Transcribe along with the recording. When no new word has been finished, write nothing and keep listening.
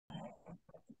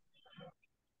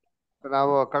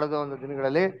ನಾವು ಕಳೆದ ಒಂದು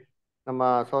ದಿನಗಳಲ್ಲಿ ನಮ್ಮ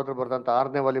ಸಹೋದರ ಬರೆದಂತ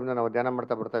 6ನೇ ವಾಲ್ಯೂಮ್ನ ನಾವು ಧ್ಯಾನ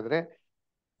ಮಾಡ್ತಾ ಬರ್ತಾ ಇದ್ರಿ.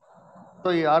 ಸೊ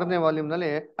ಈ 6ನೇ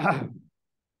ವಾಲ್ಯೂಮ್ನಲ್ಲಿ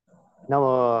ನಾವು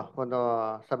ಒಂದು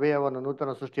ಸಭೆಯ ಒಂದು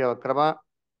ನೂತನ ಸೃಷ್ಟಿಯ ಕ್ರಮ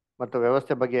ಮತ್ತು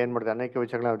ವ್ಯವಸ್ಥೆ ಬಗ್ಗೆ ಏನ್ ಮಾಡಿದೆ ಅನೇಕ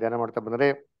ವಿಷಯಗಳನ್ನ ನಾವು ಧ್ಯಾನ ಮಾಡ್ತಾ ಬಂದ್ರಿ.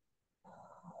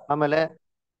 ಆಮೇಲೆ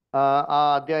ಆ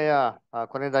ಅಧ್ಯಾಯ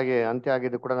ಕೊನೆಯದಾಗಿ ಅಂತ್ಯ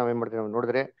ಆಗಿದ್ದು ಕೂಡ ನಾವೇನ್ ಮಾಡ್ತೀವಿ ನಾವು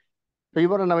ನೋಡಿದ್ರಿ. ಸೊ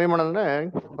ಇವಾಗ ನಾವೇನ್ ಮಾಡೋಣ ಅಂದ್ರೆ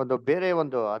ಒಂದು ಬೇರೆ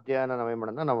ಒಂದು ಅಧ್ಯಾಯನ ನಾವೇನ್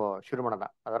ಮಾಡೋಣ ನಾವು ಶುರು ಮಾಡೋಣ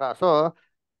ಅದರ. ಸೊ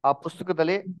ಆ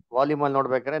ಪುಸ್ತಕದಲ್ಲಿ ವಾಲ್ಯೂಮ್ ಅಲ್ಲಿ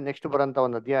ನೋಡ್ಬೇಕಾದ್ರೆ ನೆಕ್ಸ್ಟ್ ಬರೋಂತ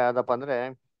ಒಂದು ಅಧ್ಯಾಯ ಯಾವ್ದಪ್ಪ ಅಂದ್ರೆ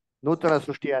ನೂತನ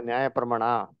ಸೃಷ್ಟಿಯ ನ್ಯಾಯ ಪ್ರಮಾಣ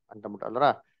ಅಂತಂದ್ಬಿಟ್ಟು ಅಲ್ರ.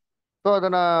 ಸೊ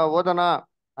ಅದನ್ನ ಓದೋಣ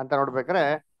ಅಂತ ನೋಡ್ಬೇಕಾದ್ರೆ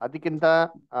ಅದಕ್ಕಿಂತ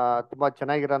ತುಂಬಾ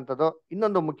ಚೆನ್ನಾಗಿರೋಂಥದ್ದು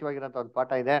ಇನ್ನೊಂದು ಮುಖ್ಯವಾಗಿರೋಂಥ ಒಂದು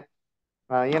ಪಾಠ ಇದೆ.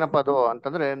 ಏನಪ್ಪಾ ಅದು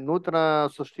ಅಂತಂದ್ರೆ ನೂತನ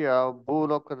ಸೃಷ್ಟಿಯ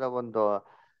ಭೂಲೋಕದ ಒಂದು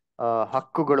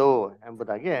ಹಕ್ಕುಗಳು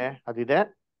ಎಂಬುದಾಗಿ ಅದಿದೆ.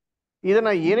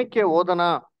 ಇದನ್ನ ಏನಕ್ಕೆ ಓದೋಣ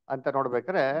ಅಂತ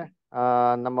ನೋಡ್ಬೇಕಾದ್ರೆ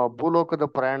ನಮ್ಮ ಭೂಲೋಕದ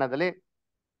ಪ್ರಯಾಣದಲ್ಲಿ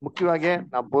ಮುಖ್ಯವಾಗಿ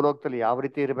ನಾವು ಭೂಲೋಕದಲ್ಲಿ ಯಾವ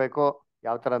ರೀತಿ ಇರಬೇಕು,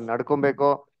 ಯಾವ ತರ ನಡ್ಕೊಬೇಕು,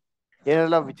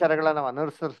 ಏನೆಲ್ಲ ವಿಚಾರಗಳನ್ನ ನಾವು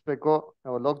ಅನುಸರಿಸ್ಬೇಕು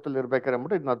ನಾವು ಲೋಕದಲ್ಲಿ ಇರ್ಬೇಕಾದ್ರೆ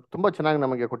ಅಂದ್ಬಿಟ್ಟು ಇದನ್ನ ತುಂಬಾ ಚೆನ್ನಾಗಿ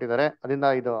ನಮಗೆ ಕೊಟ್ಟಿದ್ದಾರೆ. ಅದರಿಂದ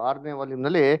ಇದು 6ನೇ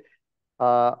ವಾಲ್ಯೂಮ್ನಲ್ಲಿ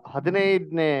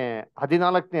 14ನೇ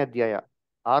ಅಧ್ಯಾಯ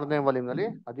 6ನೇ ವಾಲ್ಯೂಮ್ನಲ್ಲಿ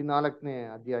 14ನೇ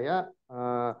ಅಧ್ಯಾಯ ಆ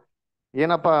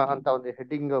ಏನಪ್ಪಾ ಅಂತ ಒಂದು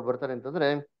ಹೆಡ್ಡಿಂಗ್ ಬರ್ತಾರೆ ಅಂತಂದ್ರೆ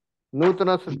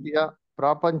ನೂತನ ಸೃಷ್ಟಿಯ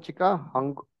ಪ್ರಾಪಂಚಿಕ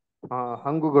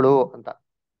ಹಂಗುಗಳು ಅಂತ.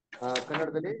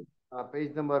 ಕನ್ನಡದಲ್ಲಿ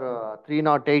ಪೇಜ್ ನಂಬರ್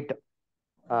 308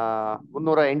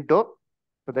 308.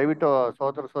 ದಯವಿಟ್ಟು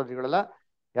ಸಹೋದರ ಸಹೋದರಿಗಳೆಲ್ಲ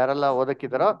ಯಾರೆಲ್ಲ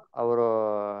ಓದಕ್ಕಿದ್ದಾರೋ ಅವರು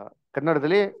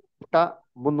ಕನ್ನಡದಲ್ಲಿ ಪುಟ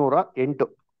 308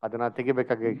 ಅದನ್ನ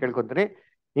ತೆಗಿಬೇಕಾಗಿ ಕೇಳ್ಕೊಂತೀನಿ.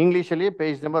 ಇಂಗ್ಲಿಷಲ್ಲಿ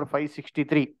ಪೇಜ್ ನಂಬರ್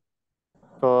 563.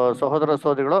 ಸೊ ಸಹೋದರ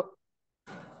ಸಹೋದರಿಗಳು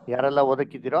ಯಾರೆಲ್ಲ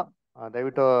ಓದಕ್ಕಿದ್ದೀರೋ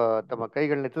ದಯವಿಟ್ಟು ತಮ್ಮ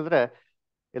ಕೈಗಳನ್ನ ಎತ್ತಿದ್ರೆ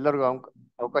ಎಲ್ಲರಿಗೂ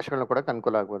ಅವಕಾಶಗಳನ್ನ ಕೊಡಕ್ಕೆ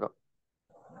ಅನುಕೂಲ ಆಗ್ಬೋದು.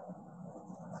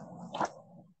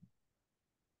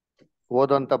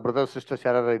 ಓದುವಂತ ಬ್ರದರ್ ಸಿಸ್ಟರ್ಸ್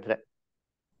ಯಾರು ಇದ್ರೆ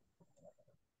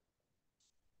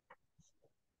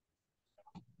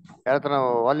ಯಾರ ಹತ್ರ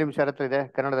ವಾಲ್ಯೂಮ್ಸ್ ಯಾರ ಹತ್ರ ಇದೆ?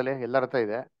 ಕನ್ನಡದಲ್ಲಿ ಎಲ್ಲರ ಹತ್ರ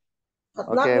ಇದೆ.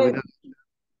 ಓಕೆ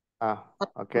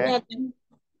ಓಕೆ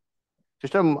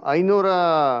ಸಿಸ್ಟರ್ 500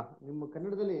 ನಿಮ್ಮ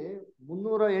ಕನ್ನಡದಲ್ಲಿ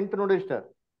 308 ನೋಡಿ ಸಿಸ್ಟರ್.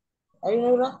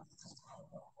 500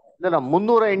 ಇಲ್ಲ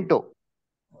 308.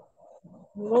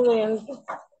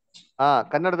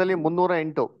 ಕನ್ನಡದಲ್ಲಿ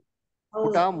 308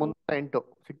 ಪುಟ 308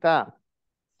 ಸಿಕ್ತಾ?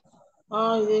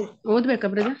 ಓದ್ಬೇಕಾ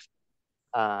ಬ್ರದರ್?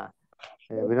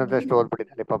 ವಿನೋದ್ ಅಷ್ಟು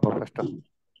ಓದ್ಬಿಟ್ಟಿದ್ದಾರೆ ಪಾಪ ಫಸ್ಟ್,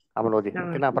 ಆಮೇಲೆ ಓದಿ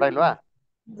ಓಕೆನಾ? ಪರವಾಗಿಲ್ವಾ?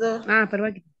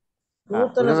 ಪರವಾಗಿಲ್ಲ.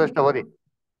 ವಿನೋದ್ ಅಷ್ಟು ಓದಿ.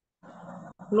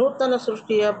 ನೂತನ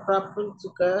ಸೃಷ್ಟಿಯ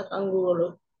ಪ್ರಾಪಂಚಿಕ ಹಂಗುಗಳು.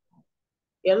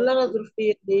 ಎಲ್ಲರ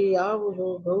ದೃಷ್ಟಿಯಲ್ಲಿ ಯಾವುದು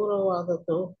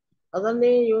ಗೌರವವಾದದ್ದು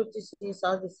ಅದನ್ನೇ ಯೋಚಿಸಿ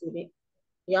ಸಾಧಿಸಿರಿ.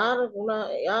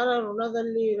 ಯಾರ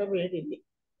ಋಣದಲ್ಲಿ ಇರಬೇಡಿರಿ.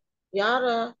 ಯಾರ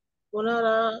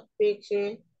ಪುನರಾಪೇಕ್ಷೆ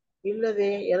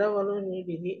ಇಲ್ಲದೆ ಎರವಲು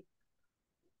ನೀಡಿರಿ.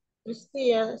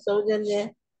 ಕ್ರಿಸ್ತಿಯ ಸೌಜನ್ಯ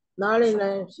ನಾಳಿನ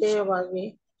ವಿಷಯವಾಗಿ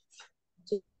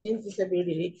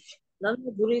ಚಿಂತಿಸಬೇಡಿರಿ. ನನ್ನ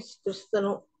ಗುರಿ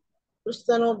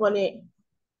ಕ್ರಿಸ್ತನೊಬ್ಬನೇ.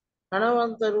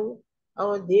 ಹಣವಂತರು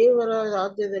ದೇವರ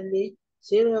ರಾಜ್ಯದಲ್ಲಿ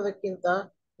ಸೇರುವುದಕ್ಕಿಂತ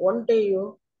ಒಂಟೆಯು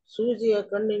ಸೂಜಿಯ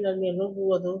ಕಣ್ಣಿನಲ್ಲಿ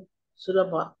ನುಗ್ಗುವುದು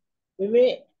ಸುಲಭ. ವಿಮೆ,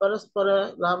 ಪರಸ್ಪರ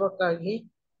ಲಾಭಕ್ಕಾಗಿ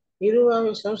ಇರುವ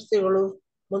ಸಂಸ್ಥೆಗಳು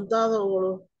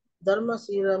ಮುಂತಾದವುಗಳು,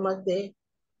 ಧರ್ಮಶೀಲ ಮಧ್ಯೆ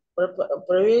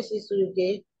ಪ್ರವೇಶಿಸುವಿಕೆ,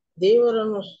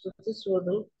 ದೇವರನ್ನು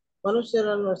ಸ್ತುತಿಸುವುದು,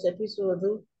 ಮನುಷ್ಯರನ್ನು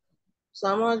ಶಪಿಸುವುದು,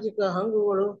 ಸಾಮಾಜಿಕ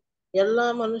ಹಂಗುಗಳು. ಎಲ್ಲ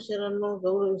ಮನುಷ್ಯರನ್ನು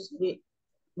ಗೌರವಿಸಿರಿ.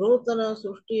 ನೂತನ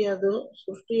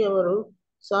ಸೃಷ್ಟಿಯವರು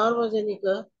ಸಾರ್ವಜನಿಕ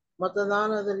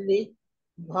ಮತದಾನದಲ್ಲಿ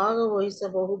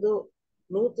ಭಾಗವಹಿಸಬಹುದು.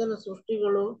 ನೂತನ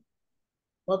ಸೃಷ್ಟಿಗಳು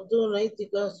ಮತ್ತು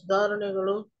ನೈತಿಕ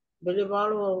ಸುಧಾರಣೆಗಳು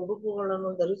ಬೆಲೆಬಾಳುವ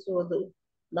ಉಡುಪುಗಳನ್ನು ಧರಿಸುವುದು.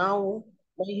 ನಾವು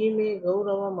ಮಹಿಮೆ,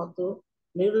 ಗೌರವ ಮತ್ತು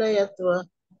ನಿರ್ಲಯತ್ವ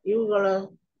ಇವುಗಳ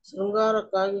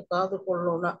ಶೃಂಗಾರಕ್ಕಾಗಿ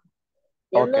ಕಾದುಕೊಳ್ಳೋಣ.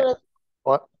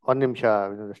 ಒಂದ್ ನಿಮಿಷ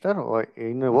ವಿನೋದ್ ಸಿಸ್ಟರ್,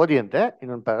 ಇನ್ನು ಓದಿ ಅಂತೆ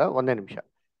ಇನ್ನೊಂದು ಪದ, ಒಂದೇ ನಿಮಿಷ.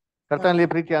 ಕರ್ತನಲ್ಲಿ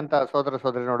ಪ್ರೀತಿ ಅಂತ ಸಹೋದರ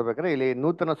ಸಹೋದರಿ ನೋಡ್ಬೇಕಾದ್ರೆ ಇಲ್ಲಿ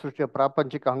ನೂತನ ಸೃಷ್ಟಿಯ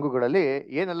ಪ್ರಾಪಂಚಿಕ ಹಂಗುಗಳಲ್ಲಿ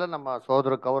ಏನೆಲ್ಲ ನಮ್ಮ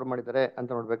ಸಹೋದರ ಕವರ್ ಮಾಡಿದ್ದಾರೆ ಅಂತ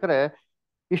ನೋಡ್ಬೇಕಾದ್ರೆ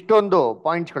ಇಷ್ಟೊಂದು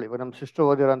ಪಾಯಿಂಟ್ಸ್ಗಳು ಇವಾಗ ನಮ್ಮ ಸಿಸ್ಟರ್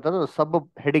ಓದಿರೋಂಥದ್ದು ಸಬ್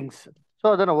ಹೆಡಿಂಗ್ಸ್. ಸೊ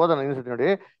ಅದನ್ನ ಓದೋಣ ಇನ್ನೊಂದ್ಸತಿ ನೋಡಿ.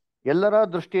 ಎಲ್ಲರ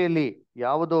ದೃಷ್ಟಿಯಲ್ಲಿ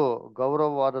ಯಾವುದು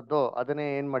ಗೌರವವಾದದ್ದೋ ಅದನ್ನೇ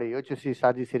ಏನ್ ಮಾಡಿ ಯೋಚಿಸಿ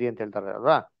ಸಾಧಿಸಿರಿ ಅಂತ ಹೇಳ್ತಾರೆ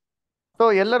ಅಲ್ವಾ. ಸೊ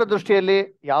ಎಲ್ಲರ ದೃಷ್ಟಿಯಲ್ಲಿ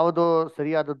ಯಾವುದು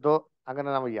ಸರಿಯಾದದ್ದು,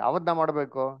 ಹಾಗಾದ್ರೆ ನಾವು ಯಾವ್ದನ್ನ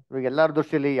ಮಾಡಬೇಕು? ಇವಾಗ ಎಲ್ಲರ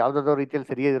ದೃಷ್ಟಿಯಲ್ಲಿ ಯಾವ್ದಾದ್ರು ರೀತಿಯಲ್ಲಿ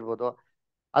ಸರಿಯಾದಿರ್ಬೋದು,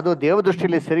 ಅದು ದೇವ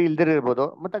ದೃಷ್ಟಿಯಲ್ಲಿ ಸರಿ ಇಲ್ದಿರ್ಬೋದು.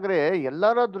 ಮತ್ತಾದ್ರೆ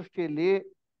ಎಲ್ಲರ ದೃಷ್ಟಿಯಲ್ಲಿ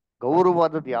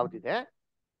ಗೌರವವಾದದ್ದು ಯಾವ್ದಿದೆ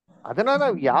ಅದನ್ನ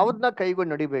ನಾವು ಯಾವ್ದನ್ನ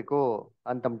ಕೈಗೊಂಡು ನಡಿಬೇಕು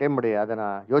ಅಂತ ಟೈಮ್ ಮಾಡಿ ಅದನ್ನ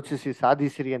ಯೋಚಿಸಿ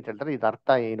ಸಾಧಿಸಿರಿ ಅಂತ ಹೇಳ್ತಾರೆ. ಇದು ಅರ್ಥ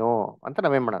ಏನು ಅಂತ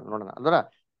ನಾವೇನ್ ಮಾಡೋಣ ನೋಡೋಣ ಅಂದ್ರ.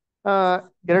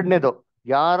 ಎರಡನೇದು,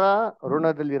 ಯಾರ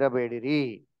ಋಣದಲ್ಲಿರಬೇಡಿರಿ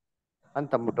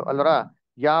ಅಂತಂದ್ಬಿಟ್ಟು ಅಲ್ವರ.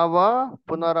 ಯಾವ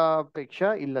ಪುನರಾಪೇಕ್ಷ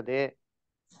ಇಲ್ಲದೆ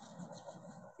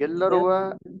ಎಲ್ಲರೂ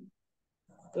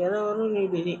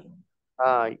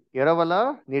ಎರವಲ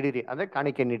ನೀಡಿರಿ ಅಂದ್ರೆ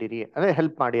ಕಾಣಿಕೆ ನೀಡಿರಿ ಅಂದ್ರೆ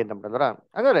ಹೆಲ್ಪ್ ಮಾಡಿ ಅಂತ ಬಿಡದ್ರ.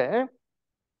 ಹಾಗಾದ್ರೆ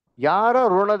ಯಾರ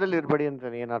ಋಣದಲ್ಲಿ ಇರ್ಬೇಡಿ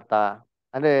ಅಂತ ಏನರ್ಥ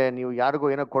ಅಂದ್ರೆ ನೀವು ಯಾರಿಗೂ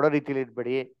ಏನೋ ಕೊಡೋ ರೀತಿಲಿ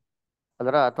ಇರ್ಬೇಡಿ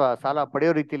ಅದರ ಅಥವಾ ಸಾಲ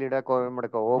ಪಡೆಯೋ ರೀತಿಲಿ ಇಡಕ್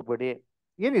ಮಾಡ್ಕೋ ಹೋಗ್ಬೇಡಿ.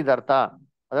 ಏನಿದೆ ಅರ್ಥ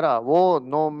ಅದರ ಓ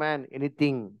ನೋ ಮ್ಯಾನ್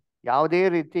ಎನಿಥಿಂಗ್, ಯಾವುದೇ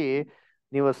ರೀತಿ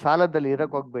ನೀವು ಸಾಲದಲ್ಲಿ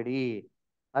ಇರಕ್ ಹೋಗ್ಬೇಡಿ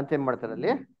ಅಂತ ಏನ್ ಮಾಡ್ತಾರೆ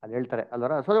ಅಲ್ಲಿ ಅಲ್ಲಿ ಹೇಳ್ತಾರೆ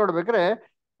ಅಲ್ವರ. ಸೊ ನೋಡ್ಬೇಕ್ರೆ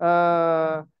ಆ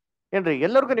ಏನ್ರಿ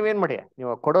ಎಲ್ಲರಿಗೂ ನೀವೇನ್ ಮಾಡಿ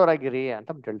ನೀವು ಕೊಡೋರಾಗಿರಿ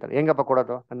ಅಂತ ಹೇಳ್ತಾರೆ. ಹೆಂಗಪ್ಪ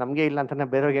ಕೊಡೋದು, ನಮ್ಗೆ ಇಲ್ಲ ಅಂತಾನೆ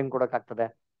ಬೇರೆಯವ್ರಿಗೆ ಹೆಂಗ್ ಕೊಡಕ್ ಆಗ್ತದೆ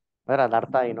ಅಂದ್ರೆ ಅದ್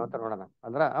ಅರ್ಥ ಏನು ಅಂತ ನೋಡೋಣ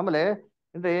ಅಂದ್ರ. ಆಮೇಲೆ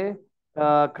ಏನ್ರಿ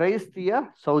ಕ್ರೈಸ್ತಿಯ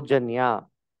ಸೌಜನ್ಯ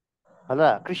ಅಲ್ಲ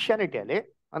ಕ್ರಿಶ್ಚಿಯಾನಿಟಿಯಲ್ಲಿ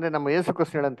ಅಂದ್ರೆ ನಮ್ಮ ಯೇಸು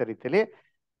ಕ್ರಿಸ್ತ ಹೇಳಂತ ರೀತಿಯಲ್ಲಿ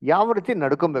ಯಾವ ರೀತಿ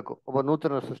ನಡ್ಕೊಬೇಕು, ಒಬ್ಬ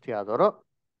ನೂತನ ಸೃಷ್ಟಿ ಆದವರು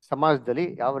ಸಮಾಜದಲ್ಲಿ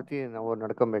ಯಾವ ರೀತಿ ನಾವು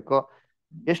ನಡ್ಕೊಬೇಕು,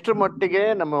 ಎಷ್ಟು ಮಟ್ಟಿಗೆ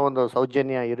ನಮ್ಮ ಒಂದು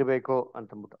ಸೌಜನ್ಯ ಇರಬೇಕು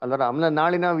ಅಂತಂದ್ಬಿಟ್ಟು ಅಲ್ಲರ. ಆಮೇಲೆ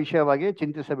ನಾಳಿನ ವಿಷಯವಾಗಿ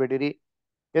ಚಿಂತಿಸಬೇಡಿರಿ.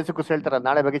 ಯೇಸು ಕ್ರಿಸ್ತ ಹೇಳ್ತಾರ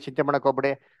ನಾಳೆ ಬಗ್ಗೆ ಚಿಂತೆ ಮಾಡಕ್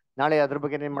ಹೋಗ್ಬೇಡಿ, ನಾಳೆ ಅದ್ರ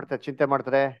ಬಗ್ಗೆ ಏನ್ ಮಾಡ್ತಾರೆ ಚಿಂತೆ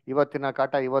ಮಾಡ್ತಾರೆ, ಇವತ್ತಿನ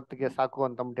ಕಾಟ ಇವತ್ತಿಗೆ ಸಾಕು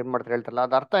ಅಂತಂದ್ಬಿಟ್ಟು ಏನ್ ಮಾಡ್ತಾರೆ ಹೇಳ್ತಾರಲ್ಲ,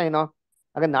 ಅದ ಅರ್ಥ ಏನು?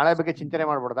 ಹಾಗೆ ನಾಳೆ ಬಗ್ಗೆ ಚಿಂತನೆ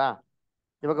ಮಾಡ್ಬಿಡ್ದಾ?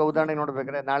 ಇವಾಗ ಉದಾಹರಣೆ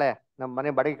ನೋಡ್ಬೇಕ್ರೆ ನಾಳೆ ನಮ್ಮ ಮನೆ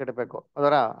ಬಾಡಿಗೆ ಕಟ್ಟಬೇಕು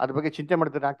ಅದರ ಅದ್ರ ಬಗ್ಗೆ ಚಿಂತೆ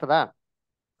ಮಾಡಿದ್ರೆ ಆಗ್ತದಾ?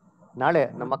 ನಾಳೆ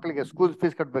ನಮ್ಮ ಮಕ್ಕಳಿಗೆ ಸ್ಕೂಲ್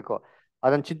ಫೀಸ್ ಕಟ್ಟಬೇಕು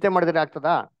ಅದನ್ನ ಚಿಂತೆ ಮಾಡಿದ್ರೆ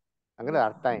ಆಗ್ತದಾ? ಹಂಗಾದ್ರೆ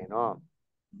ಅರ್ಥ ಏನು?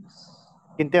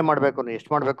 ಚಿಂತೆ ಮಾಡ್ಬೇಕು,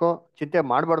 ಎಷ್ಟು ಮಾಡ್ಬೇಕು, ಚಿಂತೆ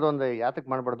ಮಾಡ್ಬಾರ್ದು ಅಂದ್ರೆ ಯಾತಕ್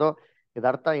ಮಾಡ್ಬಾರ್ದು, ಇದ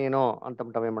ಅರ್ಥ ಏನು ಅಂತ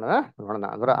ಏನ್ ಮಾಡೋಣ ನೋಡೋಣ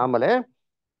ಅಂದ್ರೆ. ಆಮೇಲೆ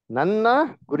ನನ್ನ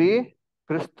ಗುರಿ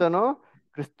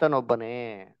ಕ್ರಿಸ್ತನೊಬ್ಬನೇ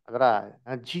ಅದರ,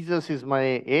 Jesus is my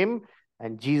aim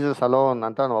and Jesus alone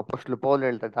ಅಂತ ಅಪೊಸ್ತಲ ಪೌಲ್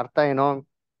ಹೇಳ್ತಾರೆ. ಅರ್ಥ ಏನು?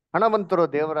 ಹಣವಂತರು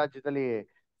ದೇವರಾಜ್ಯದಲ್ಲಿ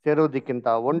ಸೇರುವುದಕ್ಕಿಂತ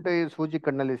ಒಂಟೆ ಸೂಜಿ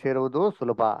ಕಣ್ಣಲ್ಲಿ ಸೇರುವುದು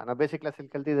ಸುಲಭ. ನಾವು ಬೇಸಿಕ್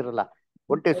ಕ್ಲಾಸಲ್ಲಿ ಕಲ್ತಿದಿರಲ್ಲ,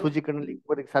 ಒಂಟೆ ಸೂಜಿ ಕಣ್ಣಲ್ಲಿ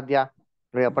ಇಕ್ಕೋದಕ್ಕೆ ಸಾಧ್ಯ?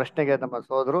 ಪ್ರಶ್ನೆಗೆ ನಮ್ಮ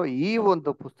ಸೋದರು ಈ ಒಂದು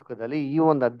ಪುಸ್ತಕದಲ್ಲಿ ಈ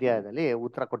ಒಂದು ಅಧ್ಯಾಯದಲ್ಲಿ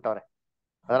ಉತ್ತರ ಕೊಟ್ಟವ್ರೆ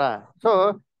ಅದರ. ಸೊ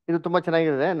ಇದು ತುಂಬಾ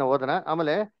ಚೆನ್ನಾಗಿದೆ, ನಾವು ಓದೋಣ.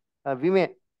 ಆಮೇಲೆ ವಿಮೆ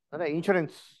ಅಂದ್ರೆ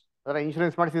ಇನ್ಶೂರೆನ್ಸ್ ಅದರ,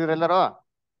 ಇನ್ಶೂರೆನ್ಸ್ ಮಾಡಿಸಿದ್ರೆ ಎಲ್ಲರೂ?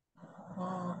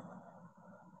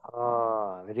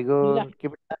 ವೆರಿ ಇಲ್ಲ ಗುಡ್.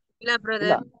 ಇಲ್ಲ ಇಲ್ಲ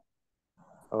ಬ್ರದರ್.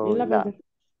 ಓ ಇಲ್ಲ ಇಲ್ಲ. ಬ್ರದರ್.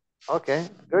 Okay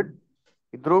good.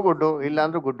 ಇದ್ರೂ ಗುಡ್ಡು ಇಲ್ಲ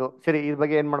ಅಂದ್ರೂ ಗುಡ್ಡು. ಸರಿ, ಇದ್ರ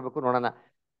ಬಗ್ಗೆ ಏನ್ ಮಾಡ್ಬೇಕು ನೋಡೋಣ.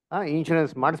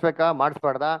 ಇನ್ಶೂರೆನ್ಸ್ ಮಾಡಿಸ್ಬೇಕಾ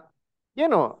ಮಾಡಿಸ್ಬಾರ್ದಾ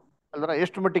ಏನು ಅಲ್ದ್ರ,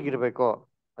 ಎಷ್ಟು ಮಟ್ಟಿಗೆ ಇರಬೇಕು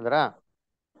ಅದರ.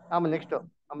 ಆಮೇಲೆ ನೆಕ್ಸ್ಟ್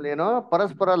ಆಮೇಲೆ ಏನು,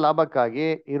 ಪರಸ್ಪರ ಲಾಭಕ್ಕಾಗಿ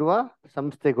ಇರುವ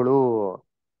ಸಂಸ್ಥೆಗಳು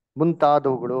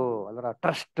ಮುಂತಾದವುಗಳು ಅದರ,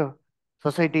 ಟ್ರಸ್ಟ್,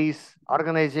 ಸೊಸೈಟೀಸ್,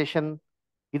 ಆರ್ಗನೈಸೇಷನ್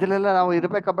ಇದ್ರಲ್ಲೆಲ್ಲ ನಾವು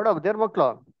ಇರ್ಬೇಕಾ ಬೇಡ ದೇವ್ರ ಮಕ್ಳು?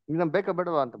 ಈಗ ನಮ್ಗೆ ಬೇಕಾ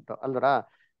ಬೇಡವಾ ಅಂತ ಅಲ್ದ್ರ.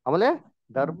 ಆಮೇಲೆ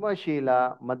ಧರ್ಮಶೀಲ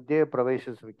ಮಧ್ಯೆ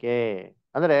ಪ್ರವೇಶಿಸುವಿಕೆ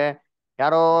ಅಂದ್ರೆ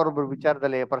ಯಾರೊಬ್ರು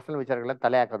ವಿಚಾರದಲ್ಲಿ ಪರ್ಸನಲ್ ವಿಚಾರಗಳನ್ನ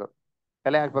ತಲೆ ಹಾಕೋದು.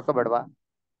 ತಲೆ ಹಾಕ್ಬೇಕೋ ಬೇಡವಾ?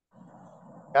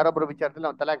 ಯಾರೊಬ್ರು ವಿಚಾರದಲ್ಲಿ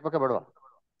ನಾವು ತಲೆ ಹಾಕ್ಬೇಕೋ ಬೇಡವಾ?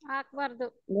 ಹಾಕ್ಬಾರ್ದು.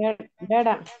 ಬೇಡ.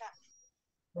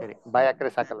 ಸರಿ, ಬಾಯಿ ಹಾಕ್ರೆ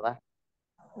ಸಾಕಲ್ವಾ?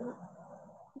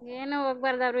 ಏನು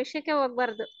ಹೋಗ್ಬಾರ್ದು, ಅವ್ರ ವಿಷಯಕ್ಕೆ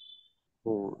ಹೋಗ್ಬಾರ್ದು.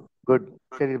 ಓ ಗುಡ್.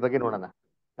 ಸರಿ, ಇದ್ರ ಬಗ್ಗೆ ನೋಡೋಣ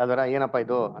ಅದರ, ಏನಪ್ಪಾ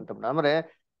ಇದು ಅಂತ. ಅಂದ್ರೆ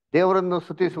ದೇವರನ್ನು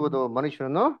ಸ್ತುತಿಸುವುದು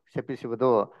ಮನುಷ್ಯರನ್ನು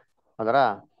ಶಪಿಸುವುದು ಅದರ.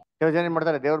 ಕೆಲವು ಜನ ಏನ್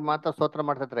ಮಾಡ್ತಾರೆ, ದೇವ್ರ ಮಾತ್ರ ಸ್ತೋತ್ರ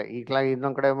ಮಾಡ್ತಿರ್ತಾರೆ, ಈಗ್ಲಾ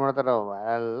ಇನ್ನೊಂದ್ ಕಡೆ ಮಾಡ್ತಾರ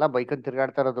ಎಲ್ಲ ಬೈಕಂಡ್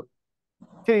ತಿರ್ಗಾಡ್ತಾ ಇರೋದು.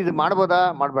 ಸರಿ, ಇದು ಮಾಡ್ಬೋದಾ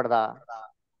ಮಾಡ್ಬೇಡ್ದಾ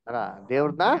ಅರ?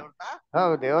 ದೇವ್ರನ್ನ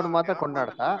ದೇವ್ರ ಮಾತ್ರ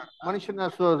ಕೊಂಡಾಡ್ತಾ ಮನುಷ್ಯನ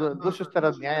ದೂಷಿಸ್ತಾ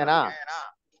ಇರೋದು ನ್ಯಾಯನಾ?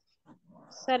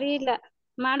 ಸರಿ ಇಲ್ಲ,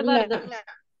 ಇಲ್ಲ. ಮಾಡ್ಬಾರ್ದು.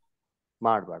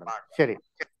 ಮಾಡ್ಬಾರ್ದು. ಸರಿ,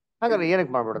 ಹಾಗಾದ್ರೆ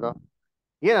ಏನಕ್ಕೆ ಮಾಡ್ಬಾರ್ದು?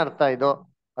 ಏನ್ ಅರ್ಥ ಇದು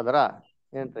ಅದರ?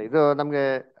 ಏನಂತ ಇದು ನಮ್ಗೆ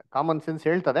ಕಾಮನ್ ಸೆನ್ಸ್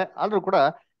ಹೇಳ್ತದೆ, ಆದ್ರೂ ಕೂಡ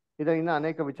ಇದು ಇನ್ನ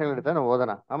ಅನೇಕ ವಿಚಾರಗಳಿರ್ತದೆ, ನಾವು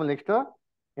ಓದೋಣ. ಆಮೇಲೆ ನೆಕ್ಸ್ಟ್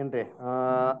ಏನ್ರಿ,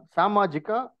 ಸಾಮಾಜಿಕ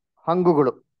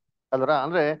ಹಂಗುಗಳು ಅಲ್ರ.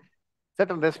 ಅಂದ್ರೆ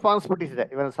ಸರ್ಟನ್ ರೆಸ್ಪಾನ್ಸಿಬಿಲಿಟೀಸ್ ಇದೆ.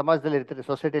 ಇವಾಗ ಸಮಾಜದಲ್ಲಿ ಇರ್ತೀರಿ,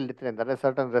 ಸೊಸೈಟಿಯಲ್ಲಿ ಇರ್ತೀರಿ ಅಂತಂದ್ರೆ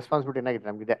ಸರ್ಟನ್ ರೆಸ್ಪಾನ್ಸಿಬಿಲಿಟಿ ಏನಾಗಿದೆ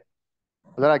ನಮ್ಗಿದೆ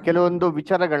ಅದರ. ಕೆಲವೊಂದು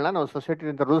ವಿಚಾರಗಳನ್ನ ನಾವು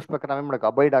ಸೊಸೈಟಿಯಿಂದ ರೂಲ್ಸ್ ಬೇಕಾದ್ರೆ ನಾವೇನ್ ಮಾಡಬೇಕು,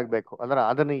 ಅಬೈಡ್ ಆಗ್ಬೇಕು ಅದರ.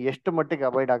 ಅದನ್ನ ಎಷ್ಟು ಮಟ್ಟಿಗೆ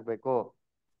ಅಬೈಡ್ ಆಗ್ಬೇಕು.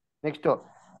 ನೆಕ್ಸ್ಟ್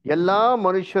ಎಲ್ಲಾ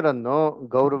ಮನುಷ್ಯರನ್ನು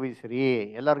ಗೌರವಿಸಿರಿ,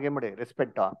 ಎಲ್ಲರಿಗೂ ಏನ್ ಮಾಡಿ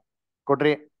ರೆಸ್ಪೆಕ್ಟ್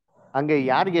ಕೊಡ್ರಿ. ಹಂಗೆ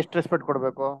ಯಾರಿಗೆ ಎಷ್ಟು ರೆಸ್ಪೆಕ್ಟ್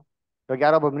ಕೊಡ್ಬೇಕು? ಇವಾಗ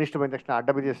ಯಾರೊಬ್ಬ ಮಿನಿಸ್ಟರ್ ಬಂದ ತಕ್ಷಣ ಅಡ್ಡ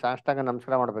ಬಿದ್ದು ಸಾಷ್ಟಾಂಗ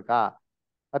ನಮಸ್ಕಾರ ಮಾಡ್ಬೇಕಾ,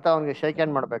 ಅಥವಾ ಅವ್ನಿಗೆ ಶೇಕ್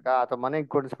ಹ್ಯಾಂಡ್ ಮಾಡ್ಬೇಕಾ, ಅಥವಾ ಮನೆಗೆ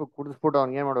ಕುಡಿಸ್ಬಿಟ್ಟು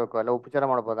ಅವ್ನಿಗೆ ಏನ್ ಮಾಡ್ಬೇಕು, ಎಲ್ಲ ಉಪಚಾರ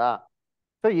ಮಾಡ್ಬೋದಾ?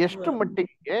 ಸೊ ಎಷ್ಟು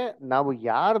ಮಟ್ಟಿಗೆ ನಾವು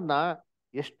ಯಾರನ್ನ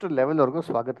ಎಷ್ಟು ಲೆವೆಲ್ ವರ್ಗು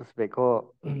ಸ್ವಾಗತಿಸ್ಬೇಕು.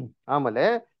 ಆಮೇಲೆ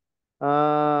ಆ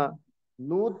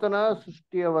ನೂತನ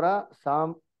ಸೃಷ್ಟಿಯವರ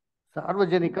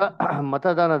ಸಾರ್ವಜನಿಕ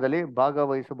ಮತದಾನದಲ್ಲಿ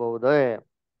ಭಾಗವಹಿಸಬಹುದೇ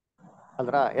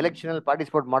ಅಲ್ರ? ಎಲೆಕ್ಷನ್ ಅಲ್ಲಿ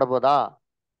ಪಾರ್ಟಿಸಿಪೇಟ್ ಮಾಡಬಹುದಾ?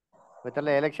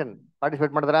 ಇವತ್ತೆಲ್ಲ ಎಲೆಕ್ಷನ್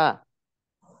ಪಾರ್ಟಿಸಿಪೇಟ್ ಮಾಡಿದ್ರಾ?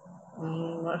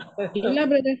 ಇಲ್ಲ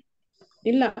ಬ್ರದರ್,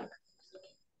 ಇಲ್ಲ.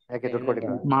 ಯಾಕೆ ದುಡ್ಡು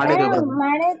ಕೊಟ್ಟಿಲ್ಲ?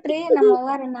 ಮಾಡೈತ್ರಿ ನಮ್ಮ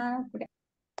ಅವ್ವಾರ ನಾನು ಕೂಡ.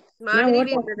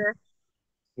 ಮಾಡಿದೀವಿ ಬ್ರದರ್,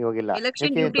 ಇವಾಗಿಲ್ಲ. ಎಲೆಕ್ಷನ್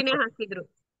ಯಾಕೆ ಡ್ಯೂಟಿನೇ ಹಾಕಿದ್ರು.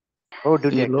 ಓ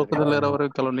ಡ್ಯೂಟಿ ಈ ಹಾಕಿದ್ರೆ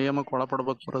ಲೋಕದಲ್ಲಿರೋರಿಗೆ ಕೆಲವು ನಿಯಮಕ್ಕೆ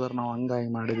ಒಳಪಡ್ಬೇಕು ಬ್ರದರ್, ನಾವು ಹಂಗಾಗಿ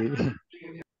ಮಾಡಿದೀವಿ.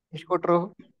 ಎಷ್ಟು ಕೊಟ್ರು?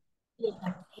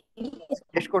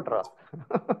 ಎಷ್ಟು ಕೊಟ್ರು?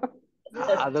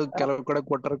 ಅದು ಕೆಲವು ಕಡೆ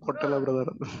ಕೊಟ್ಟಿಲ್ಲ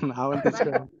ಬ್ರದರ್, ನಾವಂತ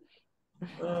ಇಸ್ಕೊಂಡು.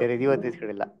 ಸರಿ, ಇವತ್ತು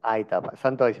ಇಸ್ಕೊಂಡಿಲ್ಲ, ಆಯ್ತಪ್ಪ,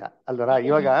 ಸಂತೋಷ ಅಲ್ವರ.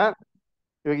 ಇವಾಗ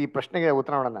ಈ ಪ್ರಶ್ನೆಗೆ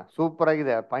ಉತ್ತರ ನೋಡೋಣ. ಸೂಪರ್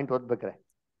ಆಗಿದೆ, ಪಾಯಿಂಟ್ ಓದ್ಬೇಕ್ರೆ.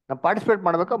 ನಾವು ಪಾರ್ಟಿಸಿಪೇಟ್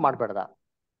ಮಾಡ್ಬೇಕಾ ಮಾಡ್ಬೇಡ್ದ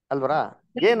ಅಲ್ವರ?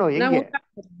 ಏನು ನಾವು ಹೆಂಗೆ?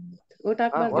 ಊಟ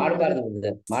ಹಾಕ್ಬಾರ್ದು.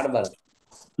 ಮಾಡಬಾರ್ದು.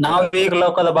 ನಾವು ಈಗ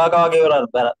ಲೋಕದ ಭಾಗವಾಗಿ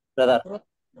ಬ್ರದರ್,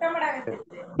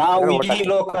 ನಾವು ಈ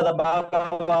ಲೋಕದ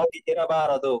ಭಾಗವಾಗಿ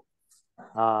ಇರಬಾರದು.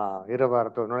 ಹಾ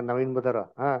ಇರಬಾರ್ದು ನೋಡಿ ನವೀನ್ ಬುಧರು.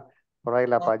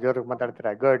 ಪರವಾಗಿಲ್ಲಪ್ಪ, ಜೋರಿಗೆ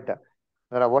ಮಾತಾಡ್ತೀರಾ, ಗುಡ್.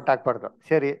 ಅದರ ಓಟ್ ಹಾಕ್ಬಾರ್ದು,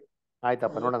 ಸರಿ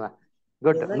ಆಯ್ತಪ್ಪ, ನೋಡೋಣ.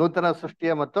 ಗುಡ್. ನೂತನ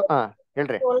ಸೃಷ್ಟಿಯ ಮತ್ತು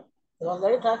ಹೇಳ್ರಿ.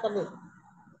 ಲೈಟ್ ಹಾಕಲಿ.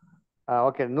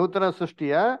 ಓಕೆ, ನೂತನ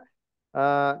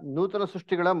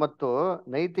ಸೃಷ್ಟಿಗಳ ಮತ್ತು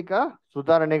ನೈತಿಕ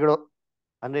ಸುಧಾರಣೆಗಳು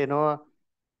ಅಂದ್ರೆ ಏನು?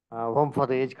 ಹೋಮ್ ಫಾರ್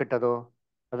ದ ಏಜ್ ಕಟ್ಟೋದು,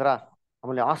 ಅದರ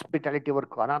ಆಮೇಲೆ ಹಾಸ್ಪಿಟಾಲಿಟಿ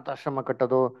ವರ್ಕ್, ಅನಾಥಾಶ್ರಮ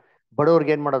ಕಟ್ಟೋದು,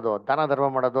 ಬಡವ್ರಿಗೆ ಏನ್ ಮಾಡೋದು, ದಾನ ಧರ್ಮ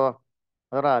ಮಾಡೋದು,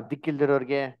 ಅದರ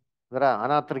ದಿಕ್ಕಿಲ್ದಿರೋರಿಗೆ, ಅದರ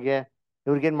ಅನಾಥರಿಗೆ,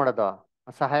 ಇವ್ರಿಗೇನ್ ಮಾಡೋದು,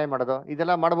 ಸಹಾಯ ಮಾಡೋದು,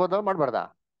 ಇದೆಲ್ಲ ಮಾಡ್ಬೋದಾ ಮಾಡ್ಬಾರ್ದಾ?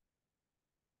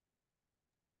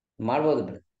 ಮಾಡ್ಬೋದು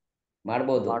ಬ್ರದರ್,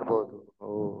 ಮಾಡ್ಬೋದು. ಮಾಡ್ಬೋದು. ಓ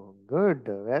ಗುಡ್,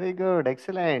 ವೆರಿ ಗುಡ್,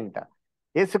 ಎಕ್ಸಲೆಂಟ್.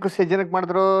 ಏಸು ಕ್ರಿಸ್ತ ಜನಕ್ಕೆ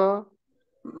ಮಾಡಿದ್ರು?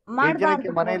 ಎಷ್ಟ್ ಜನಕ್ಕೆ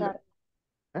ಮಾಡ್ಬಾರ್ದು ಮನೆಯಲ್ಲಿ?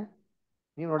 ಬ್ರದರ್.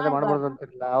 ನೀವ್ ನೋಡಿದ್ರೆ ಮಾಡ್ಬಾರ್ದು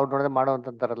ಅಂತಾರಲ್ಲ, ಅವ್ರು ನೋಡಿದ್ರೆ ಮಾಡೋ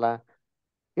ಅಂತಾರಲ್ಲ.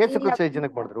 ಏಸು ಇಲ್ಲ. ಕ್ರಿಸ್ತ ಎಷ್ಟ್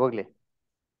ಜನಕ್ಕೆ ಮಾಡಿದ್ರು ಹೋಗ್ಲಿ?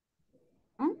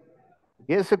 ಹ್ಮ್?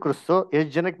 ಏಸು ಕ್ರಿಸ್ತು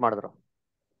ಎಷ್ಟ್ ಜನಕ್ಕೆ ಮಾಡಿದ್ರು?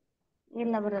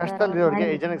 ಇಲ್ಲ ಬ್ರದರ್, ಕಷ್ಟದಲ್ಲಿರೋರಿಗೆ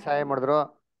ಎಷ್ಟ್ ಜನಕ್ಕೆ ಸಹಾಯ ಮಾಡಿದ್ರು?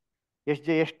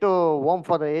 ಎಷ್ಟು ಹೋಮ್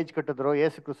ಫಾರ್ ದ ಏಜ್ ಕಟ್ಟಿದ್ರು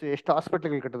ಏಸು ಕ್ರಿಸ್ತು? ಎಷ್ಟು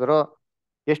ಹಾಸ್ಪಿಟಲ್ಗಳು ಕಟ್ಟಿದ್ರು?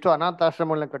 ಎಷ್ಟು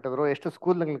ಅನಾಥಾಶ್ರಮಗಳನ್ನ ಕಟ್ಟಿದ್ರು? ಎಷ್ಟು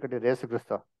ಸ್ಕೂಲ್ಗಳನ್ನ ಕಟ್ಟಿದ್ರು ಏಸು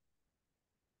ಕ್ರಿಸ್ತು?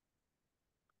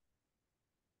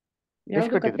 ಎಷ್ಟು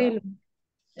ಯಾವ್ದು ಕಟ್ಟೆ ಕಟ್ಟಿದ್ರು?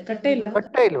 ಇಲ್ಲ, ಕಟ್ಟೆ ಇಲ್ಲ.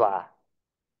 ಕಟ್ಟೆ ಇಲ್ವಾ?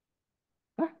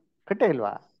 ಕಟ್ಟೆ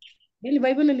ಇಲ್ವಾ? ಎಲ್ಲಿ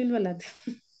ಬೈಬಲ್ ಅಲ್ಲಿ ಇಲ್ವಲ್ಲ ಅದು.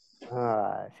 ಹಾ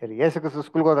ಸರಿ, ಏಸು ಕ್ರಿಸ್ತು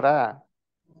ಸ್ಕೂಲ್ಗೆ ಹೋದ್ರಾ?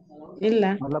 ಇಲ್ಲ.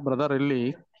 ಅಲ್ಲ ಬ್ರದರ್, ಇಲ್ಲಿ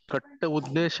ಕಟ್ಟ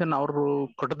ಉದ್ದೇಶ ಅವರು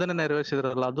ಕಟ್ಟದೇನೆ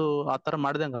ನೆರವೇರಿಸಿದ್ರಲ್ಲ, ಅದು ಆತರ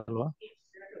ಮಾಡಿದಂಗ ಅಲ್ವಾ?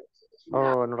 ಓ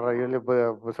ನೋಡ್ರ, ಇಲ್ಲಿ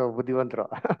ಬುದ್ಧಿವಂತರು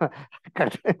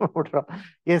ಕಟ್ಟೆ ಮಾಡ್ಬಿಟ್ರು.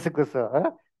 ಏಸು ಕ್ರಿಸ್ತು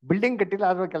ಬಿಲ್ಡಿಂಗ್ ಕಟ್ಟಿಲ್ಲ,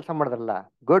 ಆದ್ರೂ ಕೆಲಸ ಮಾಡಿದ್ರಲ್ಲ.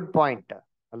 ಗುಡ್ ಪಾಯಿಂಟ್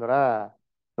ಅಲ್ವರ.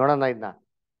 ನೋಡೋಣ ಇದನ್ನ.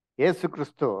 ಏಸು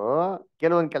ಕ್ರಿಸ್ತು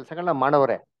ಕೆಲವೊಂದು ಕೆಲಸಗಳನ್ನ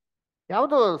ಮಾಡವ್ರೆ,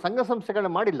 ಯಾವುದು ಸಂಘ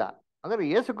ಸಂಸ್ಥೆಗಳನ್ನ ಮಾಡಿಲ್ಲ. ಅಂದ್ರೆ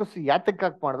ಏಸು ಕ್ರಿಸ್ತು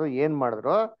ಯಾತಕ್ಕಾಗಿ ಮಾಡಿದ್ರು, ಏನ್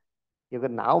ಮಾಡಿದ್ರು, ಈಗ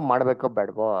ನಾವು ಮಾಡ್ಬೇಕೋ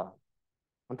ಬೇಡವೋ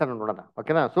ಅಂತ ನಾವು ನೋಡೋಣ.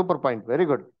 ಓಕೆನಾ? Super point, very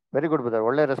good, very good Badr,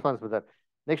 ಒಳ್ಳೆ ರೆಸ್ಪಾನ್ಸ್ ಬದರ್.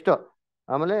 ನೆಕ್ಸ್ಟ್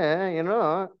ಆಮೇಲೆ ಏನು?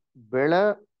 ಬೆಳೆ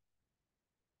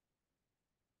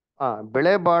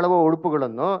ಬೆಳೆ ಬಾಳುವ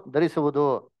ಉಡುಪುಗಳನ್ನು ಧರಿಸುವುದು,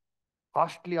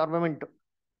 ಕಾಸ್ಟ್ಲಿ ಆರ್ನಮೆಂಟ್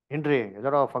ಏನ್ರಿ?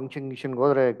 ಯಾವ್ದಾರ ಫಂಕ್ಷನ್ ಗಿಷನ್ಗೆ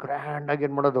ಹೋದ್ರೆ ಗ್ರ್ಯಾಂಡ್ ಆಗಿ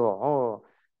ಏನ್ ಮಾಡೋದು,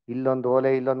 ಇಲ್ಲೊಂದು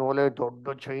ಓಲೆ,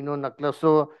 ದೊಡ್ಡ ಚೈನು,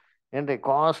 ನಕ್ಲಸ್ಸು, ಏನ್ರಿ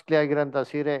ಕಾಸ್ಟ್ಲಿ ಆಗಿರೋಂಥ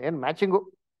ಸೀರೆ, ಏನ್ ಮ್ಯಾಚಿಂಗು,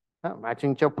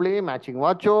 ಮ್ಯಾಚಿಂಗ್ ಚಪ್ಪಲಿ, ಮ್ಯಾಚಿಂಗ್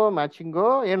ವಾಚು, ಮ್ಯಾಚಿಂಗು,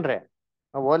 ಏನ್ರಿ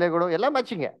ಓಲೆಗಳು ಎಲ್ಲ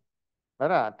ಮ್ಯಾಚಿಂಗೆ.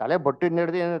 ಅದರ ತಲೆ ಬೊಟ್ಟಿಂದ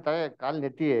ಹಿಡ್ದು ತಲೆ ಕಾಲ್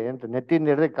ನೆತ್ತಿಂದ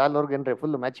ಹಿಡ್ದು ಕಾಲ್ವರ್ಗು ಏನ್ರಿ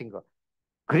ಫುಲ್ ಮ್ಯಾಚಿಂಗು.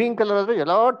 ಗ್ರೀನ್ ಕಲರ್ ಆದ್ರೆ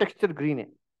ಎಲ್ಲ ಟೆಕ್ಸ್ಚರ್ ಗ್ರೀನೇ.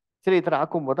 ಸರಿ, ಈ ತರ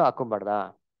ಹಾಕೊಂಬೋದಾ ಹಾಕೊಂಬಾರ್ದಾ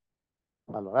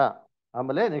ಅಲ್ವಾ?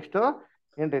 ಆಮೇಲೆ ನೆಕ್ಸ್ಟ್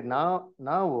ಏನ್ರಿ?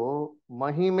 ನಾವು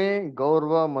ಮಹಿಮೆ,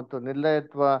 ಗೌರವ ಮತ್ತು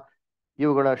ನಿರ್ಲಯತ್ವ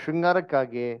ಇವುಗಳ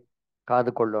ಶೃಂಗಾರಕ್ಕಾಗಿ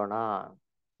ಕಾದುಕೊಳ್ಳೋಣ.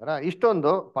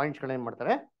 ಇಷ್ಟೊಂದು ಪಾಯಿಂಟ್ಸ್ಗಳನ್ನ ಏನ್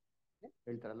ಮಾಡ್ತಾರೆ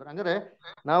ಹೇಳ್ತಾರಲ್ಲ. ಹಂಗಾರೆ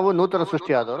ನಾವು ನೂತನ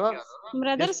ಸೃಷ್ಟಿ ಆದವರು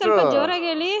ಬ್ರದರ್ ಎಷ್ಟು? ಸ್ವಲ್ಪ ಜೋರಾಗಿ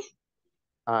ಹೇಳಿ.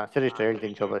 ಸರಿ ಇಷ್ಟ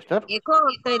ಹೇಳ್ತೀನಿ ಶೋಭಾ ಸಿಸ್ಟರ್. ಎಕೋ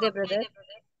ಆಗ್ತಾ ಇದೆ ಬ್ರದರ್.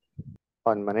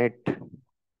 1 minute.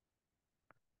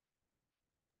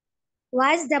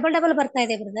 ವಾಯ್ಸ್ ಡಬಲ್ ಬರ್ತಾ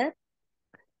ಇದೆ ಬ್ರದರ್.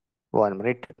 1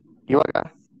 minute.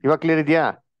 ಇವಾಗ ಕ್ಲಿಯರ್ ಇದೆಯಾ?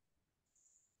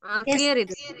 ಕ್ಲಿಯರ್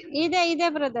ಇದೆ. ಇದೆ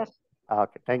brother.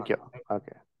 Okay, thank you.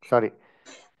 Okay, sorry.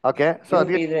 Okay, so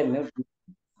ಅದಕ್ಕೆ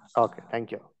ಓಕೆ,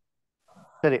 ಥ್ಯಾಂಕ್ ಯು.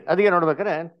 ಸರಿ, ಅದಕ್ಕೆ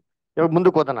ನೋಡ್ಬೇಕಾದ್ರೆ ಇವಾಗ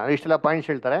ಮುಂದಕ್ಕೆ ಹೋಗೋಣ. ಇಷ್ಟೆಲ್ಲ ಪಾಯಿಂಟ್ಸ್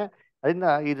ಹೇಳ್ತಾರೆ, ಅದರಿಂದ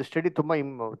ಇದು ಸ್ಟಡಿ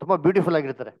ತುಂಬಾ ಬ್ಯೂಟಿಫುಲ್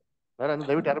ಆಗಿರ್ತಾರೆ.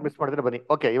 ದಯವಿಟ್ಟು ಯಾರು ಮಿಸ್ ಮಾಡಿದ್ರೆ ಬನ್ನಿ.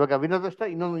 ಓಕೆ, ಇವಾಗ ವಿನೋದಷ್ಟ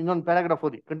ಇನ್ನೊಂದು ಪ್ಯಾರಾಗ್ರಾಫ್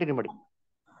ಓದಿ ಕಂಟಿನ್ಯೂ ಮಾಡಿ.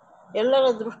 ಎಲ್ಲರ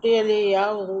ದೃಷ್ಟಿಯಲ್ಲಿ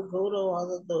ಯಾವುದು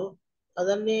ಗೌರವವಾದದ್ದು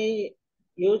ಅದನ್ನೇ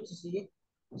ಯೋಚಿಸಿ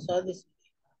ಸಾಧಿಸಿ.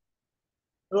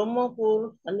 ರೋಮಾಪುರ್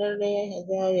 12ನೇ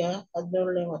ಅಧ್ಯಾಯ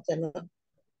 17ನೇ ವಚನ.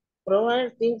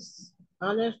 Provide things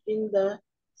honest in the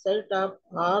site of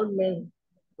all men.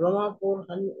 ರೋಮಾಪುರ್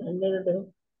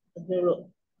 12:17.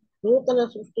 ನೂತನ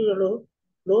ಸೃಷ್ಟಿಗಳು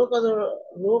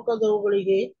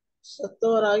ಲೋಕದವುಗಳಿಗೆ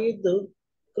ಸತ್ತವರಾಗಿದ್ದು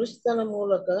ಕ್ರಿಸ್ತನ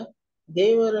ಮೂಲಕ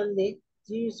ದೇವರಲ್ಲಿ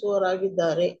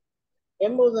ಜೀವಿಸುವವರಾಗಿದ್ದಾರೆ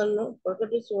ಎಂಬುದನ್ನು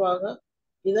ಪ್ರಕಟಿಸುವಾಗ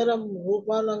ಇದರ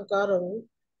ರೂಪಾಲಂಕಾರವು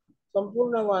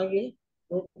ಸಂಪೂರ್ಣವಾಗಿ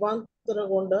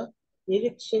ರೂಪಾಂತರಗೊಂಡ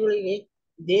ನಿರೀಕ್ಷೆಗಳಿಗೆ,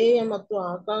 ಧ್ಯೇಯ ಮತ್ತು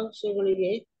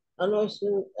ಆಕಾಂಕ್ಷೆಗಳಿಗೆ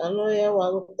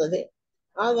ಅನ್ವಯವಾಗುತ್ತದೆ.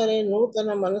 ಆದರೆ ನೂತನ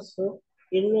ಮನಸ್ಸು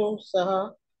ಇನ್ನೂ ಸಹ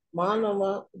ಮಾನವ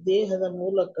ದೇಹದ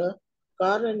ಮೂಲಕ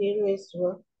ಕಾರ್ಯನಿರ್ವಹಿಸುವ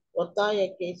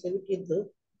ಒತ್ತಾಯಕ್ಕೆ ಸಿಲುಕಿದ್ದು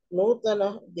ನೂತನ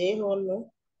ದೇಹವನ್ನು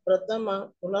ಪ್ರಥಮ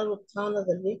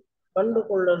ಪುನರುತ್ಥಾನದಲ್ಲಿ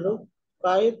ಕಂಡುಕೊಳ್ಳಲು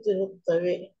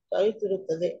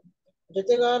ಕಾಯುತ್ತಿರುತ್ತದೆ.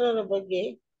 ಜೊತೆಗಾರರ ಬಗ್ಗೆ,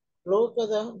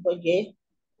 ಲೋಕದ ಬಗ್ಗೆ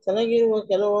ತನಗಿರುವ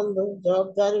ಕೆಲವೊಂದು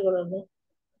ಜವಾಬ್ದಾರಿಗಳನ್ನು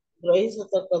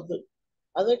ಗ್ರಹಿಸತಕ್ಕದ್ದು.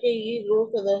 ಅದಕ್ಕೆ ಈ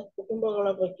ಲೋಕದ ಕುಟುಂಬಗಳ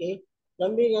ಬಗ್ಗೆ,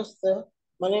 ನಂಬಿಗಸ್ತ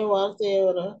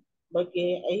ಮನೆವಾರ್ತೆಯವರ ಬಗ್ಗೆ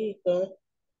ಐಹಿಕ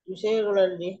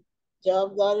ವಿಷಯಗಳಲ್ಲಿ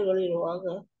ಜವಾಬ್ದಾರಿಗಳಿರುವಾಗ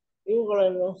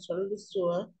ಇವುಗಳನ್ನು ಸಡಿಲಿಸುವ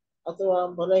ಅಥವಾ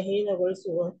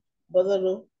ಬಲಹೀನಗೊಳಿಸುವ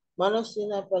ಬದಲು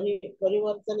ಮನಸ್ಸಿನ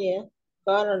ಪರಿವರ್ತನೆಯ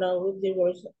ಕಾರಣ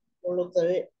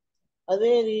ವೃದ್ಧಿಗೊಳ್ಳುತ್ತವೆ.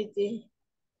 ಅದೇ ರೀತಿ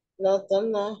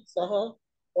ತನ್ನ ಸಹ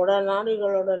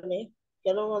ಒಡನಾಡಿಗಳೊಡನೆ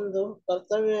ಕೆಲವೊಂದು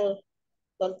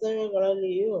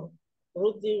ಕರ್ತವ್ಯಗಳಲ್ಲಿಯೂ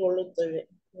ವೃದ್ಧಿಗೊಳ್ಳುತ್ತದೆ.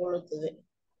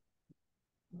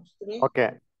 ಓಕೆ,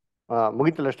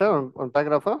 ಮುಗಿತಿಲ್ಲ ಅಷ್ಟೇ ಒಂದು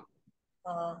ಪ್ಯಾರಾಗ್ರಾಫ್.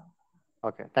 ಆ,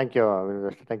 okay, thank you.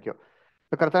 Thank you.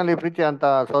 ಕರ್ತನಲ್ಲಿ ಪ್ರೀತಿ ಅಂತ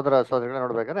ಸೋದರಿಗಳ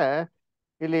ನೋಡ್ಬೇಕಾದ್ರೆ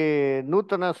ಇಲ್ಲಿ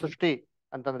ನೂತನ ಸೃಷ್ಟಿ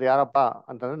ಅಂತಂದ್ರೆ ಯಾರಪ್ಪ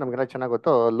ಅಂತಂದ್ರೆ ನಮ್ಗೆಲ್ಲ ಚೆನ್ನಾಗಿ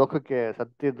ಗೊತ್ತು. ಲೋಕಕ್ಕೆ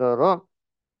ಸತ್ತಿದ್ದವರು,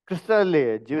 ಕ್ರಿಸ್ತನಲ್ಲಿ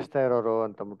ಜೀವಿಸ್ತಾ ಇರೋರು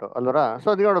ಅಂತಂದ್ಬಿಟ್ಟು ಅಲ್ವರ. ಸೊ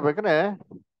ಅದು ನೋಡ್ಬೇಕಾದ್ರೆ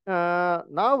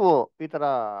ನಾವು ಈ ತರ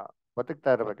ಬದುಕ್ತಾ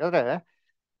ಇರ್ಬೇಕಾದ್ರೆ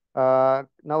ಆ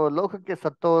ನಾವು ಲೋಕಕ್ಕೆ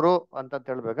ಸತ್ತೋರು ಅಂತ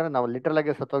ಹೇಳ್ಬೇಕಾದ್ರೆ ನಾವು ಲಿಟರಲ್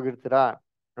ಆಗಿ ಸತ್ತೋಗಿರ್ತೀರಾ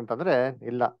ಅಂತಂದ್ರೆ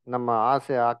ಇಲ್ಲ. ನಮ್ಮ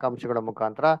ಆಸೆ ಆಕಾಂಕ್ಷೆಗಳ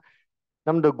ಮುಖಾಂತರ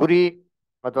ನಮ್ದು ಗುರಿ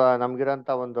ಅಥವಾ ನಮ್ಗಿರೋಂಥ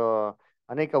ಒಂದು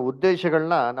ಅನೇಕ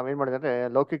ಉದ್ದೇಶಗಳನ್ನ ನಾವೇನ್ ಮಾಡಿದ್ರೆ ಅಂದ್ರೆ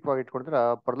ಲೌಕಿಕವಾಗಿ ಇಟ್ಕೊಂಡಿದ್ರ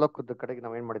ಪರಲೋಕದ ಕಡೆಗೆ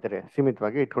ನಾವೇನ್ ಮಾಡಿದ್ದೀರಿ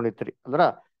ಸೀಮಿತವಾಗಿ ಇಟ್ಕೊಂಡಿರ್ತೀರಿ ಅಲ್ರ.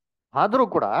 ಆದ್ರೂ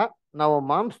ಕೂಡ ನಾವು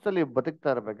ಮಾಂಸದಲ್ಲಿ ಬದುಕ್ತಾ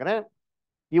ಇರ್ಬೇಕಾದ್ರೆ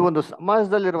ಈ ಒಂದು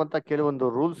ಸಮಾಜದಲ್ಲಿರುವಂತ ಕೆಲವೊಂದು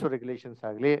ರೂಲ್ಸ್ ರೆಗ್ಯುಲೇಷನ್ಸ್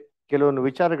ಆಗ್ಲಿ, ಕೆಲವೊಂದು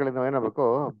ವಿಚಾರಗಳಿಗೆ ನಾವೇನಾಗಬೇಕು,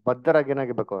 ಬದ್ಧರಾಗಿ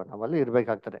ಏನಾಗಿರ್ಬೇಕು, ನಾವಲ್ಲಿ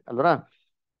ಇರ್ಬೇಕಾಗ್ತದೆ ಅಲ್ವರ.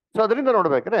 ಸೊ ಅದರಿಂದ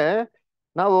ನೋಡ್ಬೇಕಾದ್ರೆ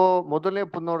ನಾವು ಮೊದಲನೇ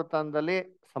ಪುನರುತ್ಥಾನದಲ್ಲಿ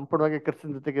ಸಂಪೂರ್ಣವಾಗಿ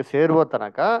ಕ್ರಿಸ್ತನ ಜೊತೆಗೆ ಸೇರುವ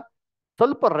ತನಕ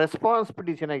ಸ್ವಲ್ಪ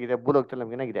ರೆಸ್ಪಾನ್ಸಿಬಿಲಿಟೀಸ್ ಏನಾಗಿದೆ ಭೂಲೋಕದಲ್ಲಿ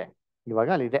ನಮ್ಗೆ ಏನಾಗಿದೆ ಇವಾಗ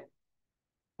ಅಲ್ಲಿ ಇದೆ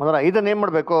ಅದರ. ಇದನ್ನ ಏನ್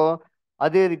ಮಾಡ್ಬೇಕು,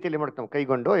 ಅದೇ ರೀತಿಯಲ್ಲಿ ಮಾಡ್ಬೇಕು, ನಾವು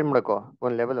ಕೈಗೊಂಡು ಏನ್ ಮಾಡ್ಬೇಕು,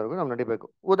 ಒಂದು ಲೆವೆಲ್ವರೆಗೂ ನಾವು ನಡಿಬೇಕು.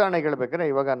 ಉದಾಹರಣೆಗೆ ಹೇಳ್ಬೇಕಾದ್ರೆ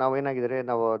ಇವಾಗ ನಾವು ಏನಾಗಿದ್ರೆ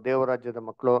ನಾವು ದೇವರಾಜ್ಯದ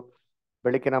ಮಕ್ಕಳು,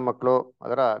 ಬೆಳಕಿನ ಮಕ್ಕಳು,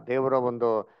 ಅದರ ದೇವರ ಒಂದು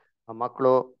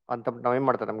ಮಕ್ಕಳು ಅಂತ ನಾವ್ ಏನ್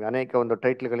ಮಾಡ್ತಾರೆ, ನಮ್ಗೆ ಅನೇಕ ಒಂದು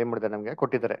ಟೈಟ್ಲ್ಗಳು ಏನ್ ಮಾಡ್ತಾರೆ ನಮ್ಗೆ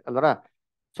ಕೊಟ್ಟಿದ್ದಾರೆ ಅಲ್ವರ.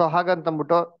 ಸೊ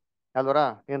ಹಾಗಂತಂದ್ಬಿಟ್ಟು ಅಲ್ವರ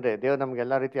ಏನ್ರಿ ದೇವ್ರು ನಮ್ಗೆ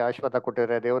ಎಲ್ಲಾ ರೀತಿ ಆಶೀರ್ವಾದ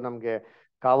ಕೊಟ್ಟಿದ್ದಾರೆ, ದೇವ್ರು ನಮ್ಗೆ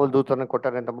ಕಾವಲ್ ದೂತರನ್ನ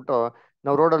ಕೊಟ್ಟಾರೆ ಅಂತಂದ್ಬಿಟ್ಟು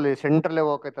ನಾವು ರೋಡಲ್ಲಿ ಸೆಂಟ್ರಲ್ಲೇ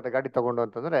ಹೋಗ್ತಾರೆ ಗಾಡಿ ತಗೊಂಡು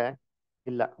ಅಂತಂದ್ರೆ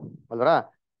ಇಲ್ಲ ಅಲ್ವರ.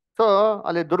 ಸೊ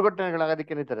ಅಲ್ಲಿ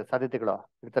ದುರ್ಘಟನೆಗಳಾಗೋದಕ್ಕೆ ಏನಿರ್ತಾರೆ ಸಾಧ್ಯತೆಗಳು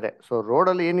ಇರ್ತಾರೆ. ಸೊ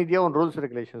ರೋಡಲ್ಲಿ ಏನಿದೆಯೋ ಒಂದು ರೂಲ್ಸ್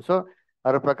ರೆಗ್ಯುಲೇಷನ್ಸ್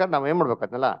ಅದ್ರ ಪ್ರಕಾರ ನಾವ್ ಏನ್ ಮಾಡ್ಬೇಕು,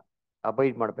 ಅದನ್ನೆಲ್ಲ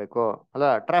ಅಬೈಡ್ ಮಾಡ್ಬೇಕು ಅಲ್ಲ.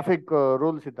 ಟ್ರಾಫಿಕ್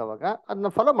ರೂಲ್ಸ್ ಇದ್ದವಾಗ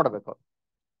ಅದನ್ನ ಫಾಲೋ ಮಾಡ್ಬೇಕು.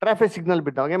 ಟ್ರಾಫಿಕ್ ಸಿಗ್ನಲ್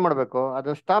ಬಿದ್ದವಾಗ ಏನ್ ಮಾಡ್ಬೇಕು,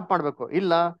 ಅದನ್ನ ಸ್ಟಾಪ್ ಮಾಡ್ಬೇಕು.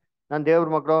 ಇಲ್ಲ ನಾನು ದೇವ್ರ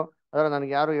ಮಕ್ಕಳು, ಅದರ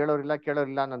ನನ್ಗೆ ಯಾರು ಹೇಳೋರಿಲ್ಲ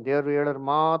ಕೇಳೋರಿಲ್ಲ, ನಾನು ದೇವ್ರು ಹೇಳೋರು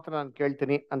ಮಾತ್ರ ನಾನು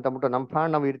ಕೇಳ್ತೀನಿ ಅಂತಂದ್ಬಿಟ್ಟು ನಮ್ಮ ಪ್ರಾಣ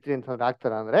ನಾವು ಇರ್ತೀನಿ ಅಂತಂದ್ರೆ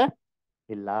ಆಗ್ತಾರ ಅಂದ್ರೆ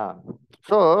ಇಲ್ಲ.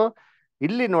 ಸೊ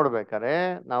ಇಲ್ಲಿ ನೋಡ್ಬೇಕಾರೆ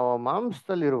ನಾವು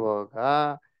ಮಾಂಸದಲ್ಲಿರುವಾಗ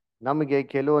ನಮಗೆ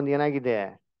ಕೆಲವೊಂದು ಏನಾಗಿದೆ,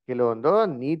 ಕೆಲವೊಂದು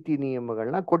ನೀತಿ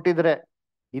ನಿಯಮಗಳನ್ನ ಕೊಟ್ಟಿದ್ರೆ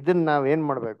ಇದನ್ನ ನಾವೇನ್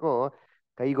ಮಾಡ್ಬೇಕು,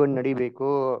 ಕೈಗೊಂಡು ನಡಿಬೇಕು.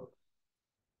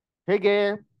 ಹೇಗೆ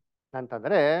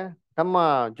ಅಂತಂದ್ರೆ ನಮ್ಮ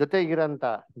ಜೊತೆಗಿರೋಂಥ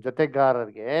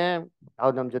ಜೊತೆಗಾರರಿಗೆ,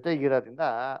 ಅವ್ರು ನಮ್ಮ ಜೊತೆಗಿರೋದ್ರಿಂದ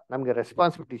ನಮ್ಗೆ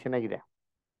ರೆಸ್ಪಾನ್ಸಿಬಿಲಿಟೀಸ್ ಏನಾಗಿದೆ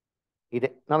ಇದೆ.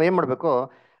 ನಾವ್ ಏನ್ ಮಾಡ್ಬೇಕು,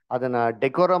 ಅದನ್ನ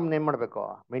ಡೆಕೋರಮ್ ಏನ್ ಮಾಡ್ಬೇಕು,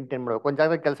 ಮೇಂಟೈನ್ ಮಾಡ್ಬೇಕು. ಒಂದ್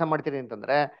ಜಾಗದಾಗ ಕೆಲಸ ಮಾಡ್ತೀರಿ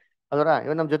ಅಂತಂದ್ರೆ ಅದರ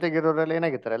ಇವ್ ನಮ್ಮ ಜೊತೆಗಿರೋರೆಲ್ಲ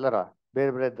ಏನಾಗಿರ್ತಾರೆ, ಎಲ್ಲರೂ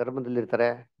ಬೇರೆ ಬೇರೆ ಧರ್ಮದಲ್ಲಿ ಇರ್ತಾರೆ,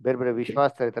 ಬೇರೆ ಬೇರೆ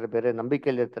ವಿಶ್ವಾಸ ಇರ್ತಾರೆ, ಬೇರೆ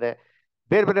ನಂಬಿಕೆಯಲ್ಲಿ ಇರ್ತಾರೆ,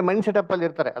 ಬೇರೆ ಬೇರೆ ಮೈಂಡ್ ಸೆಟಪ್ ಅಲ್ಲಿ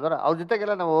ಇರ್ತಾರೆ. ಅದರ ಅವ್ರ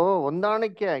ಜೊತೆಗೆಲ್ಲ ನಾವು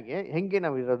ಹೊಂದಾಣಿಕೆಯಾಗಿ ಹೆಂಗೆ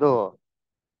ನಾವು ಇರೋದು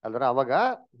ಅಲ್ರ. ಅವಾಗ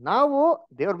ನಾವು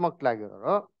ದೇವ್ರ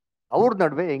ಮಕ್ಳಾಗಿರೋರು ಅವ್ರ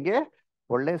ನಡುವೆ ಹೆಂಗೆ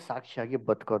ಒಳ್ಳೆ ಸಾಕ್ಷಿಯಾಗಿ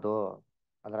ಬದುಕೋದು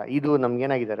ಅಲ್ರ. ಇದು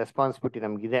ನಮ್ಗೇನಾಗಿದೆ, ರೆಸ್ಪಾನ್ಸಿಬಿಲಿಟಿ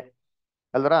ನಮ್ಗಿದೆ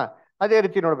ಅಲ್ರ. ಅದೇ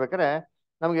ರೀತಿ ನೋಡ್ಬೇಕಾದ್ರೆ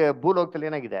ನಮ್ಗೆ ಭೂಲೋಕದಲ್ಲಿ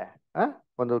ಏನಾಗಿದೆ,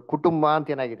 ಒಂದು ಕುಟುಂಬ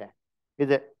ಅಂತ ಏನಾಗಿದೆ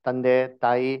ಇದೆ. ತಂದೆ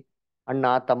ತಾಯಿ, ಅಣ್ಣ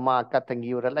ತಮ್ಮ, ಅಕ್ಕ ತಂಗಿ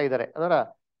ಇವರೆಲ್ಲ ಇದ್ದಾರೆ ಅದರ.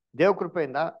 ದೇವ್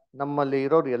ಕೃಪೆಯಿಂದ ನಮ್ಮಲ್ಲಿ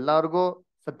ಇರೋರು ಎಲ್ಲಾರ್ಗೂ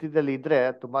ಸತ್ಯದಲ್ಲಿ ಇದ್ರೆ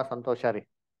ತುಂಬಾ ಸಂತೋಷ ರೀ.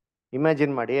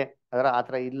 ಇಮ್ಯಾಜಿನ್ ಮಾಡಿ ಅದರ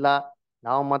ಆತರ ಇಲ್ಲ,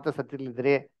 ನಾವು ಮಾತ್ರ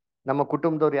ಸತ್ತಿರ್ಲಿದ್ರಿ, ನಮ್ಮ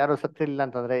ಕುಟುಂಬದವ್ರು ಯಾರು ಸತ್ತಿರ್ಲಿಲ್ಲ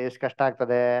ಅಂತಂದ್ರೆ ಎಷ್ಟು ಕಷ್ಟ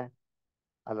ಆಗ್ತದೆ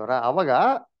ಅಲ್ವರ. ಅವಾಗ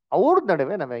ಅವ್ರ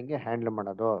ನಡುವೆ ನಾವ್ ಹೆಂಗೆ ಹ್ಯಾಂಡಲ್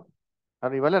ಮಾಡೋದು,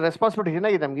 ಅದು ಇವೆಲ್ಲ ರೆಸ್ಪಾನ್ಸಿಬಿಲಿಟಿ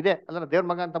ಏನಾಗಿದೆ ನಮ್ಗಿದೆ ಅಲ್ಲ. ದೇವ್ರ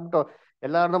ಮಗ ಅಂತ ಅಂದ್ಬಿಟ್ಟು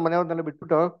ಎಲ್ಲಾರನ್ನೂ ಮನೆಯವ್ರನ್ನೆಲ್ಲ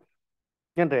ಬಿಟ್ಬಿಟ್ಟು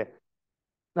ಏನ್ರಿ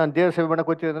ನಾನು ದೇವ್ರ ಸೇವೆ ಮಾಡಕ್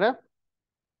ಹೋಗ್ತೀವಿ ಅಂದ್ರೆ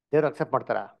ದೇವ್ರು ಅಕ್ಸೆಪ್ಟ್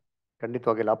ಮಾಡ್ತಾರ?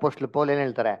 ಖಂಡಿತವಾಗಿಲ್ಲ. ಅಪೋಸ್ಟ್ಲ್ ಪೌಲ್ ಏನ್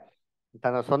ಹೇಳ್ತಾರೆ,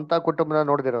 ತನ್ನ ಸ್ವಂತ ಕುಟುಂಬನ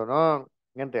ನೋಡಿದಿರೋನು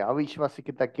ಏನ್ರಿ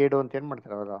ಅವಿಶ್ವಾಸಕ್ಕಿಂತ ಕೇಡು ಅಂತ ಏನ್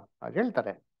ಮಾಡ್ತಾರೆ ಅವರು ಹಾಗೆ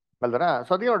ಹೇಳ್ತಾರೆ ಅಲ್ದರ.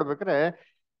 ಸೊ ಅದೇ ನೋಡ್ಬೇಕ್ರೆ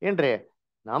ಏನ್ರಿ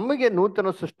ನಮಗೆ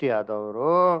ನೂತನ ಸೃಷ್ಟಿ ಆದವರು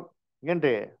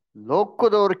ಏನ್ರಿ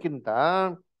ಲೋಕದವ್ರಕ್ಕಿಂತ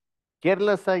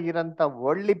ಕೇರ್ಲೆಸ್ ಆಗಿರೋಂಥ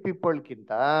ಒಳ್ಳೆ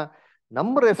ಪೀಪಲ್ಗಿಂತ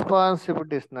ನಮ್ಮ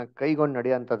ರೆಸ್ಪಾನ್ಸಿಬಿಲಿಟೀಸ್ನ ಕೈಗೊಂಡು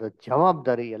ನಡೆಯೋಂಥದ್ದು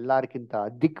ಜವಾಬ್ದಾರಿ ಎಲ್ಲಾರ್ಕಿಂತ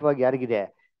ಅಧಿಕವಾಗಿ ಯಾರಿಗಿದೆ,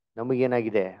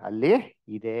 ನಮಗೇನಾಗಿದೆ ಅಲ್ಲಿ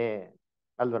ಇದೆ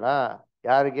ಅಲ್ವರ.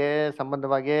 ಯಾರಿಗೆ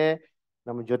ಸಂಬಂಧವಾಗಿ,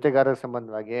 ನಮ್ಮ ಜೊತೆಗಾರರ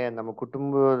ಸಂಬಂಧವಾಗಿ, ನಮ್ಮ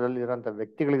ಕುಟುಂಬದಲ್ಲಿ ಇರೋಂಥ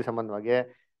ವ್ಯಕ್ತಿಗಳಿಗೆ ಸಂಬಂಧವಾಗಿ,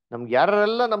 ನಮ್ಗೆ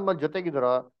ಯಾರೆಲ್ಲ ನಮ್ಮ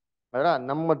ಜೊತೆಗಿದಾರೋ ಅದರ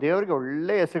ನಮ್ಮ ದೇವರಿಗೆ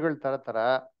ಒಳ್ಳೆ ಹೆಸರುಗಳು ತರ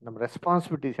ನಮ್ಮ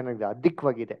ರೆಸ್ಪಾನ್ಸಿಬಿಲಿಟೀಸ್ ಏನಾಗಿದೆ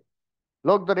ಅಧಿಕವಾಗಿದೆ.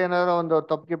 ಲೋಕದವ್ರು ಏನಾದ್ರು ಒಂದು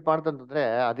ತಪ್ಪು ಗಿಪ್ಪು ಮಾಡ್ತಂತಂದ್ರೆ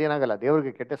ಅದೇನಾಗಲ್ಲ,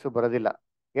 ದೇವ್ರಿಗೆ ಕೆಟ್ಟ ಹೆಸರು ಬರೋದಿಲ್ಲ.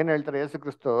 ಏನ್ ಹೇಳ್ತಾರೆ ಯೇಸು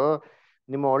ಕ್ರಿಸ್ತು,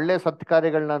 ನಿಮ್ಮ ಒಳ್ಳೆ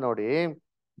ಸತ್ಕಾರ್ಯಗಳನ್ನ ನೋಡಿ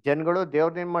ಜನಗಳು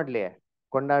ದೇವ್ರನ್ನೇನ್ ಮಾಡ್ಲಿ,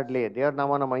 ಕೊಂಡಾಡ್ಲಿ, ದೇವ್ರ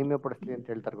ನಾಮನ ಮಹಿಮೆ ಪಡಿಸ್ಲಿ ಅಂತ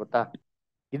ಹೇಳ್ತಾರೆ ಗೊತ್ತಾ.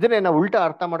 ಇದನ್ನೇ ನಾವು ಉಲ್ಟಾ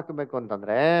ಅರ್ಥ ಮಾಡ್ಕೊಬೇಕು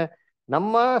ಅಂತಂದ್ರೆ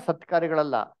ನಮ್ಮ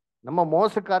ಸತ್ಕಾರ್ಯಗಳಲ್ಲ, ನಮ್ಮ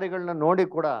ಮೋಸ ಕಾರ್ಯಗಳನ್ನ ನೋಡಿ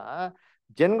ಕೂಡ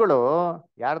ಜನಗಳು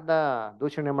ಯಾರ್ದ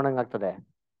ದೂಷಣೆ ಮಾಡಂಗ್ ಆಗ್ತದೆ,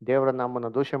 ದೇವರ ನಾಮನ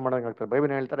ದೂಷಣೆ ಮಾಡಂಗ್ ಆಗ್ತದೆ.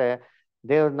 ಬೈಬಲ್ ಹೇಳ್ತಾರೆ,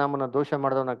 ದೇವ್ರ ನಾಮನ ದೂಷಣೆ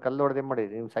ಮಾಡಿದವನ ಕಲ್ಲು ಹೊಡೆದೇ ಮಾಡಿ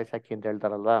ನೀವು ಸಾಯ್ಸಾಕಿ ಅಂತ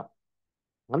ಹೇಳ್ತಾರಲ್ವಾ.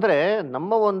 ಅಂದ್ರೆ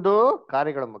ನಮ್ಮ ಒಂದು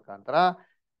ಕಾರ್ಯಗಳ ಮುಖಾಂತರ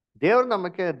ದೇವ್ರ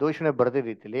ನಮ್ಮಕ್ಕೆ ದೂಷಣೆ ಬರದೇ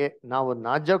ರೀತಿಲಿ ನಾವು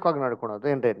ನಾಜೂಕಾಗಿ ನಡ್ಕೊಳೋದು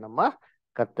ಏನ್ರಿ ನಮ್ಮ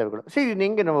ಕರ್ತವ್ಯಗಳು. ಇದನ್ನ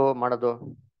ಹೆಂಗೆ ನಾವು ಮಾಡೋದು,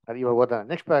 ಅದು ಇವಾಗ ಓದೋಣ.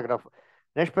 ನೆಕ್ಸ್ಟ್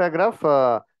ಪ್ಯಾರಾಗ್ರಾಫ್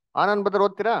ಆನಂದ್ ಬದರ್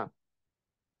ಓದ್ತೀರಾ?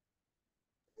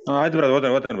 ಆಯ್ತು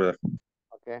ಬ್ರದರ್, ಓದ್ತೇನೆ ಬ್ರದರ್.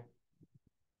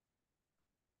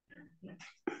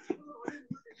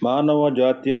 ಮಾನವ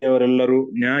ಜಾತಿಯವರೆಲ್ಲರೂ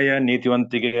ನ್ಯಾಯ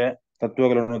ನೀತಿವಂತಿಕೆ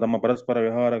ತತ್ವಗಳನ್ನು ತಮ್ಮ ಪರಸ್ಪರ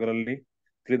ವ್ಯವಹಾರಗಳಲ್ಲಿ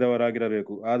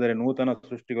ತಿಳಿದವರಾಗಿರಬೇಕು. ಆದರೆ ನೂತನ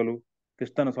ಸೃಷ್ಟಿಗಳು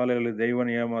ಕ್ರಿಸ್ತನ ಸಾಲಿನಲ್ಲಿ ದೈವ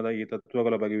ನಿಯಮದ ಈ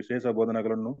ತತ್ವಗಳ ಬಗ್ಗೆ ವಿಶೇಷ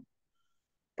ಬೋಧನೆಗಳನ್ನು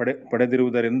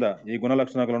ಪಡೆದಿರುವುದರಿಂದ ಈ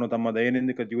ಗುಣಲಕ್ಷಣಗಳನ್ನು ತಮ್ಮ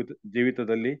ದೈನಂದಿನ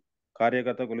ಜೀವಿತದಲ್ಲಿ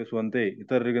ಕಾರ್ಯಗತಗೊಳಿಸುವಂತೆ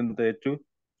ಇತರರಿಗಿಂತ ಹೆಚ್ಚು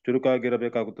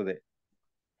ಚುರುಕಾಗಿರಬೇಕಾಗುತ್ತದೆ.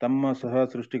 ತಮ್ಮ ಸಹ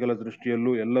ಸೃಷ್ಟಿಗಳ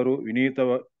ದೃಷ್ಟಿಯಲ್ಲೂ ಎಲ್ಲರೂ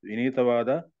ವಿನೀತವಾದ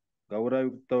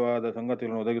ಗೌರವಯುಕ್ತವಾದ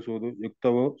ಸಂಗತಿಗಳನ್ನು ಒದಗಿಸುವುದು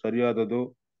ಯುಕ್ತವೋ ಸರಿಯಾದದೋ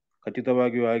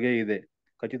ಖಚಿತವಾಗಿಯೂ ಹಾಗೇ ಇದೆ.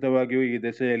 ಖಚಿತವಾಗಿಯೂ ಈ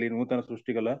ದೆಸೆಯಲ್ಲಿ ನೂತನ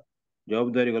ಸೃಷ್ಟಿಗಳ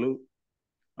ಜವಾಬ್ದಾರಿಗಳು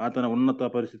ಆತನ ಉನ್ನತ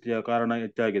ಪರಿಸ್ಥಿತಿಯ ಕಾರಣ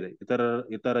ಹೆಚ್ಚಾಗಿದೆ.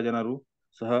 ಇತರ ಜನರು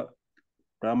ಸಹ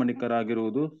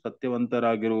ಪ್ರಾಮಾಣಿಕರಾಗಿರುವುದು,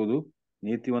 ಸತ್ಯವಂತರಾಗಿರುವುದು,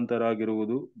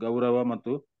 ನೀತಿವಂತರಾಗಿರುವುದು, ಗೌರವ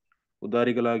ಮತ್ತು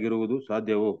ಉದಾರಿಗಳಾಗಿರುವುದು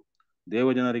ಸಾಧ್ಯವೋ?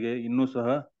 ದೇವಜನರಿಗೆ ಇನ್ನೂ ಸಹ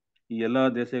ಈ ಎಲ್ಲ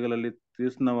ದೇಶಗಳಲ್ಲಿ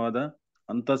ತೀಕ್ಷ್ಣವಾದ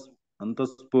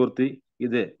ಅಂತಸ್ಫೂರ್ತಿ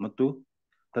ಇದೆ ಮತ್ತು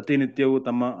ಪ್ರತಿನಿತ್ಯವೂ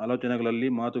ತಮ್ಮ ಆಲೋಚನೆಗಳಲ್ಲಿ,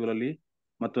 ಮಾತುಗಳಲ್ಲಿ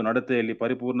ಮತ್ತು ನಡತೆಯಲ್ಲಿ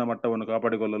ಪರಿಪೂರ್ಣ ಮಟ್ಟವನ್ನು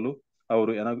ಕಾಪಾಡಿಕೊಳ್ಳಲು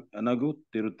ಅವರು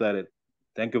ಎನಗುತ್ತಿರುತ್ತಾರೆ.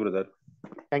 Thank you brother.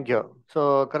 Thank you. So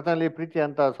ಕರ್ತನಲ್ಲಿ ಪ್ರೀತಿ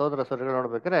ಅಂತ ಸೋದರ ಸೋದರಿಗಳು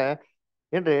ನೋಡ್ಬೇಕಾದ್ರೆ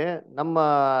ಏನ್ರಿ, ನಮ್ಮ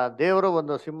ದೇವರು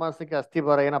ಒಂದು ಸಿಂಹಾಸನಕ್ಕೆ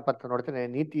ಅಸ್ಥಿಭಾರ ಏನಪ್ಪ ಅಂತ ನೋಡ್ತೀನಿ,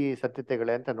 ನೀತಿ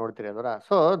ಸತ್ಯತೆಗಳೇ ಅಂತ ನೋಡ್ತೀರಿ ಅದರ.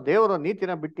 ಸೊ ದೇವರು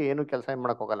ನೀತಿನ ಬಿಟ್ಟು ಏನು ಕೆಲಸ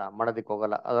ಮಾಡಕ್ ಹೋಗಲ್ಲ, ಮಾಡೋದಕ್ಕೆ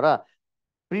ಹೋಗಲ್ಲ. ಅದರ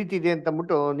ಪ್ರೀತಿ ಇದೆ ಅಂತ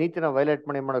ಅಂದ್ಬಿಟ್ಟು ನೀತಿನ ವೈಲೇಟ್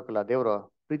ಮಾಡೋಕ್ಕಲ್ಲ, ದೇವರು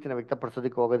ಪ್ರೀತಿನ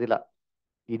ವ್ಯಕ್ತಪಡಿಸೋದಕ್ಕೆ ಹೋಗೋದಿಲ್ಲ.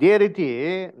 ಇದೇ ರೀತಿ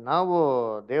ನಾವು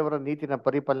ದೇವರ ನೀತಿನ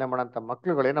ಪರಿಪಾಲನೆ ಮಾಡೋಂಥ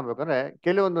ಮಕ್ಳುಗಳು ಏನಾಗಬೇಕಂದ್ರೆ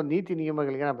ಕೆಲವೊಂದು ನೀತಿ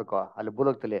ನಿಯಮಗಳಿಗೆ ಏನಾಗಬೇಕು, ಅಲ್ಲಿ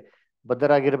ಭೂಲೋಕದಲ್ಲಿ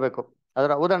ಬದ್ಧರಾಗಿರ್ಬೇಕು.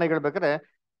 ಅದರ ಉದಾಹರಣೆಗಳು ಬೇಕಾದ್ರೆ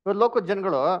ಇವಾಗ ಲೋಕದ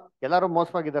ಜನಗಳು ಎಲ್ಲರೂ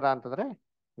ಮೋಸವಾಗಿದ್ದಾರಾ ಅಂತಂದ್ರೆ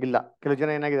ಇಲ್ಲ. ಕೆಲವು ಜನ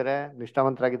ಏನಾಗಿದ್ದಾರೆ,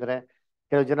 ನಿಷ್ಠಾವಂತರಾಗಿದ್ದಾರೆ.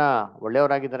 ಕೆಲವು ಜನ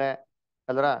ಒಳ್ಳೆಯವರಾಗಿದ್ದಾರೆ.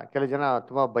 ಅಲ್ರ ಕೆಲವು ಜನ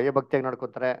ತುಂಬಾ ಭಯಭಕ್ತಿಯಾಗಿ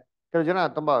ನಡ್ಕೋತಾರೆ. ಕೆಲವು ಜನ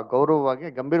ತುಂಬಾ ಗೌರವವಾಗಿ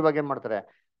ಗಂಭೀರವಾಗಿ ಏನ್ ಮಾಡ್ತಾರೆ,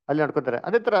 ಅಲ್ಲಿ ನಡ್ಕೋತಾರೆ.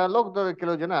 ಅದೇ ತರ ಲೋಕದ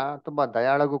ಕೆಲವು ಜನ ತುಂಬಾ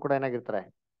ದಯಾಳಗೂ ಕೂಡ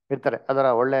ಇರ್ತಾರೆ. ಅದರ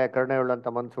ಒಳ್ಳೆ ಕರುಣೆ ಉಳ್ಳಂತ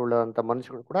ಮನಸ್ಸು ಉಳ್ಳಂತ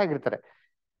ಮನುಷ್ಯಗಳು ಕೂಡ ಆಗಿರ್ತಾರೆ.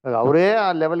 ಅವರೇ ಆ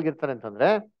ಲೆವೆಲ್ಗೆ ಇರ್ತಾರೆ ಅಂತಂದ್ರೆ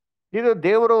ಇದು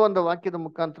ದೇವರು ಒಂದು ವಾಕ್ಯದ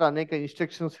ಮುಖಾಂತರ ಅನೇಕ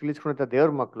ಇನ್ಸ್ಟ್ರಕ್ಷನ್ಸ್ ತಿಳಿಸ್ಕೊಂಡಂತ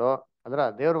ದೇವ್ರ ಮಕ್ಕಳು. ಅದರ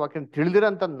ದೇವ್ರ ವಾಕ್ಯ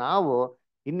ತಿಳಿದಿರಂತ ನಾವು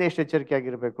ಇನ್ನೆಷ್ಟು ಎಚ್ಚರಿಕೆ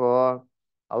ಆಗಿರ್ಬೇಕು,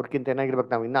 ಅವ್ರಕ್ಕಿಂತ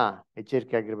ಏನಾಗಿರ್ಬೇಕು, ನಾವು ಇನ್ನ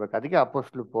ಎಚ್ಚರಿಕೆ ಆಗಿರ್ಬೇಕು. ಅದಕ್ಕೆ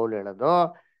ಅಪೊಸ್ತಲ ಪೌಲ್ ಹೇಳೋದು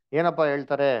ಏನಪ್ಪಾ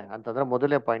ಹೇಳ್ತಾರೆ ಅಂತಂದ್ರೆ,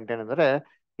 ಮೊದಲನೇ ಪಾಯಿಂಟ್ ಏನಂದ್ರೆ,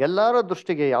 ಎಲ್ಲಾರ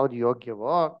ದೃಷ್ಟಿಗೆ ಯಾವ್ದು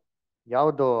ಯೋಗ್ಯವೋ,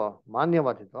 ಯಾವ್ದು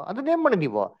ಮಾನ್ಯವಾದಿದ್ದೋ ಅದನ್ನೇನ್ ಮಾಡಿ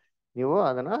ನೀವು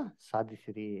ಅದನ್ನ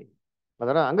ಸಾಧಿಸಿರಿ.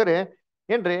 ಅದರ ಹಂಗಾರೆ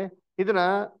ಏನ್ರಿ, ಇದನ್ನ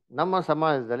ನಮ್ಮ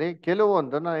ಸಮಾಜದಲ್ಲಿ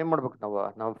ಕೆಲವೊಂದನ್ನ ಏನ್ ಮಾಡ್ಬೇಕು,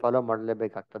 ನಾವು ಫಾಲೋ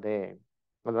ಮಾಡಲೇಬೇಕಾಗ್ತದೆ.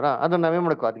 ಅಲ್ವರ ಅದನ್ನ ನಾವೇನ್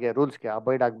ಮಾಡ್ಕೋ, ಅದಕ್ಕೆ ರೂಲ್ಸ್ಗೆ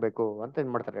ಅಬೈಡ್ ಆಗ್ಬೇಕು ಅಂತ ಏನ್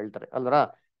ಮಾಡ್ತಾರೆ ಹೇಳ್ತಾರೆ ಅಲ್ವರ.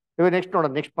 ಇವಾಗ ನೆಕ್ಸ್ಟ್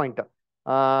ನೋಡೋಣ, ನೆಕ್ಸ್ಟ್ ಪಾಯಿಂಟ್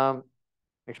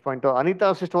ಅನಿತಾ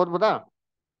ಸಿಸ್ಟರ್ ಓದ್ಬೋದಾ?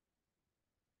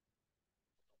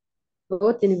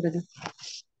 ಓದ್ತೀನಿ ಬ್ರದರ್.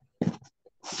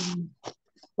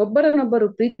 ಒಬ್ಬರನ್ನೊಬ್ಬರು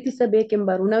ಪ್ರೀತಿಸಬೇಕೆಂಬ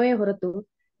ಋಣವೇ ಹೊರತು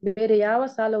ಬೇರೆ ಯಾವ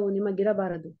ಸಾಲವು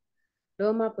ನಿಮಗಿರಬಾರದು.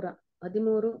 ರೋಮಾಪುರ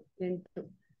 13:8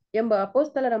 ಎಂಬ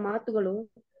ಅಪೋಸ್ತಲರ ಮಾತುಗಳು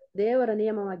ದೇವರ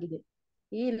ನಿಯಮವಾಗಿದೆ.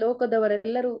 ಈ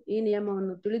ಲೋಕದವರೆಲ್ಲರೂ ಈ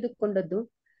ನಿಯಮವನ್ನು ತಿಳಿದುಕೊಂಡದ್ದು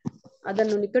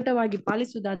ಅದನ್ನು ನಿಕಟವಾಗಿ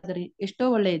ಪಾಲಿಸುವುದಾದರೆ ಎಷ್ಟೋ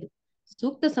ಒಳ್ಳೆಯದು.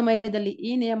 ಸೂಕ್ತ ಸಮಯದಲ್ಲಿ ಈ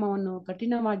ನಿಯಮವನ್ನು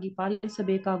ಕಠಿಣವಾಗಿ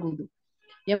ಪಾಲಿಸಬೇಕಾಗುವುದು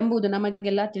ಎಂಬುದು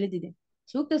ನಮಗೆಲ್ಲ ತಿಳಿದಿದೆ.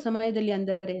 ಸೂಕ್ತ ಸಮಯದಲ್ಲಿ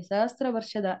ಅಂದರೆ ಸಹಸ್ರ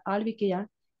ವರ್ಷದ ಆಳ್ವಿಕೆಯ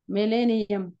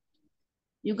ಮಿಲೇನಿಯಂ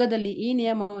ಯುಗದಲ್ಲಿ ಈ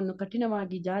ನಿಯಮವನ್ನು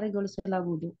ಕಠಿಣವಾಗಿ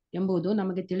ಜಾರಿಗೊಳಿಸಲಾಗುವುದು ಎಂಬುದು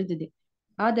ನಮಗೆ ತಿಳಿದಿದೆ.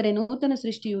 ಆದರೆ ನೂತನ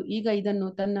ಸೃಷ್ಟಿಯು ಈಗ ಇದನ್ನು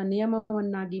ತನ್ನ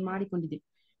ನಿಯಮವನ್ನಾಗಿ ಮಾಡಿಕೊಂಡಿದೆ.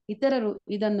 ಇತರರು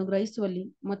ಇದನ್ನು ಗ್ರಹಿಸುವಲ್ಲಿ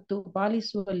ಮತ್ತು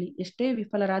ಪಾಲಿಸುವಲ್ಲಿ ಎಷ್ಟೇ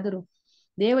ವಿಫಲರಾದರೂ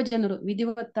ದೇವಜನರು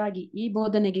ವಿಧಿವತ್ತಾಗಿ ಈ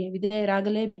ಬೋಧನೆಗೆ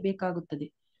ವಿಧೇಯರಾಗಲೇಬೇಕಾಗುತ್ತದೆ.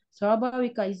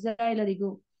 ಸ್ವಾಭಾವಿಕ ಇಸ್ರಾಯೇಲರಿಗೂ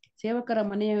ಸೇವಕರ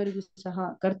ಮನೆಯವರಿಗೂ ಸಹ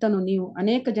ಕರ್ತನು, ನೀವು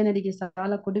ಅನೇಕ ಜನರಿಗೆ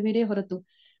ಸಾಲ ಕೊಡುವಿರೇ ಹೊರತು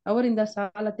ಅವರಿಂದ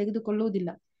ಸಾಲ ತೆಗೆದುಕೊಳ್ಳುವುದಿಲ್ಲ,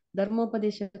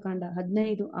 ಧರ್ಮೋಪದೇಶ ಕಾಂಡ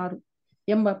 15:6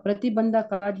 ಎಂಬ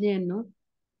ಪ್ರತಿಬಂಧಕಾಜ್ಞೆಯನ್ನು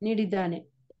ನೀಡಿದ್ದಾನೆ.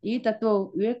 ಈ ತತ್ವವು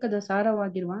ವಿವೇಕದ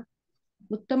ಸಾರವಾಗಿರುವ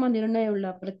ಉತ್ತಮ ನಿರ್ಣಯವುಳ್ಳ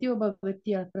ಪ್ರತಿಯೊಬ್ಬ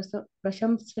ವ್ಯಕ್ತಿಯ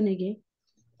ಪ್ರಶಂಸನೆಗೆ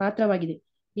ಪಾತ್ರವಾಗಿದೆ.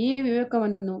 ಈ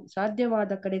ವಿವೇಕವನ್ನು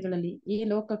ಸಾಧ್ಯವಾದ ಕಡೆಗಳಲ್ಲಿ ಈ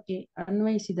ಲೋಕಕ್ಕೆ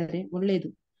ಅನ್ವಯಿಸಿದರೆ ಒಳ್ಳೆಯದು.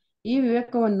 ಈ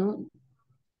ವಿವೇಕವನ್ನು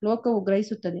ಲೋಕವು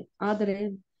ಗ್ರಹಿಸುತ್ತದೆ, ಆದರೆ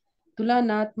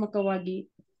ತುಲನಾತ್ಮಕವಾಗಿ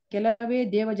ಕೆಲವೇ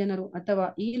ದೇವಜನರು ಅಥವಾ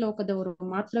ಈ ಲೋಕದವರು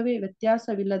ಮಾತ್ರವೇ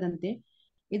ವ್ಯತ್ಯಾಸವಿಲ್ಲದಂತೆ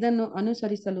ಇದನ್ನು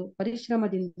ಅನುಸರಿಸಲು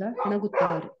ಪರಿಶ್ರಮದಿಂದ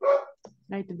ಹೆಣಗುತ್ತಾರೆ.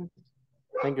 ಆಯ್ತು.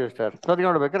 Thank you sir. ಸೊ ಅದಕ್ಕೆ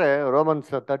ನೋಡ್ಬೇಕಾದ್ರೆ ರೋಮನ್ಸ್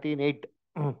 13:8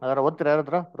 ಅದರ ಓದ್ತೀರಾ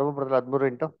ಯಾರತ್ರ? ರೋಮಪುರದಲ್ಲಿ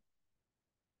 13:8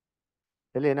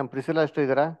 ಎಲ್ಲಿ ನಮ್ಮ ಪ್ರಿಸಿಲಾ ಅಷ್ಟು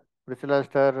ಇದಾರಾ? ಪ್ರಿಸಿಲಾ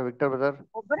ಸ್ಟರ್, ವಿಕ್ಟರ್ ಬ್ರದರ್.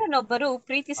 ಒಬ್ಬರನ್ನೊಬ್ಬರು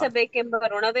ಪ್ರೀತಿಸಬೇಕೆಂಬ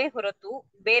ಋಣವೇ ಹೊರತು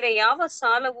ಬೇರೆ ಯಾವ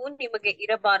ಸಾಲವೂ ನಿಮಗೆ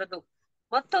ಇರಬಾರದು.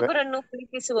 ಮತ್ತೊಬ್ಬರನ್ನು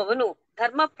ಪ್ರೀತಿಸುವವನು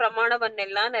ಧರ್ಮ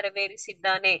ಪ್ರಮಾಣವನ್ನೆಲ್ಲ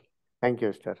ನೆರವೇರಿಸಿದ್ದಾನೆ. Thank you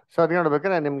sir. ಸೊ ಅದಕ್ಕೆ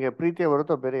ನೋಡ್ಬೇಕಾದ್ರೆ ನಿಮ್ಗೆ ಪ್ರೀತಿಯ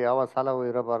ಹೊರತು ಬೇರೆ ಯಾವ ಸಾಲವೂ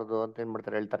ಇರಬಾರದು ಅಂತ ಏನ್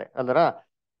ಮಾಡ್ತಾರೆ ಹೇಳ್ತಾರೆ ಅಲ್ದರ.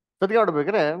 ಅದಕ್ಕೆ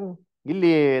ನೋಡ್ಬೇಕಾದ್ರೆ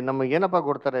ಇಲ್ಲಿ ನಮಗೆ ಏನಪ್ಪಾ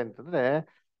ಕೊಡ್ತಾರೆ ಅಂತಂದ್ರೆ,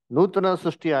 ನೂತನ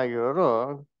ಸೃಷ್ಟಿ ಆಗಿರೋರು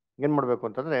ಏನ್ ಮಾಡ್ಬೇಕು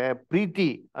ಅಂತಂದ್ರೆ ಪ್ರೀತಿ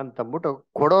ಅಂತಂದ್ಬಿಟ್ಟು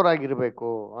ಕೊಡೋರಾಗಿರ್ಬೇಕು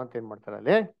ಅಂತ ಏನ್ ಮಾಡ್ತಾರೆ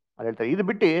ಅಲ್ಲಿ ಹೇಳ್ತಾರೆ. ಇದು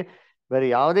ಬಿಟ್ಟು ಬೇರೆ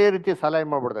ಯಾವುದೇ ರೀತಿ ಸಾಲ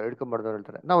ಏನ್ ಮಾಡ್ಬಾರ್ದು, ಹಿಡ್ಕೊಂಬಾರ್ದು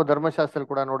ಹೇಳ್ತಾರೆ. ನಾವು ಧರ್ಮಶಾಸ್ತ್ರ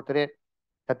ಕೂಡ ನೋಡ್ತೀರಿ,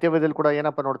 ಸತ್ಯವೇದಲ್ಲಿ ಕೂಡ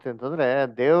ಏನಪ್ಪ ನೋಡ್ತೀವಿ ಅಂತಂದ್ರೆ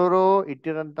ದೇವರು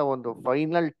ಇಟ್ಟಿರಂತ ಒಂದು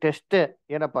ಫೈನಲ್ ಟೆಸ್ಟ್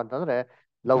ಏನಪ್ಪಾ ಅಂತಂದ್ರೆ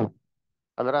ಲವ್.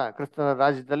 ಅದರ ಕ್ರಿಸ್ತನ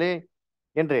ರಾಜ್ಯದಲ್ಲಿ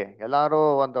ಏನ್ರಿ ಎಲ್ಲಾರು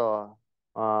ಒಂದು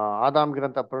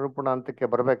ಆದಾಮ್ಗಿರಂತ ಪರಿಪೂರ್ಣ ಹಂತಕ್ಕೆ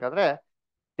ಬರ್ಬೇಕಾದ್ರೆ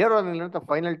ದೇವರ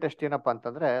ಫೈನಲ್ ಟೆಸ್ಟ್ ಏನಪ್ಪಾ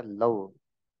ಅಂತಂದ್ರೆ ಲವ್.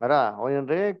 ಅರ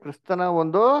ಅವನೇನ್ರಿ ಕ್ರಿಸ್ತನ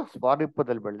ಒಂದು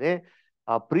ಸ್ವಾರೂಪ್ಯದಲ್ಲಿ ಬೆಳೆದಿ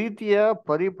ಆ ಪ್ರೀತಿಯ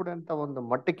ಪರಿಪೂರ್ಣ ಅಂತ ಒಂದು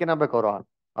ಮಟ್ಟಕ್ಕೆ ಏನಾಗಬೇಕು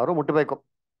ಅವರು ಮುಟ್ಟಬೇಕು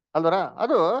ಅಲ್ವರ.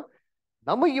 ಅದು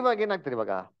ನಮಗೆ ಇವಾಗ ಏನಾಗ್ತದೆ,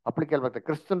 ಇವಾಗ ಅಪ್ಲಿಕೇಬಲ್ ಆಗ್ತದೆ.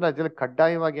 ಕ್ರಿಸ್ತನ ರಾಜ್ಯದಲ್ಲಿ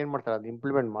ಕಡ್ಡಾಯವಾಗಿ ಏನ್ ಮಾಡ್ತಾರೆ, ಅದು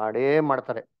ಇಂಪ್ಲಿಮೆಂಟ್ ಮಾಡೇ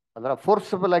ಮಾಡ್ತಾರೆ. ಅದರ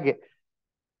ಫೋರ್ಸ್ಫುಲ್ ಆಗಿ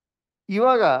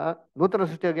ಇವಾಗ ನೂತನ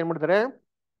ಸೃಷ್ಟಿಯಾಗಿ ಏನ್ ಮಾಡ್ತಾರೆ,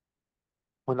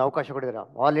 ಒಂದು ಅವಕಾಶ ಕೊಟ್ಟಿದ್ದಾರೆ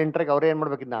ವಾಲಂಟಿಯರ್ಗೆ. ಅವ್ರೇ ಏನ್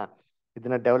ಮಾಡ್ಬೇಕು,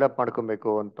 ಇದನ್ನ ಡೆವಲಪ್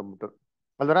ಮಾಡ್ಕೊಬೇಕು ಅಂತಂದ್ಬಿಟ್ಟು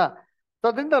ಅಲ್ವರ. ಸೊ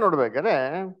ಅದರಿಂದ ನೋಡ್ಬೇಕಾದ್ರೆ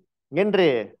ಏನ್ರಿ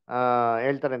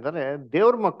ಹೇಳ್ತಾರೆ ಅಂತಂದ್ರೆ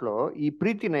ದೇವ್ರ ಮಕ್ಕಳು ಈ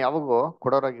ಪ್ರೀತಿನ ಯಾವಾಗೂ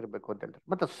ಕೊಡೋರಾಗಿರ್ಬೇಕು ಅಂತ ಹೇಳ್ತಾರೆ.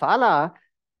 ಮತ್ತೆ ಸಾಲ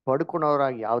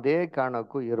ಪಡ್ಕೊಳೋರಾಗಿ ಯಾವುದೇ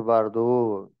ಕಾರಣಕ್ಕೂ ಇರಬಾರ್ದು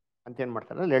ಅಂತ ಏನ್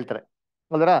ಮಾಡ್ತಾರೆ ಅಲ್ಲಿ ಹೇಳ್ತಾರೆ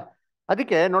ಅಲ್ವರ.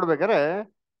 ಅದಕ್ಕೆ ನೋಡ್ಬೇಕಾದ್ರೆ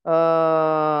ಆ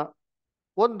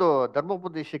ಒಂದು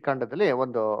ಧರ್ಮೋಪದೇಶ ಕಾಂಡದಲ್ಲಿ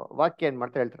ಒಂದು ವಾಕ್ಯ ಏನ್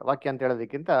ಮಾಡ್ತಾ ಹೇಳ್ತಾರೆ. ವಾಕ್ಯ ಅಂತ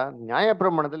ಹೇಳೋದಕ್ಕಿಂತ ನ್ಯಾಯ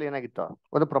ಪ್ರಮಾಣದಲ್ಲಿ ಏನಾಗಿತ್ತು,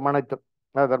 ಒಂದು ಪ್ರಮಾಣ ಇತ್ತು.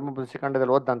 ನಾವು ಧರ್ಮೋಪದೇಶ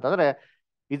ಕಾಂಡದಲ್ಲಿ ಓದ್ದ ಅಂತಂದ್ರೆ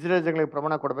ಇಸ್ರೇಲ್ ಜನಗಳಿಗೆ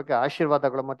ಪ್ರಮಾಣ ಕೊಡ್ಬೇಕು,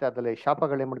 ಆಶೀರ್ವಾದಗಳು ಮತ್ತೆ ಅದರಲ್ಲಿ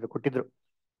ಶಾಪಗಳು ಏನ್ ಮಾಡಿದ್ರು, ಕೊಟ್ಟಿದ್ರು.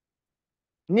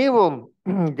 ನೀವು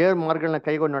ದೇವ್ರ ಮಾರ್ಗಗಳನ್ನ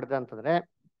ಕೈಗೊಂಡು ನಡೆದ ಅಂತಂದ್ರೆ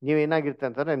ನೀವ್ ಏನಾಗಿರ್ತೀರ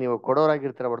ಅಂತಂದ್ರೆ ನೀವು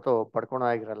ಕೊಡೋರಾಗಿರ್ತೀರ ಹೊರತು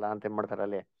ಪಡ್ಕೊಳೋರಾಗಿರಲ್ಲ ಅಂತ ಏನ್ ಮಾಡ್ತಾರೆ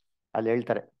ಅಲ್ಲಿ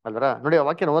ಹೇಳ್ತಾರೆ ಅಲ್ವರ. ನೋಡಿ ಆ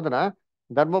ವಾಕ್ಯನ ಓದನ,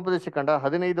 ಧರ್ಮೋಪದೇಶ ಕಾಂಡ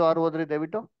 15:6 ಓದ್ರಿ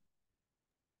ದಯವಿಟ್ಟು.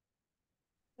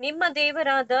 ನಿಮ್ಮ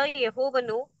ದೇವರಾದ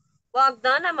ಯೆಹೋವನು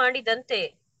ವಾಗ್ದಾನ ಮಾಡಿದಂತೆ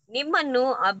ನಿಮ್ಮನ್ನು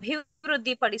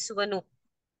ಅಭಿವೃದ್ಧಿಪಡಿಸುವನು.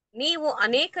 ನೀವು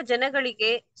ಅನೇಕ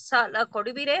ಜನಗಳಿಗೆ ಸಾಲ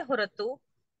ಕೊಡುವಿರೇ ಹೊರತು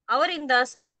ಅವರಿಂದ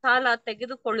ಸಾಲ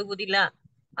ತೆಗೆದುಕೊಳ್ಳುವುದಿಲ್ಲ.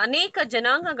 ಅನೇಕ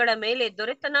ಜನಾಂಗಗಳ ಮೇಲೆ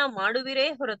ದೊರೆತನ ಮಾಡುವಿರೇ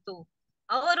ಹೊರತು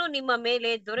ಅವರು ನಿಮ್ಮ ಮೇಲೆ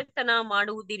ದೊರೆತನ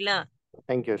ಮಾಡುವುದಿಲ್ಲ.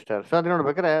 Thank you star. ಸೊ ಅದ್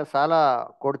ನೋಡ್ಬೇಕಾದ್ರೆ ಸಾಲ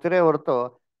ಕೊಡ್ತಿರೇ ಹೊರತು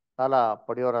ಸಾಲ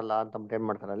ಪಡೆಯೋರಲ್ಲ ಅಂತ ಏನ್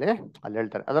ಮಾಡ್ತಾರೆ ಅಲ್ಲಿ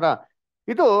ಹೇಳ್ತಾರೆ ಅದರ.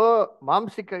 ಇದು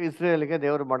ಮಾಂಸಿಕ ಇಸ್ರೇಲ್ಗೆ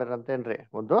ದೇವರು ಮಾಡಿರಂತೇನ್ರಿ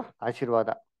ಒಂದು ಆಶೀರ್ವಾದ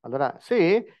ಅದರ.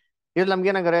 ಇದು ನಮ್ಗೆ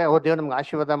ಏನಾಗ್ರೆ, ದೇವ್ರು ನಮ್ಗೆ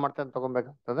ಆಶೀರ್ವಾದ ಮಾಡ್ತಾನೆ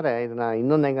ತಗೊಬೇಕಂತಂದ್ರೆ ಇದನ್ನ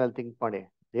ಇನ್ನೊಂದು ಹೆಂಗಲ್ಲಿ ಥಿಂಕ್ ಮಾಡಿ,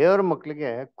 ದೇವ್ರ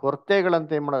ಮಕ್ಳಿಗೆ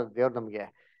ಕೊರತೆಗಳಂತ ಏನ್ ಮಾಡೋದು ದೇವ್ರು ನಮ್ಗೆ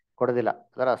ಕೊಡೋದಿಲ್ಲ.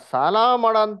 ಅದರ ಸಾಲ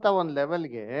ಮಾಡೋಂಥ ಒಂದು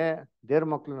ಲೆವೆಲ್ಗೆ ದೇವ್ರ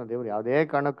ಮಕ್ಳನ್ನ ದೇವ್ರು ಯಾವುದೇ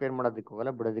ಕಾರಣಕ್ಕೂ ಏನ್ ಮಾಡೋದಕ್ಕೆ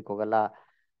ಹೋಗಲ್ಲ, ಬಿಡೋದಿಕ್ಕೆ ಹೋಗಲ್ಲ.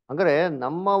 ಅಂದ್ರೆ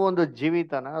ನಮ್ಮ ಒಂದು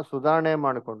ಜೀವಿತನ ಸುಧಾರಣೆ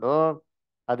ಮಾಡಿಕೊಂಡು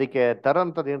ಅದಕ್ಕೆ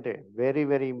ತರಂತದ್ ಏನ್ರಿ ವೆರಿ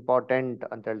ವೆರಿ ಇಂಪಾರ್ಟೆಂಟ್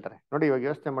ಅಂತ ಹೇಳ್ತಾರೆ. ನೋಡಿ ಇವಾಗ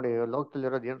ಯೋಚನೆ ಮಾಡಿ, ಲೋಕದಲ್ಲಿ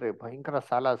ಇರೋದು ಏನ್ರಿ ಭಯಂಕರ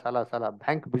ಸಾಲ ಸಾಲ ಸಾಲ.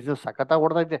 ಬ್ಯಾಂಕ್ ಬಿಸ್ನೆಸ್ ಸಖತ್ತಾಗಿ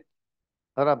ಓಡ್ತೈತೆ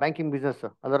ಅದರ, ಬ್ಯಾಂಕಿಂಗ್ ಬಿಸ್ನೆಸ್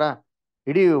ಅದರ.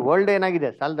 ಇಡೀ ವರ್ಲ್ಡ್ ಏನಾಗಿದೆ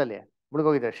ಸಾಲದಲ್ಲಿ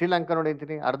ಮುಳುಗೋಗಿದೆ. ಶ್ರೀಲಂಕಾ ನೋಡಿ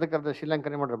ಅಂತೀನಿ, ಅರ್ಧಕ್ಕರ್ಧ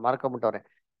ಶ್ರೀಲಂಕಾ ಮಾಡ್ರೆ ಮಾರ್ಕೊಂಡ್ಬಿಟ್ಟವ್ರೆ.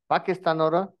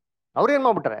 ಪಾಕಿಸ್ತಾನವರು ಅವ್ರೇನ್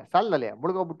ಮಾಡ್ಬಿಟ್ಟಾರೆ, ಸಾಲದಲ್ಲಿ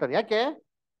ಮುಳುಗೋಗ್ಬಿಟ್ಟಾರೆ. ಯಾಕೆ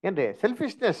ಏನ್ರಿ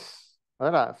ಸೆಲ್ಫಿಶ್ನೆಸ್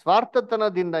ಅದರ,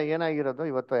 ಸ್ವಾರ್ಥತನದಿಂದ ಏನಾಗಿರೋದು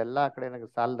ಇವತ್ತು ಎಲ್ಲಾ ಕಡೆ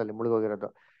ಏನಾಗಿದೆ, ಸಾಲದಲ್ಲಿ ಮುಳುಗೋಗಿರೋದು.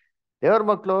 ದೇವ್ರ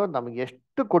ಮಕ್ಕಳು ನಮ್ಗೆ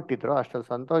ಎಷ್ಟು ಕೊಟ್ಟಿದ್ರು ಅಷ್ಟೊಂದು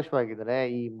ಸಂತೋಷವಾಗಿದ್ರೆ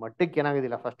ಈ ಮಟ್ಟಕ್ಕೆ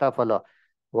ಏನಾಗೋದಿಲ್ಲ, ಫಸ್ಟ್ ಆಫ್ ಆಲ್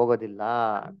ಹೋಗೋದಿಲ್ಲ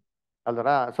ಅಲ್ವರ.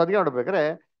 ಸೊ ಅದಕ್ಕೆ ನೋಡ್ಬೇಕಾದ್ರೆ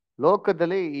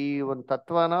ಲೋಕದಲ್ಲಿ ಈ ಒಂದು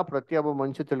ತತ್ವನ ಪ್ರತಿಯೊಬ್ಬ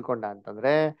ಮನುಷ್ಯ ತಿಳ್ಕೊಂಡ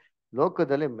ಅಂತಂದ್ರೆ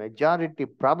ಲೋಕದಲ್ಲಿ ಮೆಜಾರಿಟಿ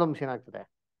ಪ್ರಾಬ್ಲಮ್ಸ್ ಏನಾಗ್ತದೆ,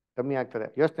 ಕಮ್ಮಿ ಆಗ್ತದೆ.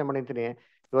 ಯೋಚನೆ ಮಾಡಿರ್ತೀನಿ,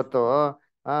 ಇವತ್ತು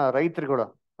ರೈತರುಗಳು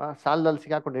ಸಾಲದಲ್ಲಿ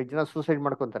ಸಿಗಾಕೊಂಡು ಎಷ್ಟು ಜನ ಸೂಸೈಡ್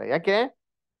ಮಾಡ್ಕೊಂತಾರೆ. ಯಾಕೆ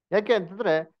ಯಾಕೆ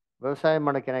ಅಂತಂದ್ರೆ ವ್ಯವಸಾಯ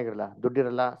ಮಾಡಕ್ಕೆ ಏನಾಗಿರಲ್ಲ,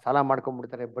 ದುಡ್ಡಿರಲ್ಲ, ಸಾಲ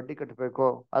ಮಾಡ್ಕೊಂಡ್ಬಿಡ್ತಾರೆ, ಬಡ್ಡಿ ಕಟ್ಟಬೇಕು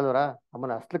ಅಲ್ವರ,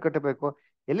 ಆಮೇಲೆ ಅಸ್ಲು ಕಟ್ಟಬೇಕು.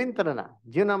 ಎಲ್ಲಿಂದ ತರನ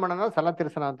ಜೀವನ ಮಾಡೋಣ, ಸಾಲ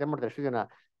ತೀರ್ಸೋಣ ಅಂತ ಏನ್ ಮಾಡ್ತಾರೆ, ಎಷ್ಟು ಜನ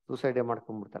ಸೂಸೈಡೇ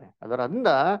ಮಾಡ್ಕೊಂಡ್ಬಿಡ್ತಾರೆ ಅದರ.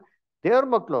 ಅದರಿಂದ ದೇವ್ರ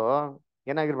ಮಕ್ಕಳು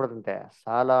ಏನಾಗಿರ್ಬಾರ್ದಂತೆ,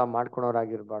 ಸಾಲ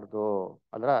ಮಾಡ್ಕೊಳೋರಾಗಿರ್ಬಾರ್ದು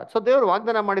ಅಲ್ರ. ಸೊ ದೇವ್ರು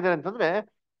ವಾಗ್ದಾನ ಮಾಡಿದ್ದಾರೆ ಅಂತಂದ್ರೆ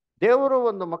ದೇವರು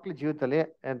ಒಂದು ಮಕ್ಳ ಜೀವಿತದಲ್ಲಿ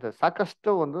ಎಂತ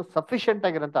ಸಾಕಷ್ಟು ಒಂದು ಸಫಿಶಿಯಂಟ್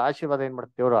ಆಗಿರೋಂಥ ಆಶೀರ್ವಾದ ಏನ್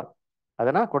ಮಾಡ್ತಾರೆ ದೇವರು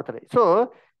ಅದನ್ನ ಕೊಡ್ತಾರೆ. ಸೊ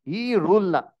ಈ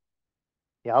ರೂಲ್ನ,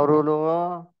 ಯಾವ ರೂಲು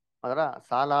ಅದರ,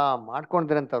 ಸಾಲ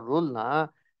ಮಾಡ್ಕೊಂಡಿರೋಂಥ ರೂಲ್ನ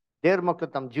ದೇವ್ರ ಮಕ್ಳು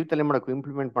ತಮ್ಮ ಜೀವಿತದಲ್ಲಿ ಮಾಡಬೇಕು,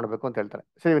 ಇಂಪ್ಲಿಮೆಂಟ್ ಮಾಡಬೇಕು ಅಂತ ಹೇಳ್ತಾರೆ.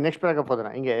 ಸರಿ, ನೆಕ್ಸ್ಟ್ ಪ್ಯಾರಾಗ್ರಾಫ್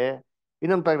ಹೋದನ. ಹಿಂಗೆ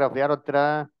ಇನ್ನೊಂದು ಪ್ಯಾರಾಗ್ರಾಫ್ ಯಾರು ಓದ್ತೀರಾ?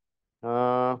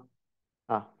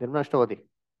 ನಿರ್ಮಲಾ ಓದಿ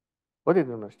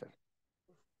ನಿರ್ಮಲಾ.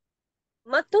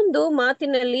 ಮತ್ತೊಂದು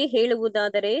ಮಾತಿನಲ್ಲಿ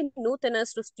ಹೇಳುವುದಾದರೆ ನೂತನ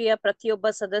ಸೃಷ್ಟಿಯ ಪ್ರತಿಯೊಬ್ಬ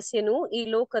ಸದಸ್ಯನು ಈ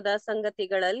ಲೋಕದ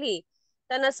ಸಂಗತಿಗಳಲ್ಲಿ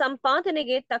ತನ್ನ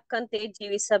ಸಂಪಾದನೆಗೆ ತಕ್ಕಂತೆ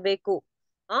ಜೀವಿಸಬೇಕು.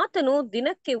 ಆತನು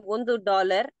ದಿನಕ್ಕೆ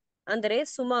 $1 ಅಂದರೆ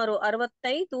ಸುಮಾರು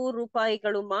 65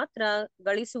 ರೂಪಾಯಿಗಳು ಮಾತ್ರ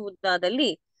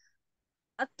ಗಳಿಸುವುದಾದಲ್ಲಿ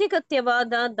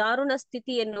ಅತ್ಯಗತ್ಯವಾದ ದಾರುಣ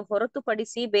ಸ್ಥಿತಿಯನ್ನು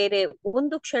ಹೊರತುಪಡಿಸಿ ಬೇರೆ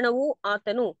ಒಂದು ಕ್ಷಣವೂ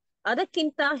ಆತನು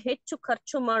ಅದಕ್ಕಿಂತ ಹೆಚ್ಚು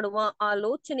ಖರ್ಚು ಮಾಡುವ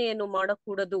ಆಲೋಚನೆಯನ್ನು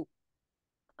ಮಾಡಕೂಡದು.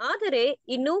 ಆದರೆ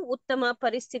ಇನ್ನೂ ಉತ್ತಮ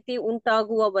ಪರಿಸ್ಥಿತಿ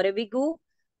ಉಂಟಾಗುವವರೆವಿಗೂ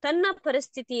ತನ್ನ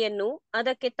ಪರಿಸ್ಥಿತಿಯನ್ನು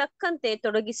ಅದಕ್ಕೆ ತಕ್ಕಂತೆ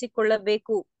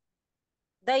ತೊಡಗಿಸಿಕೊಳ್ಳಬೇಕು.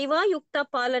 ದೈವಾಯುಕ್ತ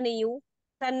ಪಾಲನೆಯು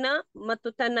ತನ್ನ ಮತ್ತು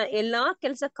ತನ್ನ ಎಲ್ಲಾ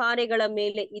ಕೆಲಸ ಕಾರ್ಯಗಳ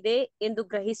ಮೇಲೆ ಇದೆ ಎಂದು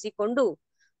ಗ್ರಹಿಸಿಕೊಂಡು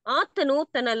ಆತನು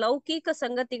ತನ್ನ ಲೌಕಿಕ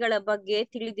ಸಂಗತಿಗಳ ಬಗ್ಗೆ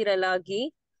ತಿಳಿದಿರಲಾಗಿ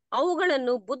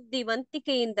ಅವುಗಳನ್ನು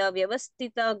ಬುದ್ಧಿವಂತಿಕೆಯಿಂದ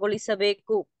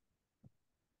ವ್ಯವಸ್ಥಿತಗೊಳಿಸಬೇಕು.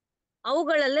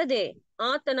 ಅವುಗಳಲ್ಲದೆ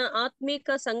ಆತನ ಆತ್ಮಿಕ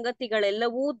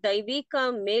ಸಂಗತಿಗಳೆಲ್ಲವೂ ದೈವಿಕ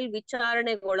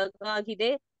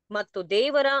ಮೇಲ್ವಿಚಾರಣೆಗೊಳಗಾಗಿದೆ ಮತ್ತು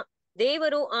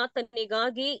ದೇವರು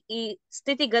ಆತನಿಗಾಗಿ ಈ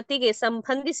ಸ್ಥಿತಿಗತಿಗೆ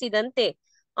ಸಂಬಂಧಿಸಿದಂತೆ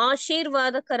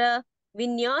ಆಶೀರ್ವಾದಕರ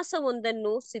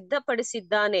ವಿನ್ಯಾಸವೊಂದನ್ನು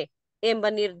ಸಿದ್ಧಪಡಿಸಿದ್ದಾನೆ ಎಂಬ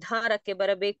ನಿರ್ಧಾರಕ್ಕೆ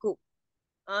ಬರಬೇಕು.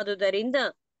 ಆದುದರಿಂದ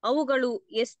ಅವುಗಳು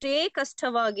ಎಷ್ಟೇ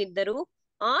ಕಷ್ಟವಾಗಿದ್ದರೂ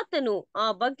ಆತನು ಆ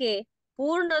ಬಗ್ಗೆ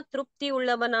ಪೂರ್ಣ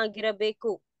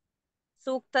ತೃಪ್ತಿಯುಳ್ಳವನಾಗಿರಬೇಕು.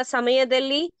 ಸೂಕ್ತ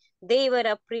ಸಮಯದಲ್ಲಿ ದೇವರ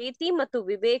ಪ್ರೀತಿ ಮತ್ತು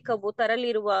ವಿವೇಕವು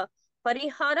ತರಲಿರುವ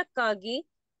ಪರಿಹಾರಕ್ಕಾಗಿ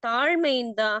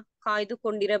ತಾಳ್ಮೆಯಿಂದ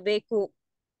ಕಾಯ್ದುಕೊಂಡಿರಬೇಕು.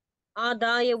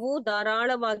 ಆದಾಯವು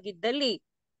ಧಾರಾಳವಾಗಿದ್ದಲ್ಲಿ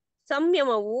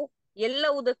ಸಂಯಮವು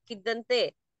ಎಲ್ಲವುದಕ್ಕಿದ್ದಂತೆ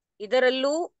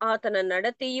ಇದರಲ್ಲೂ ಆತನ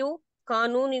ನಡತೆಯು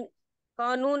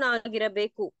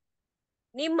ಕಾನೂನಾಗಿರಬೇಕು.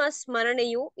 ನಿಮ್ಮ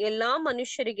ಸ್ಮರಣೆಯು ಎಲ್ಲಾ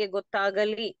ಮನುಷ್ಯರಿಗೆ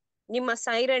ಗೊತ್ತಾಗಲಿ, ನಿಮ್ಮ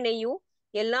ಸೈರಣೆಯು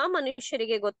ಎಲ್ಲಾ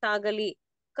ಮನುಷ್ಯರಿಗೆ ಗೊತ್ತಾಗಲಿ.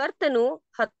 ಕರ್ತನು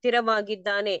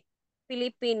ಹತ್ತಿರವಾಗಿದ್ದಾನೆ.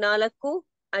 ಫಿಲಿಪ್ಪಿ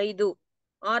 4:5.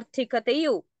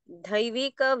 ಆರ್ಥಿಕತೆಯು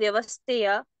ದೈವಿಕ ವ್ಯವಸ್ಥೆಯ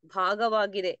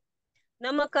ಭಾಗವಾಗಿದೆ.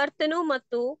 ನಮ್ಮ ಕರ್ತನು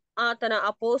ಮತ್ತು ಆತನ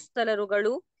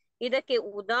ಅಪೋಸ್ತಲರುಗಳು ಇದಕ್ಕೆ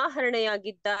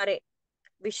ಉದಾಹರಣೆಯಾಗಿದ್ದಾರೆ.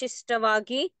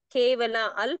 ವಿಶಿಷ್ಟವಾಗಿ ಕೇವಲ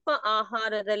ಅಲ್ಪ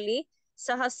ಆಹಾರದಲ್ಲಿ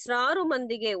ಸಹಸ್ರಾರು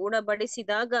ಮಂದಿಗೆ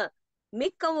ಉಣಬಡಿಸಿದಾಗ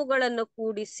ಮಿಕ್ಕವುಗಳನ್ನು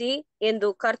ಕೂಡಿಸಿ ಎಂದು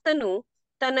ಕರ್ತನು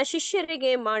ತನ್ನ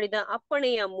ಶಿಷ್ಯರಿಗೆ ಮಾಡಿದ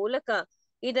ಅಪ್ಪಣೆಯ ಮೂಲಕ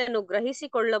ಇದನ್ನು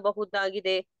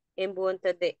ಗ್ರಹಿಸಿಕೊಳ್ಳಬಹುದಾಗಿದೆ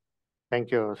ಎಂಬುವಂಥದ್ದೇ.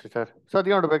 Thank you sister. ಸೊ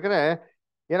ಅದು ನೋಡ್ಬೇಕಾದ್ರೆ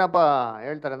ಏನಪ್ಪ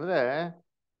ಹೇಳ್ತಾರೆ ಅಂದ್ರೆ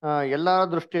ಎಲ್ಲಾ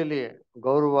ದೃಷ್ಟಿಯಲ್ಲಿ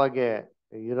ಗೌರವವಾಗಿ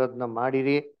ಇರೋದನ್ನ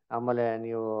ಮಾಡಿರಿ. ಆಮೇಲೆ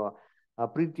ನೀವು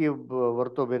ಪ್ರೀತಿ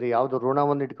ಹೊರತು ಬೇರೆ ಯಾವ್ದು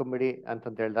ಋಣವನ್ನು ಇಟ್ಕೊಂಬಿಡಿ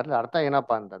ಅಂತಂತ ಹೇಳ್ತಾರೆ. ಅರ್ಥ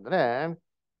ಏನಪ್ಪಾ ಅಂತಂದ್ರೆ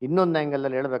ಇನ್ನೊಂದು ಆಂಗಲ್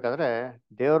ಅಲ್ಲಿ ಹೇಳ್ಬೇಕಾದ್ರೆ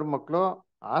ದೇವ್ರ ಮಕ್ಕಳು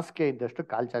ಹಾಸಿಗೆ ಇದ್ದಷ್ಟು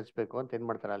ಕಾಲ್ ಚಾಚಬೇಕು ಅಂತ ಏನ್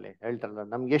ಮಾಡ್ತಾರೆ ಅಲ್ಲಿ ಹೇಳ್ತಾರಲ್ಲ.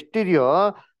 ನಮ್ಗೆ ಎಷ್ಟಿದೆಯೋ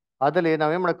ಅದ್ರಲ್ಲಿ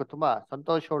ನಾವೇನ್ ಮಾಡಬೇಕು, ತುಂಬಾ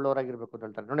ಸಂತೋಷ ಉಳ್ಳವರಾಗಿರ್ಬೇಕು ಅಂತ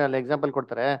ಹೇಳ್ತಾರೆ. ನೋಡಿ ಅಲ್ಲಿ ಎಕ್ಸಾಂಪಲ್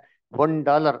ಕೊಡ್ತಾರೆ,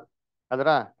 $1 ಅದರ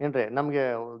ಏನ್ರಿ ನಮ್ಗೆ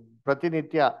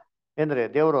ಪ್ರತಿನಿತ್ಯ ಏನ್ರಿ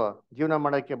ದೇವ್ರು ಜೀವನ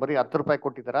ಮಾಡಕ್ಕೆ ಬರೀ $10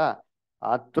 ಕೊಟ್ಟಿದಾರ,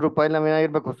 $10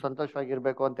 ನಾವೇನಾಗಿರ್ಬೇಕು,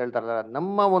 ಸಂತೋಷವಾಗಿರ್ಬೇಕು ಅಂತ ಹೇಳ್ತಾರಲ್ಲ.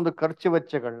 ನಮ್ಮ ಒಂದು ಖರ್ಚು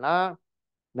ವೆಚ್ಚಗಳನ್ನ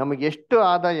ನಮಗೆ ಎಷ್ಟು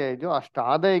ಆದಾಯ ಇದೆಯೋ ಅಷ್ಟು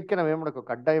ಆದಾಯಕ್ಕೆ ನಾವೇನ್ ಮಾಡ್ಬೇಕು,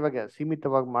 ಕಡ್ಡಾಯವಾಗಿ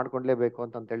ಸೀಮಿತವಾಗಿ ಮಾಡ್ಕೊಂಡ್ಲೇಬೇಕು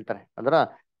ಅಂತ ಹೇಳ್ತಾರೆ. ಅದರ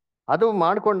ಅದು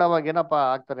ಮಾಡ್ಕೊಂಡವಾಗ ಏನಪ್ಪಾ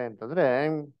ಆಗ್ತಾರೆ ಅಂತಂದ್ರೆ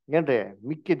ಏನ್ರಿ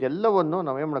ಮಿಕ್ಕಿದೆಲ್ಲವನ್ನು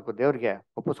ನಾವೇನ್ ಮಾಡ್ಬೇಕು, ದೇವ್ರಿಗೆ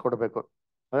ಒಪ್ಪಿಸ್ಕೊಡ್ಬೇಕು.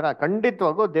 ಅದರ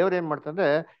ಖಂಡಿತವಾಗೂ ದೇವ್ರ ಏನ್ ಮಾಡ್ತಂದ್ರೆ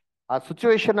ಆ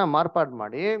ಸಿಚುವೇಶನ್ ಮಾರ್ಪಾಡು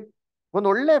ಮಾಡಿ ಒಂದು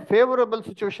ಒಳ್ಳೆ ಫೇವರಬಲ್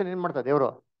ಸಿಚುವೇಶನ್ ಏನ್ ಮಾಡ್ತಾರೆ ದೇವರು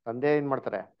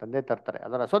ತಂದೆ ತರ್ತಾರೆ.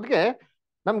 ಅದರ ಸೊದ್ಗೆ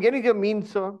ನಮ್ಗೇನಿದೆಯೋ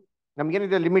ಮೀನ್ಸ್,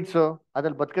 ನಮ್ಗೇನಿದೆಯೋ ಲಿಮಿಟ್ಸು,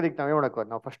 ಅದ್ರಲ್ಲಿ ಬದುಕೋದಿಕ್ಕೆ ನಾವೇ ಮಾಡಬೇಕು,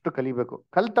 ನಾವು ಫಸ್ಟ್ ಕಲಿಬೇಕು.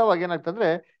 ಕಲ್ತವಾಗ ಏನಾಗ್ತಂದ್ರೆ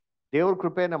ದೇವ್ರ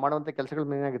ಕೃಪೆಯನ್ನ ಮಾಡುವಂತ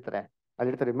ಕೆಲಸಗಳು ಏನಾಗಿರ್ತಾರೆ ಅಲ್ಲಿ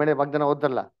ಇರ್ತಾರೆ. ಮೇಲೆ ವಾಗ್ದಾನ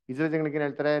ಓದಲ್ಲ, ಇಸ್ರೇಲ್ ಜನಗಳಿಗೆ ಏನ್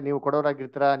ಹೇಳ್ತಾರೆ, ನೀವು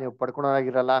ಕೊಡೋರಾಗಿರ್ತೀರಾ, ನೀವು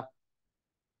ಪಡ್ಕೊಳೋರಾಗಿರಲ್ಲ,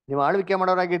 ನೀವು ಆಳ್ವಿಕೆ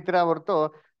ಮಾಡೋರಾಗಿರ್ತೀರಾ ಹೊರತು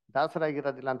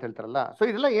ದಾಸರಾಗಿರೋದಿಲ್ಲ ಅಂತ ಹೇಳ್ತಾರಲ್ಲ. ಸೊ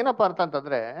ಇದೆಲ್ಲ ಏನಪ್ಪಾ ಅರ್ಥ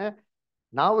ಅಂತಂದ್ರೆ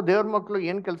ನಾವು ದೇವ್ರ ಮಕ್ಕಳು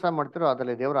ಏನ್ ಕೆಲಸ ಮಾಡ್ತಿರೋ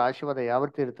ಅದ್ರಲ್ಲಿ ದೇವ್ರ ಆಶೀರ್ವಾದ ಯಾವ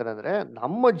ರೀತಿ ಇರ್ತಾರೆ ಅಂದ್ರೆ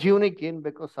ನಮ್ಮ ಜೀವನಕ್ಕೆ ಏನ್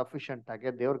ಬೇಕೋ ಸಫಿಶಿಯಂಟ್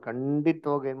ಆಗಿ ದೇವ್ರು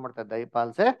ಖಂಡಿತವಾಗಿ ಏನ್ ಮಾಡ್ತಾರೆ,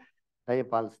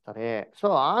 ದಯಪಾಲಿಸ್ತಾರೆ. ಸೊ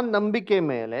ಆ ನಂಬಿಕೆ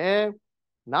ಮೇಲೆ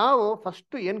ನಾವು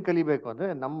ಫಸ್ಟ್ ಏನ್ ಕಲಿಬೇಕು ಅಂದ್ರೆ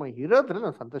ನಮ್ಮ ಇರೋದ್ರಲ್ಲಿ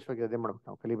ನಾವು ಸಂತೋಷವಾಗಿ ಅದೇ ಮಾಡ್ಬೇಕು,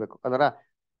 ನಾವು ಕಲಿಬೇಕು. ಅದರ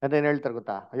ಅದೇನ್ ಹೇಳ್ತಾರೆ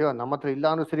ಗೊತ್ತಾ, ಅಯ್ಯೋ ನಮ್ಮ ಹತ್ರ ಇಲ್ಲ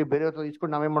ಅನ್ನೋ ಸರಿ ಬೇರೆ ಹತ್ರ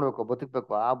ಇಸ್ಕೊಂಡು ನಾವೇನ್ ಮಾಡ್ಬೇಕು,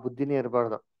 ಬದುಕ್ಬೇಕು. ಆ ಬುದ್ಧಿನೇ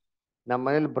ಇರಬಾರ್ದು. ನಮ್ಮ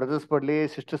ಮನೇಲಿ ಬ್ರದರ್ಸ್ ಬರ್ಲಿ,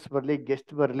 ಸಿಸ್ಟರ್ಸ್ ಬರ್ಲಿ,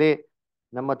 ಗೆಸ್ಟ್ ಬರ್ಲಿ,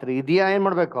 ನಮ್ಮ ಹತ್ರ ಇದೆಯಾ ಏನ್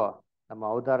ಮಾಡ್ಬೇಕು, ನಮ್ಮ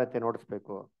ಔದಾರತೆ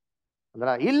ನೋಡಿಸ್ಬೇಕು. ಅಂದ್ರ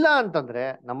ಇಲ್ಲ ಅಂತಂದ್ರೆ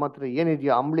ನಮ್ಮ ಹತ್ರ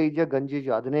ಏನಿದೆಯೋ ಅಂಬ್ಲಿ ಇದೆಯೋ ಗಂಜಿ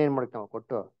ಇದೆಯೋ ಅದನ್ನೇ ಏನ್ ಮಾಡ್ಬೇಕು, ನಾವು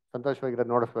ಕೊಟ್ಟು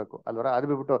ಸಂತೋಷವಾಗಿರೋದು ನೋಡಿಸ್ಬೇಕು ಅಲ್ವರ. ಅದು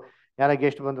ಬಿಟ್ಬಿಟ್ಟು ಯಾರ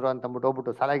ಗೆಸ್ಟ್ ಬಂದ್ರು ಅಂತ ಅಂದ್ಬಿಟ್ಟು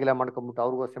ಹೋಗ್ಬಿಟ್ಟು ಸಾಲಾಗಿಲ್ಲ ಮಾಡ್ಕೊಂಡ್ಬಿಟ್ಟು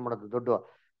ಅವ್ರಿಗೋಸ್ಕರ ಮಾಡೋದು ದೊಡ್ಡ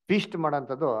feast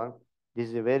ಮಾಡೋಂಥದ್ದು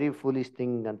this is very foolish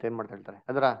thing ಅಂತ ಏನ್ ಮಾಡ್ತಾ ಹೇಳ್ತಾರೆ.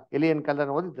 ಅದರ ಎಲಿಯನ್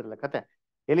ಕಾಲದಲ್ಲಿ ಓದಿದ್ರಲ್ಲ ಕತೆ,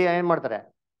 ಎಲಿಯ ಏನ್ ಮಾಡ್ತಾರೆ,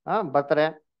 ಬರ್ತಾರೆ,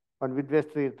 ಒಂದು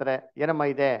ವಿದ್ವೇಷರು ಇರ್ತಾರೆ, ಏನಮ್ಮ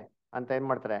ಇದೆ ಅಂತ ಏನ್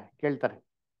ಮಾಡ್ತಾರೆ ಕೇಳ್ತಾರೆ.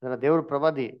 ಅದನ್ನ ದೇವ್ರ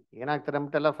ಪ್ರವಾದಿ ಏನಾಗ್ತಾರೆ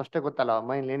ಅಂತೆಲ್ಲ ಫಸ್ಟೇ ಗೊತ್ತಲ್ಲ,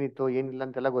 ಮನೇಲಿ ಏನಿತ್ತು ಏನಿಲ್ಲ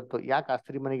ಅಂತೆಲ್ಲ ಗೊತ್ತು. ಯಾಕೆ ಆ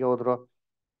ಸ್ತ್ರೀ ಮನೆಗೆ ಹೋದ್ರು,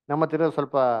 ನಮ್ಮ ಹತ್ರ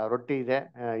ಸ್ವಲ್ಪ ರೊಟ್ಟಿ ಇದೆ,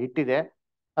 ಹಿಟ್ಟಿದೆ,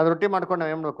 ಅದು ರೊಟ್ಟಿ ಮಾಡ್ಕೊಂಡು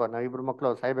ನಾವ್ ಏನ್ ಮಾಡ್ಬೇಕು, ನಾವ್ ಇಬ್ರು ಮಕ್ಳು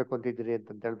ಸಾಯ್ಬೇಕು ಅಂತಿದ್ದೀರಿ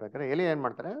ಅಂತ ಹೇಳ್ಬೇಕಾರೆ ಎಲ್ಲಿ ಏನ್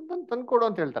ಮಾಡ್ತಾರೆ, ತಂದ್ಕೊಡು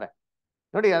ಅಂತ ಹೇಳ್ತಾರೆ.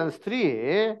 ನೋಡಿ ಆ ಸ್ತ್ರೀ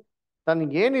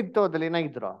ತನ್ಗೆ ಏನಿತ್ತು ಅದ್ರಲ್ಲಿ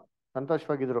ಏನಾಗಿದ್ರು,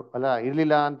 ಸಂತೋಷವಾಗಿದ್ರು ಅಲ್ಲ.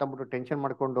 ಇರ್ಲಿಲ್ಲ ಅಂತ ಅಂದ್ಬಿಟ್ಟು ಟೆನ್ಷನ್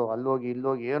ಮಾಡ್ಕೊಂಡು ಅಲ್ಲೋಗಿ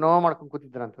ಇಲ್ಲೋಗಿ ಏನೋ ಮಾಡ್ಕೊಂಡು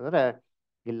ಕೂತಿದ್ರ ಅಂತಂದ್ರೆ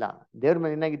ಇಲ್ಲ, ದೇವ್ರ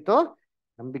ಮೇಲೆ ಏನಾಗಿತ್ತು,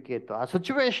 ನಂಬಿಕೆ ಇತ್ತು. ಆ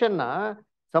ಸಿಚುವೇಶನ್ನ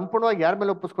ಸಂಪೂರ್ಣವಾಗಿ ಯಾರ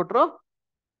ಮೇಲೆ ಒಪ್ಪಿಸ್ಕೊಟ್ರು,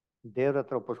 ದೇವ್ರ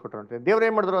ಹತ್ರ ಒಪ್ಪಿಸ್ಕೊಟ್ರು ಅಂತ. ದೇವ್ರ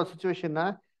ಏನ್ ಮಾಡಿದ್ರು, ಆ ಸಿಚುವೇಶನ್ನ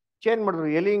ಚೇಂಜ್ ಮಾಡಿದ್ರು.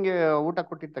 ಎಲಿಯನ್ಗೆ ಊಟ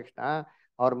ಕೊಟ್ಟಿದ ತಕ್ಷಣ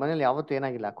ಅವ್ರ ಮನೇಲಿ ಯಾವತ್ತೂ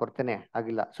ಏನಾಗಿಲ್ಲ, ಕೊರತೆನೆ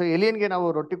ಆಗಿಲ್ಲ. ಸೊ ಎಲಿಯನ್ಗೆ ನಾವು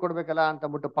ರೊಟ್ಟಿ ಕೊಡ್ಬೇಕಲ್ಲ ಅಂತ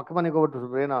ಅಂದ್ಬಿಟ್ಟು ಪಕ್ಕ ಮನೆಗೆ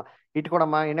ಹೋಗ್ಬಿಟ್ಟು ಏನೋ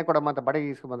ಇಟ್ಕೊಡಮ್ಮ ಎಣ್ಣೆ ಕೊಡಮ್ಮ ಅಂತ ಬಡಗೆ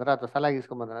ಇಸ್ಕೊಂಬಂದ್ರ ಅಥವಾ ಸಲಾಗಿ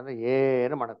ಇಸ್ಕೊಂಬಂದ್ರ ಅಂದ್ರೆ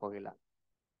ಏನು ಮಾಡಕ್ ಹೋಗಿಲ್ಲ.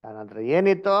 ನಂತರ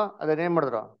ಏನಿತ್ತೋ ಅದನ್ನೇನ್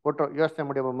ಮಾಡಿದ್ರು, ಕೊಟ್ರು. ಯೋಚನೆ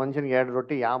ಮಾಡಿ, ಒಬ್ಬ ಮನುಷ್ಯನಿಗೆ 2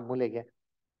 ರೊಟ್ಟಿ ಯಾವ ಮೂಲೆಗೆ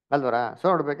ಅಲ್ವರ. ಸೊ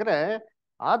ನೋಡ್ಬೇಕಾದ್ರೆ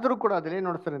ಆದ್ರೂ ಕೂಡ ಅದೇನ್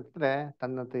ನೋಡ್ತಾರೆ ಅಂತಂದ್ರೆ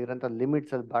ತನ್ನಂತ ಇರೋಂಥ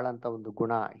ಲಿಮಿಟ್ಸ್ ಅಲ್ಲಿ ಬಾಳ ಅಂತ ಒಂದು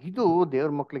ಗುಣ. ಇದು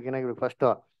ದೇವ್ರ ಮಕ್ಳಿಗೆ ಏನಾಗಿರ್ಬೇಕು, ಫಸ್ಟ್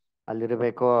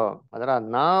ಅಲ್ಲಿರ್ಬೇಕು. ಅದರ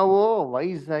ನಾವು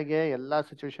ವೈಸ್ ಆಗಿ ಎಲ್ಲಾ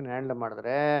ಸಿಚುವೇಶನ್ ಹ್ಯಾಂಡಲ್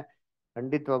ಮಾಡಿದ್ರೆ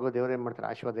ಖಂಡಿತವಾಗೂ ದೇವ್ರು ಏನ್ ಮಾಡ್ತಾರೆ,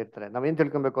 ಆಶೀರ್ವಾದ ಇರ್ತಾರೆ. ನಾವೇನ್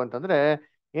ತಿಳ್ಕೊಬೇಕು ಅಂತಂದ್ರೆ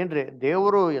ಏನ್ರಿ,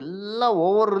 ದೇವರು ಎಲ್ಲ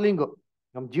ಓವರ್ ರೂಲಿಂಗು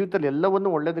ನಮ್ಮ ಜೀವಿತದಲ್ಲಿ ಎಲ್ಲವನ್ನೂ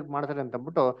ಒಳ್ಳೇದಕ್ಕೆ ಮಾಡ್ತಾರೆ ಅಂತ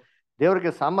ಅಂದ್ಬಿಟ್ಟು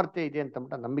ದೇವ್ರಿಗೆ ಸಾಮರ್ಥ್ಯ ಇದೆ ಅಂತ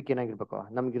ಅಂದ್ಬಿಟ್ಟು ನಂಬಿಕೆ ಏನಾಗಿರ್ಬೇಕು,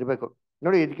 ನಮ್ಗಿರ್ಬೇಕು.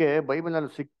 ನೋಡಿ ಇದಕ್ಕೆ ಬೈಬಲ್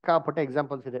ನಲ್ಲಿ ಸಿಕ್ಕಾಪಟ್ಟೆ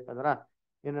ಎಕ್ಸಾಂಪಲ್ಸ್ ಇದೆ. ಅದರ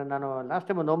ಏನು ನಾನು ಲಾಸ್ಟ್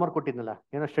ಟೈಮ್ ಒಂದು ಹೋಮ್ವರ್ಕ್ ಕೊಟ್ಟಿದ್ನಲ್ಲ,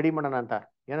 ಏನೋ ಸ್ಟಡಿ ಮಾಡೋಣ ಅಂತ,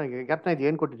 ಏನೋ ಜ್ಞಾಪನ ಇದೆಯಾ,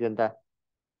 ಏನ್ ಕೊಟ್ಟಿದ್ದೆ ಅಂತ?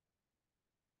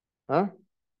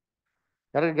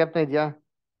 ಯಾರಿಗೆ ಜ್ಞಾಪನ ಇದೆಯಾ?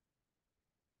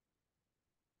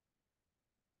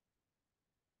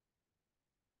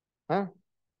 ಹಾ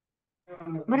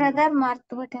ಬ್ರದರ್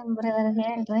ಮರ್ತ್ಬಿಟ್ಟೆ ಬ್ರದರ್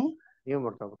ಹೇಳ್ರಿ. ನೀವು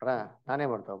ಮರ್ತೋಗ್ಬಿಟ್ರಾ? ನಾನೇ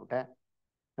ಮರ್ತೋಗ್ಬಿಟ್ಟೆ.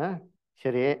 ಹಾ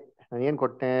ಸರಿ, ನಾನು ಏನು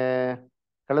ಕೊಟ್ಟೆ?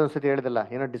 ಕಳೆದ ಸತಿ ಹೇಳ್ದಲ್ಲ,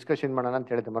 ಏನೋ ಡಿಸ್ಕಷನ್ ಮಾಡೋಣ ಅಂತ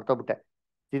ಹೇಳಿದೆ, ಮರ್ತೋಗ್ಬಿಟ್ಟೆ.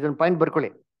 ಇದನ್ನ ಪಾಯಿಂಟ್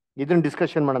ಬರ್ಕೊಳ್ಳಿ, ಇದನ್ನ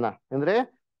ಡಿಸ್ಕಷನ್ ಮಾಡೋಣ. ಅಂದ್ರೆ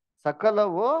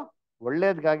ಸಕಲವು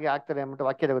ಒಳ್ಳೇದ್ಗಾಗಿ ಆಗ್ತದೆ ಅಂದ್ಬಿಟ್ಟು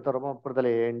ವಾಕ್ಯದ ಗೊತ್ತಾ,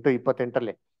 ರೋಮಾಪುರದಲ್ಲಿ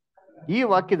 8:28 ಈ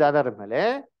ವಾಕ್ಯದ ಆಧಾರದ ಮೇಲೆ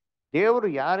ದೇವರು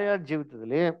ಯಾರ್ಯಾರ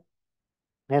ಜೀವಿತದಲ್ಲಿ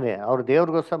ಏನೇ ಅವ್ರು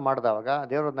ದೇವ್ರಿಗೋಸ್ಕರ ಮಾಡಿದವಾಗ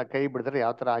ದೇವ್ರನ್ನ ಕೈ ಬಿಡಿದ್ರೆ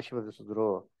ಯಾವ ತರ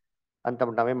ಆಶೀರ್ವದಿಸಿದ್ರು ಅಂತ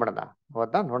ನಾವೇನ್ ಮಾಡೋಣ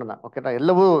ಅವತ್ತ ನೋಡೋಣ. ಓಕೆನಾ?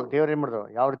 ಎಲ್ಲವೂ ದೇವ್ರು ಏನ್ ಮಾಡಿದ್ರು,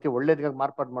 ಯಾವ ರೀತಿ ಒಳ್ಳೇದ್ಗಾಗಿ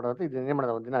ಮಾರ್ಪಾಡು ಮಾಡೋದು, ಇದನ್ನ ಏನ್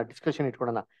ಮಾಡೋಣ ಒಂದಿನ ಡಿಸ್ಕಷನ್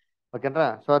ಇಟ್ಕೊಳೋಣ. ಓಕೆನಾ?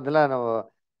 ಸೊ ಅದನ್ನೆಲ್ಲ ನಾವು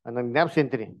ನಾನು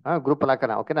ಜ್ಞಾಪಿಸ್ತೀನಿ, ಗ್ರೂಪಲ್ಲಿ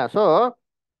ಹಾಕೋಣ. ಓಕೆನಾ? ಸೊ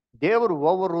ದೇವರು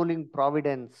ಓವರ್ ರೂಲಿಂಗ್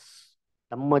ಪ್ರಾವಿಡೆನ್ಸ್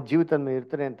ನಮ್ಮ ಜೀವಿತ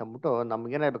ಇರ್ತಾರೆ ಅಂತ ಅಂದ್ಬಿಟ್ಟು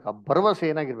ನಮ್ಗೇನಾಗ್ಬೇಕು, ಆ ಭರವಸೆ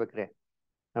ಏನಾಗಿರ್ಬೇಕ್ರಿ,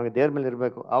 ನಮಗೆ ದೇವ್ರ ಮೇಲೆ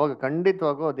ಇರಬೇಕು. ಅವಾಗ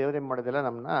ಖಂಡಿತವಾಗೂ ದೇವ್ರ ಏನ್ ಮಾಡೋದಿಲ್ಲ,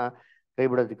 ನಮ್ಮನ್ನ ಕೈ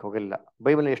ಬಿಡೋದಕ್ಕೆ ಹೋಗಲಿಲ್ಲ.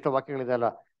 ಬೈಬಲ್ ಎಷ್ಟೋ ವಾಕ್ಯಗಳಿದೆ ಅಲ್ಲ,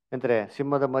 ಎಂದ್ರೆ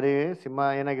ಸಿಂಹದ ಮರಿ, ಸಿಂಹ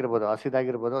ಏನಾಗಿರ್ಬೋದು,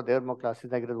 ಹಸಿದಾಗಿರ್ಬೋದು, ದೇವ್ರ ಮಕ್ಳು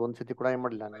ಹಸಿದಾಗಿರೋದು ಒಂದ್ಸತಿ ಕೂಡ ಏನ್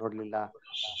ಮಾಡಲಿಲ್ಲ, ನೋಡ್ಲಿಲ್ಲ.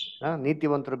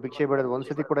 ನೀತಿವಂತರು ಭಿಕ್ಷೆ ಬೇಡೋದು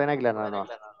ಒಂದ್ಸತಿ ಕೂಡ ಏನಾಗಿಲ್ಲ, ನಾನು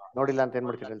ನೋಡಿಲ್ಲ ಅಂತ ಏನ್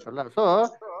ಮಾಡ್ತೀನಿ ಹೇಳ್ತಾರಲ್ಲ. ಸೊ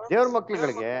ದೇವ್ರ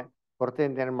ಮಕ್ಳುಗಳಿಗೆ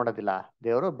ಕೊರತೆಯಿಂದ ಏನ್ ಮಾಡೋದಿಲ್ಲ,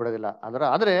 ದೇವರು ಬಿಡೋದಿಲ್ಲ.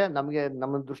 ಆದ್ರೆ ನಮ್ಗೆ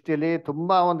ನಮ್ಮ ದೃಷ್ಟಿಯಲ್ಲಿ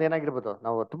ತುಂಬಾ ಒಂದ್ ಏನಾಗಿರ್ಬೋದು,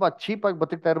 ನಾವು ತುಂಬಾ ಚೀಪಾಗಿ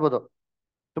ಬದುಕ್ತಾ ಇರ್ಬೋದು,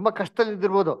 ತುಂಬಾ ಕಷ್ಟದಲ್ಲಿ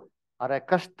ಇದ್ದಿರ್ಬೋದು. ಆದ್ರೆ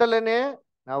ಕಷ್ಟದಲ್ಲೇನೆ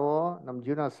ನಾವು ನಮ್ಮ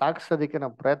ಜೀವನ ಸಾಗಿಸೋದಕ್ಕೆ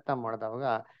ನಾವು ಪ್ರಯತ್ನ ಮಾಡಿದವಾಗ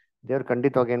ದೇವ್ರು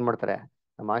ಖಂಡಿತವಾಗಿ ಏನ್ ಮಾಡ್ತಾರೆ,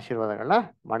 ನಮ್ಮ ಆಶೀರ್ವಾದಗಳನ್ನ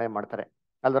ಮಾಡೇ ಮಾಡ್ತಾರೆ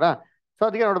ಅಲ್ವರ. ಸೊ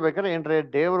ಅದಕ್ಕೆ ನೋಡ್ಬೇಕಾದ್ರೆ ಏನ್ರಿ,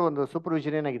 ದೇವರು ಒಂದು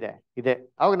ಸೂಪರ್ವಿಷನ್ ಏನಾಗಿದೆ ಇದೆ.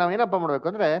 ಅವಾಗ ನಾವ್ ಏನಪ್ಪಾ ಮಾಡ್ಬೇಕು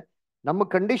ಅಂದ್ರೆ, ನಮ್ಮ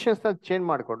ಕಂಡೀಷನ್ಸ್ ನ ಚೇಂಜ್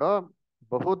ಮಾಡ್ಕೊಂಡು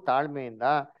ಬಹು ತಾಳ್ಮೆಯಿಂದ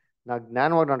ನಾವು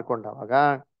ಜ್ಞಾನವಾಗಿ ನಡ್ಕೊಂಡಾಗ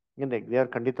ಏನ್ರಿ ದೇವ್ರು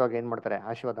ಖಂಡಿತವಾಗಿ ಏನ್ ಮಾಡ್ತಾರೆ,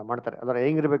 ಆಶೀರ್ವಾದ ಮಾಡ್ತಾರೆ. ಅದರ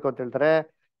ಹೆಂಗಿರ್ಬೇಕು ಅಂತ ಹೇಳ್ತಾರೆ,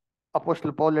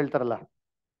 ಅಪೋಸ್ಟಲ್ ಪೌಲ್ ಹೇಳ್ತಾರಲ್ಲ,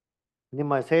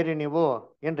 ನಿಮ್ಮ ಸೇರಿ ನೀವು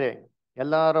ಏನ್ರಿ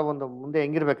ಎಲ್ಲಾರ ಒಂದು ಮುಂದೆ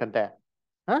ಹೆಂಗಿರ್ಬೇಕಂತೆ,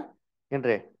 ಹ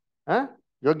ಏನ್ರಿ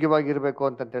ಯೋಗ್ಯವಾಗಿರ್ಬೇಕು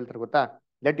ಅಂತ ಹೇಳ್ತಾರೆ ಗೊತ್ತಾ.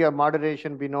 Let your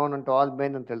moderation be known ಅಂಟು ಆಲ್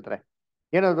ಮೆನ್ ಅಂತ ಹೇಳ್ತಾರೆ.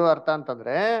 ಏನದು ಅರ್ಥ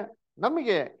ಅಂತಂದ್ರೆ,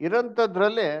 ನಮಗೆ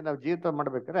ಇರೋಂಥದ್ರಲ್ಲೇ ನಾವು ಜೀವಿತ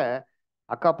ಮಾಡ್ಬೇಕಾದ್ರೆ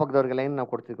ಅಕ್ಕಪಕ್ಕದವ್ರಿಗೆಲ್ಲ ಏನ್ ನಾವು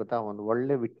ಕೊಡ್ತೀವಿ ಗೊತ್ತಾ, ಒಂದು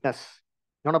ಒಳ್ಳೆ ವಿಟ್ನೆಸ್.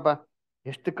 ನೋಡಪ್ಪ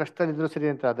ಎಷ್ಟು ಕಷ್ಟದಲ್ಲಿದ್ರು ಸರಿ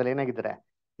ಅಂತ ಅದ್ರಲ್ಲಿ ಏನಾಗಿದ್ದಾರೆ,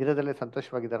 ಇರೋದ್ರಲ್ಲೇ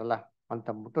ಸಂತೋಷವಾಗಿದ್ದಾರಲ್ಲ ಅಂತ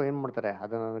ಅಂದ್ಬಿಟ್ಟು ಏನ್ ಮಾಡ್ತಾರೆ,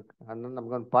 ಅದನ್ನ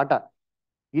ನಮ್ಗೊಂದು ಪಾಠ.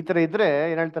 ಈ ತರ ಇದ್ರೆ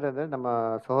ಏನ್ ಹೇಳ್ತಾರೆ ಅಂದ್ರೆ, ನಮ್ಮ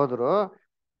ಸಹೋದರು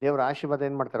ದೇವ್ರ ಆಶೀರ್ವಾದ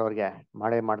ಏನ್ ಮಾಡ್ತಾರೆ, ಅವ್ರಿಗೆ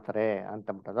ಮಾಡೇ ಮಾಡ್ತಾರೆ ಅಂತ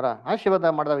ಅಂದ್ಬಿಟ್ಟು. ಅದರ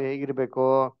ಆಶೀರ್ವಾದ ಮಾಡಿದಾಗ ಹೇಗಿರ್ಬೇಕು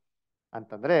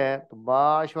ಅಂತಂದ್ರೆ, ತುಂಬಾ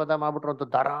ಆಶೀರ್ವಾದ ಮಾಡ್ಬಿಟ್ರು ಅಂತ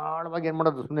ಧಾರಾಳವಾಗಿ ಏನ್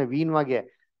ಮಾಡೋದು, ಸುಮ್ಮನೆ ವೀನ್ವಾಗಿ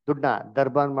ದುಡ್ಡನ್ನ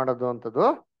ದರ್ಬಾನ್ ಮಾಡೋದು ಅಂತದ್ದು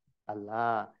ಅಲ್ಲ.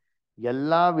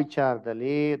 ಎಲ್ಲಾ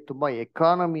ವಿಚಾರದಲ್ಲಿ ತುಂಬಾ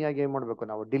ಎಕಾನಮಿಯಾಗಿ ಏನ್ ಮಾಡ್ಬೇಕು,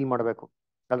 ನಾವು ಡೀಲ್ ಮಾಡ್ಬೇಕು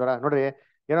ಅಲ್ವರ. ನೋಡ್ರಿ,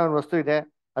 ಏನೋ ಒಂದು ವಸ್ತು ಇದೆ,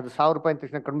 ಅದು ₹1,000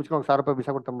 ತಕ್ಷಣ ಕಣ್ಮುಚ್ಕೊಂಡು ₹1,000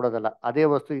 ಬಿಸಾಕೊಂಡು ತಂದ್ಬಿಡೋದಲ್ಲ. ಅದೇ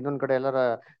ವಸ್ತು ಇನ್ನೊಂದ್ ಕಡೆ ಎಲ್ಲರ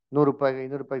 ₹100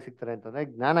 ₹200 ಸಿಗ್ತಾರೆ ಅಂತಂದ್ರೆ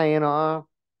ಜ್ಞಾನ ಏನೋ,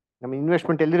 ನಮ್ಮ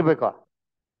ಇನ್ವೆಸ್ಟ್ಮೆಂಟ್ ಎಲ್ಲಿರ್ಬೇಕು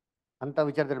ಅಂತ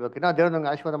ವಿಚಾರದಲ್ಲಿ ಇರ್ಬೇಕು. ಇನ್ನ ದೇವ್ರ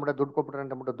ನಂಗೆ ಆಶೀರ್ವಾದ ಮಾಡೋ ದುಡ್ಡು ಕೊಟ್ಬಿಟ್ರೆ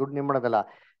ಅಂತ ಅಂದ್ಬಿಟ್ಟು ದುಡ್ಡು ಮಾಡೋದಲ್ಲ,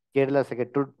 ಕೇರ್ಲೆಸ್ಗೆ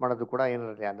ಟ್ರೀಟ್ ಮಾಡೋದು ಕೂಡ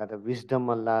ಏನಿರಲಿ, ಅದಾದ್ರೆ ವಿಸ್ಡಮ್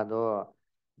ಅಲ್ಲ ಅದು.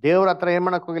 ದೇವ್ರ ಹತ್ರ ಏನ್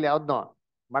ಮಾಡಕ್ ಹೋಗಿಲ್ಲ, ಯಾವ್ದನ್ನೋ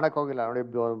ಮಾಡಕ್ ಹೋಗಿಲ್ಲ. ನೋಡಿ,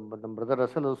 ನಮ್ಮ ಬ್ರದರ್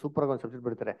ಅಸಲ್ ಸೂಪರ್ ಆಗಿ ಒಂದು ಸಬ್ಜೆಕ್ಟ್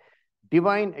ಬರೀತಾರೆ,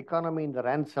 divine economy in the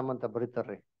ransom ಅಂತ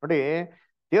ಬರೀತಾರ್ರಿ. ನೋಡಿ,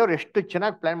 ದೇವ್ರು ಎಷ್ಟು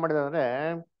ಚೆನ್ನಾಗಿ ಪ್ಲಾನ್ ಮಾಡಿದ್ರೆ ಅಂದ್ರೆ,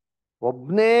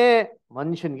 ಒಬ್ನೇ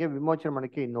ಮನುಷ್ಯನ್ಗೆ ವಿಮೋಚನೆ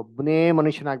ಮಾಡಕ್ಕೆ ಇನ್ನೊಬ್ಬನೇ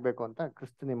ಮನುಷ್ಯನಾಗ್ಬೇಕು ಅಂತ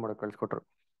ಕ್ರಿಸ್ತನ್ ಏನ್ ಮಾಡೋ ಕಳ್ಸಿಕೊಟ್ರು.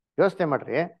 ಯೋಚನೆ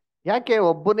ಮಾಡ್ರಿ, ಯಾಕೆ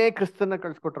ಒಬ್ಬನೇ ಕ್ರಿಸ್ತನ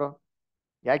ಕಳ್ಸಿಕೊಟ್ರು?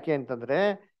 ಯಾಕೆ ಅಂತಂದ್ರೆ,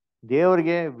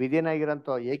 ದೇವ್ರಿಗೆ ವಿಧೇಯನಾಗಿರೋಂಥ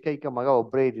ಏಕೈಕ ಮಗ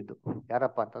ಒಬ್ಬರೇ ಇದ್ದಿದ್ದು.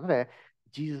 ಯಾರಪ್ಪ ಅಂತಂದ್ರೆ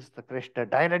Jesus the Christ,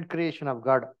 direct creation of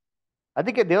god.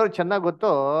 ಅದಕ್ಕೆ ದೇವ್ರು ಚೆನ್ನಾಗಿ ಗೊತ್ತು,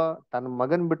 ತನ್ನ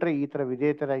ಮಗನ್ ಬಿಟ್ರೆ ಈ ತರ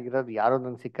ವಿಧೇಯತರಾಗಿರೋದು ಯಾರು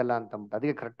ನಂಗೆ ಸಿಕ್ಕಲ್ಲ ಅಂತ.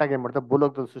 ಅದಕ್ಕೆ ಕರೆಕ್ಟಾಗಿ ಏನ್ ಮಾಡ್ತಾರೆ,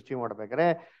 ಭೂಲೋಕದಲ್ಲಿ ಸೃಷ್ಟಿ ಮಾಡ್ಬೇಕಾದ್ರೆ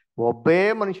ಒಬ್ಬೇ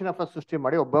ಮನುಷ್ಯನ ಫಸ್ಟ್ ಸೃಷ್ಟಿ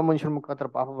ಮಾಡಿ, ಒಬ್ಬ ಮನುಷ್ಯನ ಮುಖಾಂತರ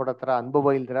ಪಾಪ ಪಡೋ ತರ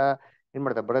ಅನುಭವ ಇಲ್ದಿರ ಏನ್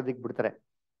ಮಾಡ್ತಾರೆ, ಬರೋದಿಕ್ ಬಿಡ್ತಾರೆ.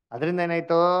 ಅದರಿಂದ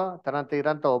ಏನಾಯ್ತು, ತನ್ನಂತ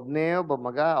ಇರೋಂಥ ಒಬ್ಬನೇ ಒಬ್ಬ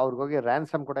ಮಗ ಅವ್ರಿಗೋಗಿ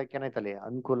ರ್ಯಾನ್ಸಮ್ ಕೊಡಕ್ಕೆ ಏನಾಯ್ತು, ಅಲ್ಲಿ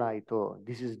ಅನುಕೂಲ ಆಯ್ತು.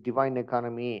 This is divine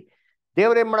economy.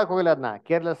 ದೇವ್ರ ಏನ್ ಮಾಡಕ್ ಹೋಗಿಲ್ಲ, ಅದನ್ನ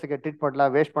ಕೇರ್ಲೆಸ್ಗೆ ಟ್ರೀಟ್ ಮಾಡ್ಲಾ,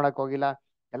 ವೇಸ್ಟ್ ಮಾಡಕ್ ಹೋಗಿಲ್ಲ.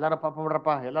 ಎಲ್ಲಾರು ಪಾಪ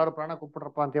ಮಾಡ್ರಪ್ಪ, ಎಲ್ಲಾರು ಪ್ರಾಣ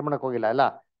ಕೊಟ್ಬಿಟ್ರಪ್ಪ ಅಂತ ಏನ್ ಮಾಡಕ್ ಹೋಗಿಲ್ಲ, ಎಲ್ಲ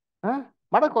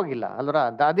ಮಾಡಕ್ ಹೋಗಿಲ್ಲ ಅಲ್ವರ.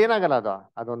 ಅದೇನಾಗಲ್ಲ,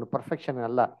 ಅದೊಂದು ಪರ್ಫೆಕ್ಷನ್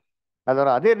ಅಲ್ಲ ಅಲ್ವರ.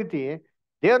 ಅದೇ ರೀತಿ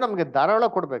ದೇವ್ರು ನಮ್ಗೆ ಧಾರಾಳ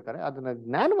ಕೊಡ್ಬೇಕಾರೆ ಅದನ್ನ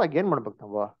ಜ್ಞಾನವಾಗಿ ಏನ್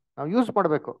ಮಾಡ್ಬೇಕು, ನಾವು ಯೂಸ್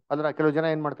ಮಾಡ್ಬೇಕು ಅಲ್ವರ. ಕೆಲವು ಜನ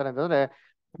ಏನ್ ಮಾಡ್ತಾರೆ ಅಂತಂದ್ರೆ,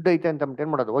 ದುಡ್ಡು ಐತೆ ಅಂತ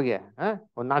ಏನ್ ಮಾಡೋದು, ಹೋಗಿ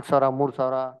ಒಂದ್ 4,000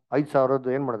 3,000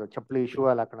 5,000 ಏನ್ ಮಾಡೋದು, ಚಪ್ಪಲಿ ಶೂ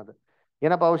ಎಲ್ಲ ಹಾಕೋದು.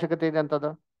 ಏನಪ್ಪ ಅವಶ್ಯಕತೆ ಇದೆ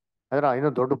ಅಂತದ್ದು? ಅದ್ರ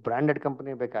ಇನ್ನೂ ದೊಡ್ಡ ಬ್ರಾಂಡೆಡ್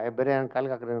ಕಂಪನಿ ಬೇಕಾ? ಬೇರೆ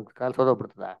ಕಾಲ್ಗೆ ಹಾಕಿದ್ರೆ ಕಾಲ್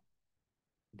ಸೋದೋಗ್ಬಿಡ್ತದ.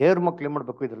 ದೇವ್ರ ಮಕ್ಳು ಏನ್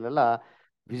ಮಾಡ್ಬೇಕು, ಇದ್ರಲ್ಲೆಲ್ಲ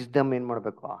ವಿಸ್ಡಮ್ ಏನ್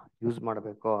ಮಾಡ್ಬೇಕು, ಯೂಸ್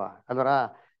ಮಾಡ್ಬೇಕು ಅಲ್ವರ.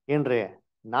 ಏನ್ರಿ,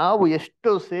 ನಾವು ಎಷ್ಟು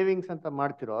ಸೇವಿಂಗ್ಸ್ ಅಂತ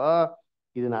ಮಾಡ್ತಿರೋ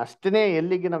ಇದನ್ನ ಅಷ್ಟೇ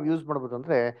ಎಲ್ಲಿಗೆ ನಾವು ಯೂಸ್ ಮಾಡ್ಬೋದು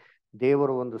ಅಂದ್ರೆ,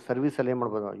 ದೇವರು ಒಂದು ಸರ್ವಿಸ್ ಅಲ್ಲಿ ಏನ್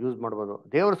ಮಾಡ್ಬೋದು, ಯೂಸ್ ಮಾಡ್ಬೋದು.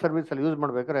 ದೇವ್ರ ಸರ್ವಿಸ್ ಅಲ್ಲಿ ಯೂಸ್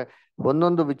ಮಾಡ್ಬೇಕಾದ್ರೆ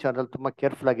ಒಂದೊಂದು ವಿಚಾರದಲ್ಲಿ ತುಂಬಾ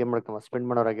ಕೇರ್ಫುಲ್ ಆಗಿ ಏನ್ ಮಾಡ್ಕೊ ಸ್ಪೆಂಡ್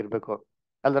ಮಾಡೋರಾಗಿರ್ಬೇಕು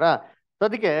ಅಲ್ವರ.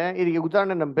 ಅದಕ್ಕೆ ಇದಕ್ಕೆ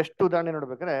ಉದಾಹರಣೆ, ನಮ್ ಬೆಸ್ಟ್ ಉದಾಹರಣೆ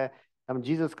ನೋಡ್ಬೇಕಾದ್ರೆ ನಮ್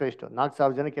ಜೀಸಸ್ ಕ್ರೈಸ್ಟ್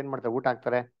 4,000 ಜನಕ್ಕೆ ಏನ್ ಮಾಡ್ತಾರೆ, ಊಟ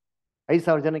ಹಾಕ್ತಾರೆ.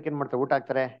 5,000 ಜನಕ್ಕೆ ಏನ್ ಮಾಡ್ತಾರೆ, ಊಟ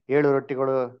ಹಾಕ್ತಾರೆ. 7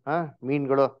 ರೊಟ್ಟಿಗಳು,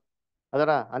 ಮೀನ್ಗಳು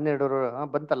ಅದರ 12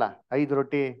 ಬಂತಲ್ಲ, 5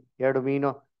 ರೊಟ್ಟಿ 2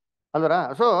 ಮೀನು ಅಲ್ವರ.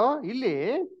 ಸೊ ಇಲ್ಲಿ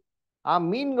ಆ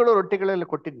ಮೀನ್ಗಳು ರೊಟ್ಟಿಗಳೆಲ್ಲ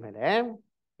ಕೊಟ್ಟಿದ್ಮೇಲೆ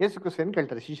ಯೇಸು ಕ್ರಿಸ್ತ ಏನ್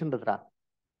ಕೇಳ್ತಾರೆ ಶಿಷ್ಯನ ಹತ್ರ,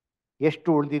 ಎಷ್ಟು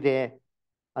ಉಳ್ದಿದೆ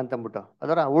ಅಂತಂದ್ಬಿಟ್ಟು.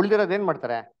 ಅದರ ಉಳ್ದಿರೋದ್ ಏನ್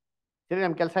ಮಾಡ್ತಾರೆ, ಸರಿ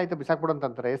ನಮ್ ಕೆಲಸ ಆಯ್ತು ಬಿಸಾಕ್ಬಿಡು ಅಂತ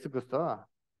ಅಂತಾರೆ. ಯೇಸು ಕ್ರಿಸ್ತು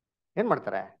ಏನ್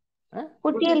ಮಾಡ್ತಾರೆ,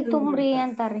 ಪುಟ್ಟಿಯಲ್ಲಿ ತುಂಬ್ರಿ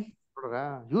ಅಂತಾರ್ರಿ. ನೋಡ್ರ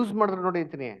ಯೂಸ್ ಮಾಡಿದ್ರೆ ನೋಡಿ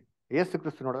ಅಂತೀನಿ ಯೇಸು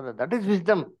ಕ್ರಿಸ್ತು ನೋಡಿದ್ರೆ ದಟ್ ಇಸ್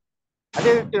ವಿಸ್ಡಮ್.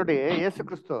 ಅದೇ ರೀತಿ ನೋಡಿ ಯೇಸು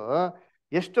ಕ್ರಿಸ್ತು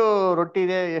ಎಷ್ಟು ರೊಟ್ಟಿ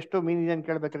ಇದೆ ಎಷ್ಟು ಮೀನಿದೆ ಅಂತ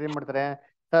ಕೇಳ್ಬೇಕಾದ್ರೆ ಏನ್ ಮಾಡ್ತಾರೆ,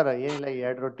 ಸರ್ ಏನಿಲ್ಲ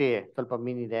 2 ರೊಟ್ಟಿ ಸ್ವಲ್ಪ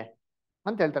ಮೀನಿದೆ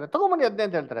ಅಂತ ಹೇಳ್ತಾರೆ, ತಗೊಂಬನ್ನಿ ಅದನ್ನೇ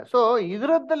ಅಂತ ಹೇಳ್ತಾರೆ. ಸೊ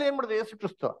ಇದರದ್ದಲ್ಲಿ ಏನ್ ಮಾಡಿದ್ರು ಯೇಸು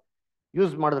ಕ್ರಿಸ್ತು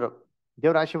ಯೂಸ್ ಮಾಡಿದ್ರು.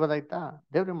 ದೇವ್ರ ಆಶೀರ್ವಾದ ಆಯ್ತಾ,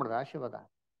 ದೇವ್ರ ಏನ್ ಮಾಡಿದ್ರು ಆಶೀರ್ವಾದ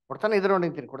ಕೊಡ್ತಾನೆ ಇದ್ರು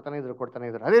ನೋಡಿಂತೀನಿ, ಕೊಡ್ತಾನೆ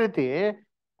ಇದ್ರು. ಅದೇ ರೀತಿ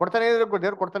ಕೊಡ್ತಾನೆ ಇದ್ರು,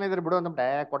 ದೇವ್ರು ಕೊಡ್ತಾನೆ ಇದ್ರು ಬಿಡು ಅಂತ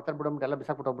ಕೊಡ್ತಾರೆ ಬಿಡು ಅಂತ ಎಲ್ಲ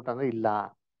ಬಿಸಾಕ್ಬಿಟ್ಟು ಹೋಗ್ಬಿಟ್ಟು ಅಂದ್ರೆ ಇಲ್ಲ,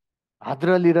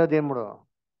 ಅದ್ರಲ್ಲಿ ಇರೋದು ಏನ್ ಮಾಡು,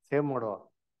 ಸೇವ್ ಮಾಡು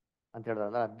ಅಂತ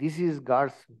ಹೇಳಿದ್ರಲ್ಲ. This is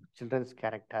God's children's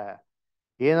character.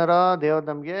 ಏನಾರ ದೇವ್ರು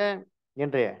ನಮ್ಗೆ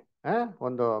ಏನ್ರಿ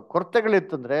ಒಂದು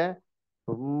ಕೊರತೆಗಳಿತ್ತಂದ್ರೆ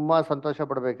ತುಂಬಾ ಸಂತೋಷ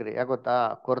ಪಡ್ಬೇಕ್ರಿ. ಯಾಗೊತ್ತಾ,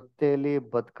 ಕೊರತೆಯಲ್ಲಿ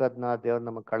ಬದುಕದ್ನ ದೇವ್ರು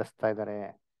ನಮಗ್ ಕಳಿಸ್ತಾ ಇದಾರೆ.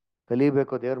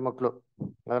 ಕಲಿಬೇಕು ದೇವ್ರ ಮಕ್ಳು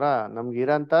ಅದರ ನಮ್ಗೆ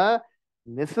ಇರೋಂಥ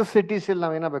ನೆಸೆಸಿಟೀಸ್ ಇಲ್ಲಿ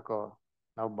ನಾವೇನಾಗಬೇಕು,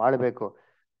 ನಾವು ಬಾಳ್ಬೇಕು.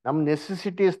 ನಮ್ಮ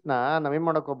ನೆಸೆಸಿಟೀಸ್ನ ನಾವೇನ್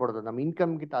ಮಾಡಕ್ ಹೋಗ್ಬಾರ್ದು, ನಮ್ಮ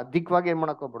ಇನ್ಕಮ್ಗಿಂತ ಅಧಿಕವಾಗಿ ಏನ್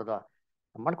ಮಾಡಕ್ ಹೋಗ್ಬಾರ್ದು,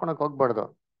 ಮಾಡ್ಕೊಳಕ್ ಹೋಗ್ಬಾರ್ದು.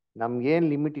 ನಮ್ಗೇನ್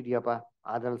ಲಿಮಿಟ್ ಇದೆಯಪ್ಪ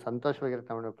ಅದ್ರಲ್ಲಿ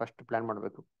ಸಂತೋಷವಾಗಿರುತ್ತೆ ನಾವು ಫಸ್ಟ್ ಪ್ಲಾನ್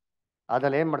ಮಾಡ್ಬೇಕು.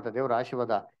 ಅದ್ರಲ್ಲಿ ಏನ್ ಮಾಡ್ತದೆ ದೇವ್ರ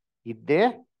ಆಶೀರ್ವಾದ ಇದ್ದೇ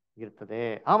ಇರ್ತದೆ.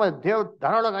 ಆಮೇಲೆ ದೇವ್ರ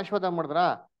ಧಾರಾಳವಾಗಿ ಆಶೀರ್ವಾದ ಮಾಡಿದ್ರ,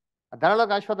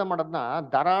 ಧಾರಾಳವಾಗಿ ಆಶೀರ್ವಾದ ಮಾಡೋದನ್ನ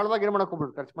ಧಾರಾಳವಾಗಿ ಏನ್ ಮಾಡಕ್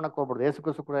ಹೋಗ್ಬಿಡ್ದು, ಖರ್ಚು ಮಾಡಕ್ ಹೋಗ್ಬಿಡ್ದು. ಯೇಸು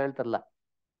ಕ್ರಿಸ್ತು ಕೂಡ ಹೇಳ್ತಾರಲ್ಲ,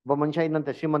 ಒಬ್ಬ ಮನುಷ್ಯ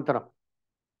ಇನ್ನಂತೆ ಶ್ರೀಮಂತನು,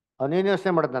 ಅವನೇನು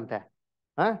ಯೋಚನೆ ಮಾಡದ್ನಂತೆ,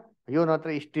 ಅಯ್ಯೋ ನನ್ನ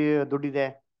ಹತ್ರ ಇಷ್ಟು ದುಡ್ಡಿದೆ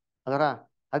ಅದರ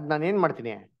ಅದ್ ನಾನು ಏನ್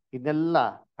ಮಾಡ್ತೀನಿ, ಇದನ್ನೆಲ್ಲ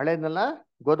ಹಳೇದನ್ನೆಲ್ಲ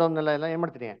ಗೋದಾಮ್ನೆಲ್ಲ ಎಲ್ಲ ಏನ್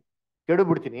ಮಾಡ್ತೀನಿ, ಕೆಡು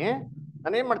ಬಿಡ್ತೀನಿ.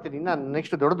 ನಾನು ಏನ್ ಮಾಡ್ತೀನಿ, ಇನ್ನ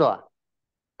ನೆಕ್ಸ್ಟ್ ದೊಡ್ಡದು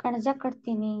ಕಣಜ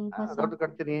ಕಟ್ತೀನಿ, ದೊಡ್ಡ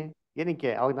ಕಟ್ತೀನಿ. ಏನಕ್ಕೆ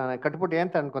ಅವಾಗ ನಾನು ಕಟ್ಬಿಟ್ಟು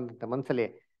ಅಂತ ಅನ್ಕೊಂತ ಮನ್ಸಲ್ಲಿ,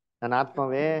 ನನ್ನ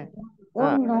ಆತ್ಮವೇ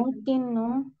ಉಣ್ಣು ತಿನ್ನು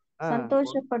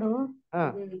ಸಂತೋಷ ಪಡು,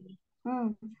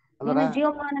 ನಿನ್ನ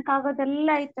ಜೀವಮಾನಕ್ಕಾಗೋದೆಲ್ಲ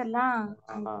ಐತಲ್ಲ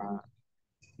ಅಂತ.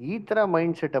 ಈ ತರ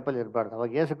ಮೈಂಡ್ ಸೆಟಪ್ ಅಲ್ಲಿ ಇರಬಾರ್ದು.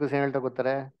 ಅವಾಗ ಯೇಸು ಕ್ರಿಸ್ತು ಏನ್ ಹೇಳ್ತಾ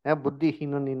ಗೊತ್ತಾರೆ,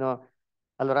 ಬುದ್ಧಿಹೀನ ನೀನು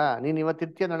ಅಲ್ವರ, ನೀನ್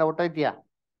ಇವತ್ತಿರ್ತೀಯ ನಾಳೆ ಹೊಟ್ಟೋಯ್ತೀಯ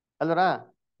ಅಲ್ವರ,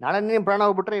 ನಾಳೆ ನೀನ್ ಪ್ರಾಣ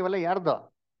ಹೋಗ್ಬಿಟ್ರೆ ಇವೆಲ್ಲ ಯಾರ್ದು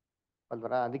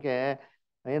ಅಲ್ವರ. ಅದಕ್ಕೆ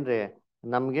ಏನ್ರಿ,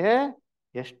 ನಮ್ಗೆ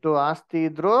ಎಷ್ಟು ಆಸ್ತಿ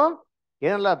ಇದ್ರು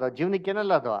ಏನಲ್ಲ ಅದು ಜೀವನಕ್ಕೆ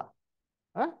ಏನಲ್ಲ ಅದು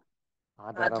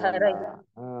ಆಧಾರವಲ್ಲ.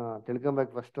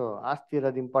 ತಿಳ್ಕೊಬೇಕು ಫಸ್ಟ್. ಆಸ್ತಿ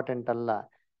ಇರೋದು ಇಂಪಾರ್ಟೆಂಟ್ ಅಲ್ಲ.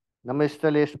 ನಮ್ಮ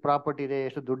ಹೆಸರಲ್ಲಿ ಎಷ್ಟು ಪ್ರಾಪರ್ಟಿ ಇದೆ,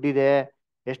 ಎಷ್ಟು ದುಡ್ಡಿದೆ,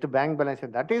 ಎಷ್ಟು ಬ್ಯಾಂಕ್ ಬ್ಯಾಲೆನ್ಸ್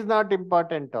ಇದೆ, ದಟ್ ಈಸ್ ನಾಟ್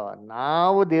ಇಂಪಾರ್ಟೆಂಟ್.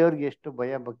 ನಾವು ದೇವ್ರಿಗೆ ಎಷ್ಟು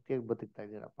ಭಯ ಭಕ್ತಿಯಾಗಿ ಬದುಕ್ತಾ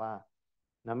ಇದ್ದೀರಪ್ಪ.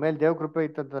 ನಮ್ಮ ಮೇಲೆ ದೇವ್ರ ಕೃಪೆ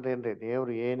ಇತ್ತಂತಂದ್ರೆ ಏನ್ರಿ,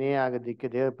 ದೇವ್ರು ಏನೇ ಆಗೋದಿಕ್ಕೆ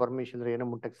ದೇವ್ರ ಪರ್ಮಿಷನ್ ಅಂದ್ರೆ ಏನೋ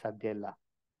ಮುಟ್ಟಕ್ಕೆ ಸಾಧ್ಯ ಇಲ್ಲ.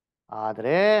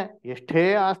 ಆದ್ರೆ ಎಷ್ಟೇ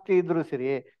ಆಸ್ತಿ ಇದ್ರು ಸರಿ,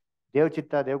 ದೇವ್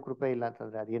ಚಿತ್ತ ದೇವ್ ಕೃಪೆ ಇಲ್ಲ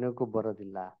ಅಂತಂದ್ರೆ ಅದೇನಕ್ಕೂ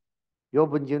ಬರೋದಿಲ್ಲ.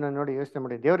 ಯೋಬನ್ ಜೀವನ ನೋಡಿ ಯೋಚನೆ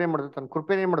ಮಾಡಿ, ದೇವ್ರು ಏನ್ ಮಾಡಿದ್ರು, ತನ್ನ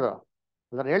ಕೃಪೆ ಏನ್ ಮಾಡಿದ್ರು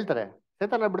ಅದನ್ನ ಹೇಳ್ತಾರೆ,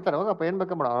 ಸೇತನ ಬಿಡ್ತಾರೆ, ಹೋಗಪ್ಪ ಏನ್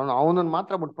ಬೇಕಾ ಮಾಡ, ಅವನನ್ನ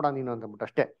ಮಾತ್ರ ಮುಟ್ಬಿಡ ನೀನು ಅಂತಬಿಟ್ಟು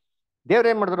ಅಷ್ಟೇ. ದೇವ್ರು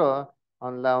ಏನ್ ಮಾಡಿದ್ರು,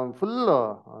 ಅವ್ನ್ ಫುಲ್ಲು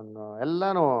ಅವನು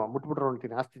ಎಲ್ಲಾನು ಮುಟ್ಬಿಟ್ರು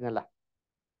ಅಂತೀನಿ, ಆಸ್ತಿನೆಲ್ಲ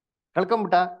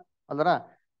ಕಳ್ಕೊಂಬಿಟ್ಟ ಅಲ್ವರ.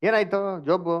 ಏನಾಯ್ತು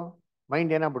ಜೋಬು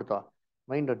ಮೈಂಡ್ ಏನಾಗ್ಬಿಡ್ತು,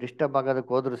 ಮೈಂಡ್ ಡಿಸ್ಟರ್ಬ್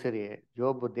ಆಗೋದಕ್ಕೆ ಹೋದ್ರು ಸರಿ,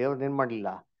 ಜೋಬ್ ದೇವ್ರನ್ನ ಏನ್ ಮಾಡ್ಲಿಲ್ಲ,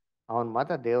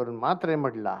 ದೇವ್ರನ್ನ ಮಾತ್ರ ಏನ್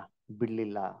ಮಾಡ್ಲಿಲ್ಲ,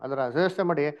 ಬಿಡ್ಲಿಲ್ಲ ಅಲ್ವರ. ವ್ಯವಸ್ಥೆ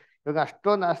ಮಾಡಿ ಇವಾಗ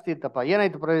ಅಷ್ಟೊಂದು ಆಸ್ತಿ ಇತ್ತಪ್ಪ,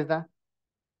 ಏನಾಯ್ತು ಪ್ರಯೋಜನ,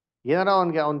 ಏನಾರ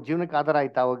ಅವ್ನ ಜೀವನಕ್ಕೆ ಆಧಾರ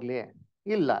ಆಯ್ತಾ ಹೋಗ್ಲಿ,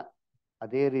 ಇಲ್ಲ.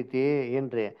 ಅದೇ ರೀತಿ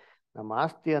ಏನ್ರಿ, ನಮ್ಮ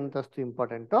ಆಸ್ತಿ ಅಂತಸ್ತು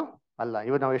ಇಂಪಾರ್ಟೆಂಟು ಅಲ್ಲ.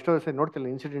 ಇವಾಗ ನಾವು ಎಷ್ಟೋ ವರ್ಷ ನೋಡ್ತಿಲ್ಲ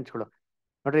ಇನ್ಸಿಡೆಂಟ್ಸ್ಗಳು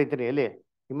ನೋಡ್ರಿ ಇದ್ದೀನಿ. ಎಲ್ಲಿ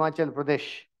ಹಿಮಾಚಲ್ ಪ್ರದೇಶ್,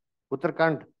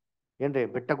 ಉತ್ತರಾಖಂಡ್ ಏನ್ರಿ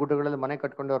ಬೆಟ್ಟ ಗುಡ್ಡಗಳಲ್ಲಿ ಮನೆ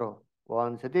ಕಟ್ಕೊಂಡವ್ರು,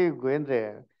 ಒಂದ್ಸತಿ ಏನ್ರಿ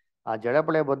ಆ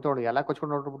ಜಳಪಳೆ ಬಂತು ನೋಡಿ, ಎಲ್ಲ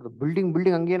ಕೊಚ್ಕೊಂಡು ಹೊರಟ್ಬಿಡ್ತು,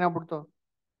 ಬಿಲ್ಡಿಂಗ್ ಹಂಗೇನಾಗ್ಬಿಡ್ತು,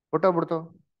 ಹೊಟ್ಟೋಗ್ಬಿಡ್ತು.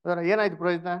 ಅದರ ಏನಾಯ್ತು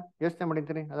ಪ್ರಯೋಜನ, ಯೋಚನೆ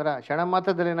ಮಾಡಿದ್ದೀನಿ. ಅದರ ಕ್ಷಣ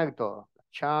ಮಾತ್ರದಲ್ಲಿ ಏನಾಯ್ತು,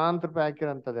 ಲಕ್ಷಾಂತರ ರೂಪಾಯಿ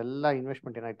ಹಾಕಿರೋಂಥದ್ದೆಲ್ಲ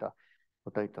ಇನ್ವೆಸ್ಟ್ಮೆಂಟ್ ಏನಾಯ್ತು,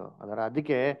 ಹೊಟ್ಟೋಯ್ತು. ಅದರ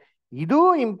ಅದಕ್ಕೆ ಇದು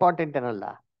ಇಂಪಾರ್ಟೆಂಟ್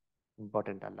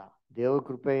ಇಂಪಾರ್ಟೆಂಟ್ ಅಲ್ಲ. ದೇವ್ರ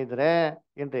ಕೃಪೆ ಇದ್ರೆ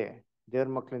ಏನ್ರಿ, ದೇವ್ರ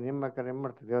ಮಕ್ಳು ನಿಮ್ಮ ಮಕ್ಕಳು ಏನ್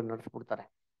ಮಾಡ್ತಾರೆ, ದೇವ್ರು ನಡೆಸ್ಬಿಡ್ತಾರೆ.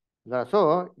 ಸೊ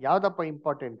ಯಾವ್ದಪ್ಪ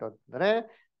ಇಂಪಾರ್ಟೆಂಟ್ ಅಂತಂದ್ರೆ,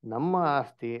 ನಮ್ಮ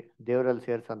ಆಸ್ತಿ ದೇವರಲ್ಲಿ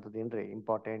ಸೇರ್ಸಂಥದ್ದು ಏನ್ರಿ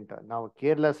ಇಂಪಾರ್ಟೆಂಟ್. ನಾವು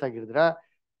ಕೇರ್ಲೆಸ್ ಆಗಿದ್ರ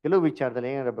ಕೆಲವು ವಿಚಾರದಲ್ಲಿ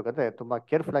ಏನಿರ್ಬೇಕಂದ್ರೆ ತುಂಬಾ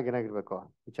ಕೇರ್ಫುಲ್ ಆಗಿ ಏನಾಗಿರ್ಬೇಕು,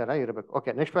 ವಿಚಾರ ಇರಬೇಕು.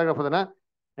 ಓಕೆ, ನೆಕ್ಸ್ಟ್ ಪ್ಯಾರಾಗ್ರಾಫ್ ಅದನ್ನ,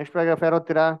 ನೆಕ್ಸ್ಟ್ ಪ್ಯಾರಾಗ್ರಾಫ್ ಯಾರು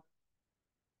ಓದ್ತೀರಾ?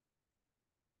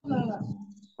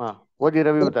 ಓದಿ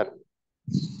ರವಿ ಉತ್ತಾರ್.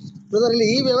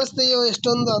 ಈ ವ್ಯವಸ್ಥೆಯು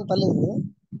ಎಷ್ಟೊಂದು ಅಂತಲ್ಲ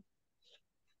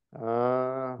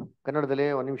ಕನ್ನಡದಲ್ಲಿ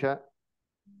ಒಂದ್ ನಿಮಿಷ.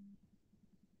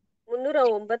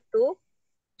 309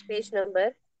 ಪೇಜ್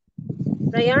ನಂಬರ್.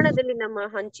 ಪ್ರಯಾಣದಲ್ಲಿ ನಮ್ಮ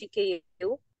ಹಂಚಿಕೆಯು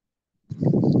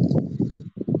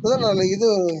ಇದು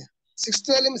 6th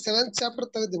ವಾಲ್ಯೂಮ್ 7th ಚಾಪ್ಟರ್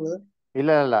ತೆಗೆದಿವಿ.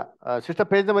 ಇಲ್ಲ ಸಿಸ್ಟರ್,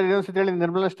 ಪೇಜ್ ನಂಬರ್ ಇನ್ನೊಂದ್ಸತಿ ಹೇಳಿ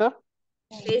ನಿರ್ಮಲಾ ಸಿಸ್ಟರ್.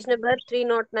 Page number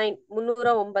 309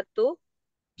 309.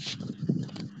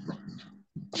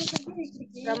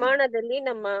 ಪ್ರಮಾಣದಲ್ಲಿ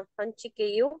ನಮ್ಮ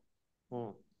ಹಂಚಿಕೆಯು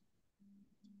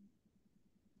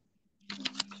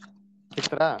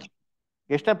ಸಿಕ್ತರಾ?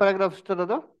 ಎಷ್ಟನೇ ಪ್ಯಾರಾಗ್ರಾಫ್ ಸಿಸ್ಟರ್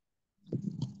ಅದು?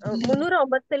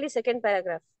 309 ಸೆಕೆಂಡ್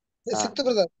ಪ್ಯಾರಾಗ್ರಾಫ್ ಸಿಕ್ತು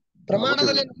ಬ್ರದರ್.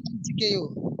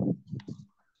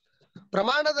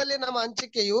 ಪ್ರಮಾಣದಲ್ಲಿ ನಮ್ಮ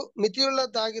ಹಂಚಿಕೆಯು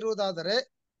ಮಿತಿಯುಳ್ಳದ್ದಾಗಿರುವುದಾದರೆ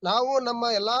ನಾವು ನಮ್ಮ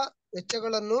ಎಲ್ಲಾ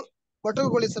ವೆಚ್ಚಗಳನ್ನು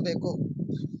ಮೊಟಕುಗೊಳಿಸಬೇಕು.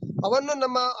 ಅವನ್ನು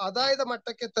ನಮ್ಮ ಆದಾಯದ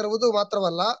ಮಟ್ಟಕ್ಕೆ ತರುವುದು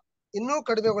ಮಾತ್ರವಲ್ಲ, ಇನ್ನೂ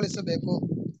ಕಡಿಮೆಗೊಳಿಸಬೇಕು.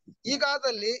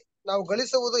 ಹೀಗಾದಲ್ಲಿ ನಾವು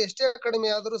ಗಳಿಸುವುದು ಎಷ್ಟೇ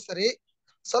ಕಡಿಮೆಯಾದರೂ ಸರಿ,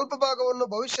 ಸ್ವಲ್ಪ ಭಾಗವನ್ನು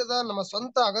ಭವಿಷ್ಯದ ನಮ್ಮ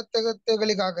ಸ್ವಂತ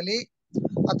ಅಗತ್ಯಗಳಿಗಾಗಲಿ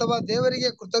ಅಥವಾ ದೇವರಿಗೆ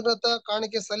ಕೃತಜ್ಞತಾ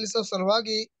ಕಾಣಿಕೆ ಸಲ್ಲಿಸುವ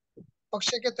ಸಲುವಾಗಿ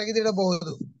ಪಕ್ಷಕ್ಕೆ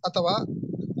ತೆಗೆದಿಡಬಹುದು. ಅಥವಾ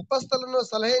ಅಪೊಸ್ತಲನು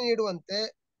ಸಲಹೆ ನೀಡುವಂತೆ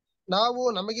ನಾವು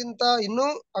ನಮಗಿಂತ ಇನ್ನೂ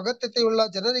ಅಗತ್ಯತೆಯುಳ್ಳ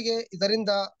ಜನರಿಗೆ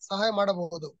ಇದರಿಂದ ಸಹಾಯ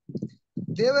ಮಾಡಬಹುದು.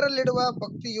 ದೇವರಲ್ಲಿಡುವ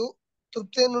ಭಕ್ತಿಯು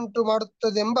ತೃಪ್ತಿಯನ್ನುಂಟು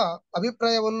ಮಾಡುತ್ತದೆಂಬ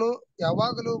ಅಭಿಪ್ರಾಯವನ್ನು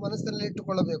ಯಾವಾಗಲೂ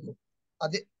ಮನಸ್ಸಿನಲ್ಲಿಟ್ಟುಕೊಳ್ಳಬೇಕು.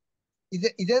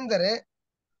 ಇದೆಂದರೆ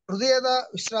ಹೃದಯದ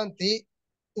ವಿಶ್ರಾಂತಿ.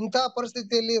 ಇಂತಹ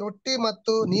ಪರಿಸ್ಥಿತಿಯಲ್ಲಿ ರೊಟ್ಟಿ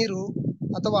ಮತ್ತು ನೀರು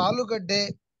ಅಥವಾ ಆಲೂಗಡ್ಡೆ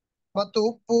ಮತ್ತು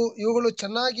ಉಪ್ಪು ಇವುಗಳು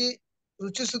ಚೆನ್ನಾಗಿ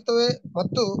ರುಚಿಸುತ್ತವೆ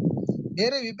ಮತ್ತು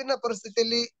ಬೇರೆ ವಿಭಿನ್ನ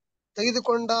ಪರಿಸ್ಥಿತಿಯಲ್ಲಿ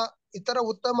ತೆಗೆದುಕೊಂಡ ಇತರ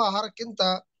ಉತ್ತಮ ಆಹಾರಕ್ಕಿಂತ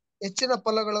ಹೆಚ್ಚಿನ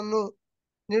ಫಲಗಳನ್ನು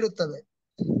ನೀಡುತ್ತವೆ.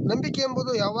 ನಂಬಿಕೆ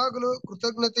ಎಂಬುದು ಯಾವಾಗಲೂ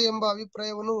ಕೃತಜ್ಞತೆ ಎಂಬ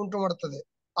ಅಭಿಪ್ರಾಯವನ್ನು ಉಂಟು ಮಾಡುತ್ತದೆ.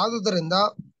 ಆದುದರಿಂದ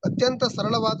ಅತ್ಯಂತ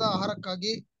ಸರಳವಾದ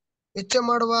ಆಹಾರಕ್ಕಾಗಿ ವೆಚ್ಚ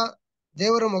ಮಾಡುವ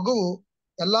ದೇವರ ಮಗುವು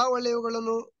ಎಲ್ಲಾ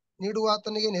ಒಳ್ಳೆಯವುಗಳನ್ನು ನೀಡುವ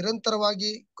ಆತನಿಗೆ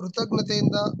ನಿರಂತರವಾಗಿ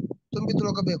ಕೃತಜ್ಞತೆಯಿಂದ ತುಂಬಿ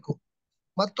ತುಳುಕಬೇಕು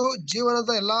ಮತ್ತು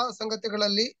ಜೀವನದ ಎಲ್ಲಾ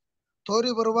ಸಂಗತಿಗಳಲ್ಲಿ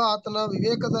ತೋರಿ ಬರುವ ಆತನ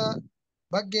ವಿವೇಕದ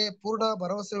ಬಗ್ಗೆ ಪೂರ್ಣ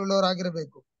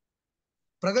ಭರವಸೆಯುಳ್ಳವರಾಗಿರಬೇಕು.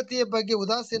 ಪ್ರಗತಿಯ ಬಗ್ಗೆ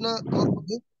ಉದಾಸೀನ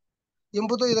ತೋರುವುದು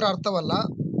ಎಂಬುದು ಇದರ ಅರ್ಥವಲ್ಲ.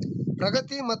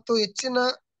 ಪ್ರಗತಿ ಮತ್ತು ಹೆಚ್ಚಿನ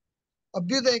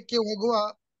ಅಭ್ಯುದಯಕ್ಕೆ ಹೋಗುವ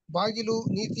ಬಾಗಿಲು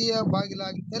ನೀತಿಯ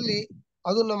ಬಾಗಿಲಾಗಿದ್ದಲ್ಲಿ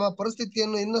ಅದು ನಮ್ಮ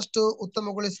ಪರಿಸ್ಥಿತಿಯನ್ನು ಇನ್ನಷ್ಟು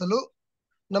ಉತ್ತಮಗೊಳಿಸಲು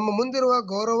ನಮ್ಮ ಮುಂದಿರುವ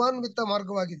ಗೌರವಾನ್ವಿತ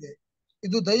ಮಾರ್ಗವಾಗಿದೆ.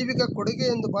 ಇದು ದೈವಿಕ ಕೊಡುಗೆ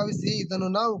ಎಂದು ಭಾವಿಸಿ ಇದನ್ನು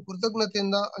ನಾವು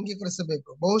ಕೃತಜ್ಞತೆಯಿಂದ ಅಂಗೀಕರಿಸಬೇಕು.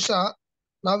 ಬಹುಶಃ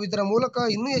ನಾವು ಇದರ ಮೂಲಕ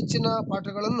ಇನ್ನೂ ಹೆಚ್ಚಿನ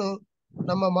ಪಾಠಗಳನ್ನು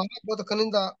ನಮ್ಮ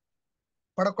ಮಹಾಬೋಧಕನಿಂದ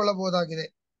ಪಡ್ಕೊಳ್ಳಬಹುದಾಗಿದೆ.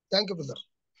 Thank you brother.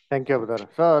 Thank you brother.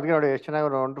 So ಅದಕ್ಕೆ ನೋಡಿ ಎಷ್ಟು ಚೆನ್ನಾಗಿ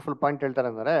ವಂಡರ್ಫುಲ್ ಪಾಯಿಂಟ್ ಹೇಳ್ತಾರೆ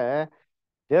ಅಂದ್ರೆ,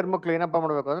 ದೇವ್ರ ಮಕ್ಳು ಏನಪ್ಪಾ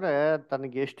ಮಾಡ್ಬೇಕು ಅಂದ್ರೆ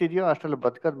ತನಗೆ ಎಷ್ಟಿದೆಯೋ ಅಷ್ಟ್ರಲ್ಲಿ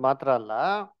ಬದುಕೋದು ಮಾತ್ರ ಅಲ್ಲ,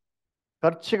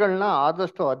 ಖರ್ಚುಗಳನ್ನ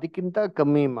ಆದಷ್ಟು ಅದಕ್ಕಿಂತ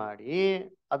ಕಮ್ಮಿ ಮಾಡಿ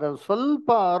ಅದನ್ನ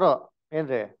ಸ್ವಲ್ಪ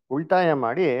ಏನ್ರಿ ಉಳಿತಾಯ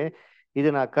ಮಾಡಿ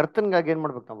ಇದನ್ನ ಕರ್ತನ್ಗಾಗಿ ಏನ್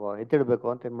ಮಾಡ್ಬೇಕು, ನಾವು ಎತ್ತಿಡ್ಬೇಕು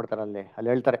ಅಂತ ಏನ್ ಮಾಡ್ತಾರೆ ಅಲ್ಲಿ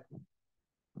ಹೇಳ್ತಾರೆ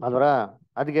ಅಲ್ವರ.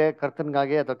 ಅದಕ್ಕೆ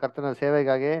ಕರ್ತನ್ಗಾಗಿ ಅಥವಾ ಕರ್ತನ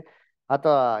ಸೇವೆಗಾಗಿ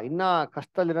ಅಥವಾ ಇನ್ನ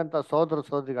ಕಷ್ಟದಲ್ಲಿರೋಂಥ ಸೋದರ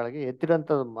ಸೋದರಿಗಳಿಗೆ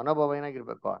ಎತ್ತಿರೋಂಥ ಮನೋಭಾವ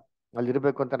ಏನಾಗಿರ್ಬೇಕು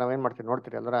ಅಲ್ಲಿರ್ಬೇಕು ಅಂತ ನಾವೇನ್ ಮಾಡ್ತೀವಿ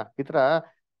ನೋಡ್ತೀರಿ ಅಲ್ವರ. ಈ ತರ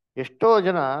ಎಷ್ಟೋ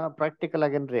ಜನ ಪ್ರಾಕ್ಟಿಕಲ್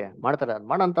ಆಗೇನ್ರಿ ಮಾಡ್ತಾರೆ. ಅದ್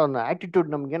ಮಾಡೋಂಥ ಒಂದು ಆಟಿಟ್ಯೂಡ್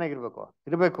ನಮ್ಗೆ ಏನಾಗಿರ್ಬೇಕು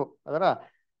ಇರಬೇಕು. ಅದರ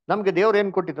ನಮ್ಗೆ ದೇವ್ರು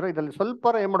ಏನ್ ಕೊಟ್ಟಿದ್ರು ಇದ್ರಲ್ಲಿ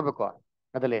ಸ್ವಲ್ಪ ಏನ್ ಮಾಡ್ಬೇಕು,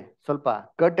 ಅದಲ್ಲಿ ಸ್ವಲ್ಪ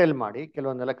ಕರ್ಟೇಲ್ ಮಾಡಿ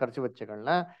ಕೆಲವೊಂದೆಲ್ಲ ಖರ್ಚು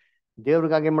ವೆಚ್ಚಗಳನ್ನ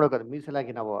ದೇವ್ರಿಗಾಗಿ ಏನ್ ಮಾಡ್ಬೇಕು, ಅದು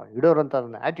ಮೀಸಲಾಗಿ ನಾವು ಇಡೋರಂತ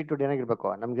ಆಟಿಟ್ಯೂಡ್ ಏನಾಗಿರ್ಬೇಕು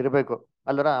ನಮ್ಗೆ ಇರಬೇಕು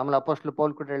ಅಲ್ವರ. ಆಮೇಲೆ ಅಪೊಸ್ತಲ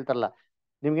ಪೌಲ್ ಕೂಡ ಹೇಳ್ತಾರಲ್ಲ,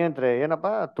 ನಿಮ್ಗೇನ್ರಿ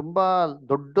ಏನಪ್ಪಾ ತುಂಬಾ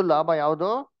ದೊಡ್ಡ ಲಾಭ ಯಾವುದು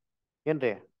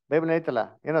ಏನ್ರಿ ಬೈಬಲ್ ಐತಲ್ಲ,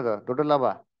 ಏನದು ದೊಡ್ಡ ಲಾಭ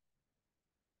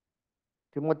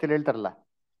ತಿಮ್ಮತ್ತಿಲಿ ಹೇಳ್ತಾರಲ್ಲ.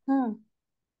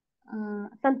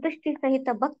 ಸಂತುಷ್ಟಿ ಸಹಿತ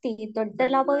ಭಕ್ತಿ ದೊಡ್ಡ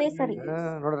ಲಾಭವೇ ಸರಿ.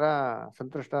 ನೋಡ್ರ,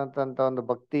 ಸಂತುಷ್ಟ ಅಂತ ಒಂದು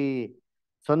ಭಕ್ತಿ,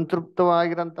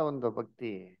 ಸಂತೃಪ್ತವಾಗಿರಂತ ಒಂದು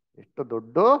ಭಕ್ತಿ ಎಷ್ಟು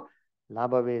ದೊಡ್ಡ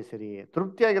ಲಾಭವೇ ಸರಿ.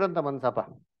 ತೃಪ್ತಿಯಾಗಿರೋಂಥ ಮನ್ಸಪ್ಪ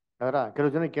ಅದರ.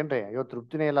 ಕೆಲವು ಜನಕ್ಕೆ ಏನ್ರಿ ಅಯ್ಯೋ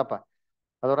ತೃಪ್ತಿನೇ ಇಲ್ಲಪ್ಪ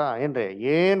ಅದರ, ಏನ್ರಿ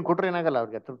ಏನ್ ಕೊಟ್ರೆ ಏನಾಗಲ್ಲ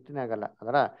ಅವ್ರಿಗೆ ತೃಪ್ತಿನೇ ಆಗಲ್ಲ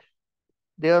ಅದರ.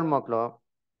 ದೇವ್ರ ಮಕ್ಳು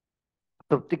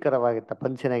ತೃಪ್ತಿಕರವಾಗಿರ್ತ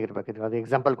ಪಂಚನಾಗಿರ್ಬೇಕಿದ್ರು. ಅದು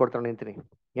ಎಕ್ಸಾಂಪಲ್ ಕೊಡ್ತಾರೆ ನಿಂತೀನಿ.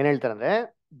 ಏನ್ ಹೇಳ್ತಾರೆ ಅಂದ್ರೆ,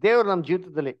 ದೇವ್ರು ನಮ್ಮ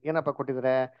ಜೀವಿತದಲ್ಲಿ ಏನಪ್ಪ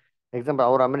ಕೊಟ್ಟಿದ್ದಾರೆ. ಎಕ್ಸಾಂಪಲ್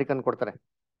ಅವ್ರು ಅಮೆರಿಕನ್ ಕೊಡ್ತಾರೆ,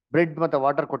 ಬ್ರೆಡ್ ಮತ್ತೆ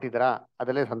ವಾಟರ್ ಕೊಟ್ಟಿದ್ದೀರಾ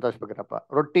ಅದರಲ್ಲೇ ಸಂತೋಷ ಬೇಕಿರಪ್ಪ.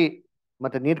 ರೊಟ್ಟಿ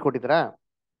ಮತ್ತೆ ನೀರು ಕೊಟ್ಟಿದ್ದೀರಾ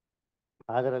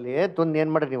ಅದರಲ್ಲಿ ತಂದು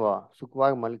ಏನ್ ಮಾಡ್ರಿ ನೀವು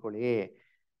ಸುಖವಾಗಿ ಮಲ್ಕೊಳ್ಳಿ,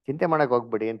 ಚಿಂತೆ ಮಾಡಕ್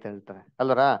ಹೋಗ್ಬೇಡಿ ಅಂತ ಹೇಳ್ತಾರೆ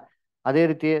ಅಲ್ವರ. ಅದೇ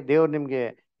ರೀತಿ ದೇವ್ರು ನಿಮ್ಗೆ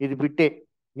ಇದು ಬಿಟ್ಟು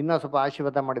ಇನ್ನೂ ಸ್ವಲ್ಪ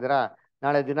ಆಶೀರ್ವಾದ ಮಾಡಿದಾರ,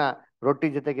 ನಾಳೆ ದಿನ ರೊಟ್ಟಿ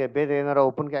ಜೊತೆಗೆ ಬೇರೆ ಏನಾರ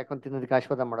ಉಪ್ಪಿನಕಾಯಿ ಹಾಕೊಂಡು ತಿನ್ನೋದಕ್ಕೆ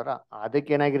ಆಶೀರ್ವಾದ ಮಾಡೋರ,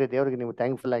 ಅದಕ್ಕೆ ಏನಾಗಿರಿ ದೇವ್ರಿಗೆ ನೀವು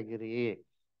ಥ್ಯಾಂಕ್ಫುಲ್ ಆಗಿರಿ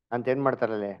ಅಂತ ಏನ್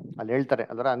ಮಾಡ್ತಾರೆ ಅಲ್ಲಿ ಹೇಳ್ತಾರೆ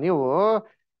ಅಲ್ವರ. ನೀವು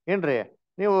ಏನ್ರಿ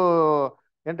ನೀವು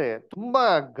ಏನ್ರಿ ತುಂಬಾ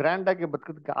ಗ್ರ್ಯಾಂಡ್ ಆಗಿ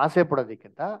ಬದುಕೋದಕ್ಕೆ ಆಸೆ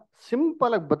ಪಡೋದಕ್ಕಿಂತ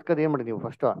ಸಿಂಪಲ್ ಆಗಿ ಬದುಕೋದು ಏನ್ ಮಾಡಿ ನೀವು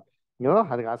ಫಸ್ಟ್ ನೀವು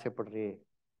ಅದಕ್ಕೆ ಆಸೆ ಪಡ್ರಿ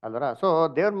ಅಲ್ವರ. ಸೊ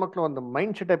ದೇವ್ರ ಮಕ್ಳು ಒಂದು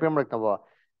ಮೈಂಡ್ ಸೆಟ್ ಅಪ್ ಏನ್ ಮಾಡಕ್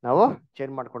ನಾವು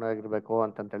ಚೇಂಜ್ ಮಾಡ್ಕೊಂಡು ಹೋಗಿರ್ಬೇಕು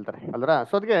ಅಂತ ಹೇಳ್ತಾರೆ ಅಲ್ವರ.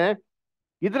 ಸೊ ಅದಕ್ಕೆ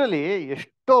ಇದ್ರಲ್ಲಿ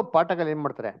ಎಷ್ಟೋ ಪಾಠಗಳು ಏನ್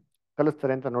ಮಾಡ್ತಾರೆ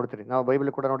ಕಲಿಸ್ತಾರೆ ಅಂತ ನೋಡ್ತೀರಿ. ನಾವು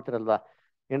ಬೈಬಲ್ ಕೂಡ ನೋಡ್ತೀರಲ್ವಾ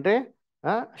ಏನ್ರಿ.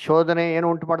 ಶೋಧನೆ ಏನು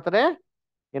ಉಂಟು ಮಾಡ್ತಾರೆ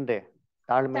ಏನ್ರಿ,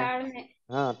 ತಾಳ್ಮೆ.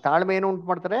 ತಾಳ್ಮೆ ಏನು ಉಂಟು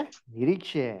ಮಾಡ್ತಾರೆ,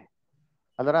 ನಿರೀಕ್ಷೆ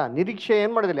ಅದರ. ನಿರೀಕ್ಷೆ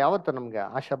ಏನ್ ಮಾಡೋದಿಲ್ಲ ಯಾವತ್ತು ನಮ್ಗೆ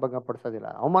ಆಶಾಭಂಗ ಪಡಿಸೋದಿಲ್ಲ,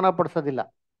 ಅವಮಾನ ಪಡಿಸೋದಿಲ್ಲ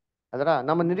ಅದರ.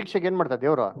 ನಮ್ಮ ನಿರೀಕ್ಷೆಗೆ ಏನ್ ಮಾಡ್ತಾರೆ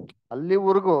ದೇವ್ರು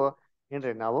ಅಲ್ಲಿವರೆಗೂ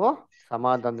ಏನ್ರಿ ನಾವು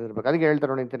ಸಮಾಧಾನ ಇರ್ಬೇಕು. ಅದಕ್ಕೆ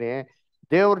ಹೇಳ್ತಾರೆ ನಿಂತೀನಿ,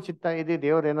 ದೇವ್ರ ಚಿತ್ತ ಇದೆ,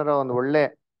 ದೇವ್ರ ಏನಾರ ಒಂದು ಒಳ್ಳೆ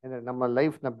ಏನ್ರಿ ನಮ್ಮ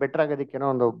ಲೈಫ್ ನ ಬೆಟರ್ ಆಗೋದಕ್ಕೆ ಏನೋ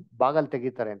ಒಂದು ಬಾಗಲ್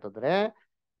ತೆಗಿತಾರೆ ಅಂತಂದ್ರೆ,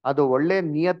 ಅದು ಒಳ್ಳೆ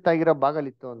ನಿಯತ್ತಾಗಿರೋ ಬಾಗಲ್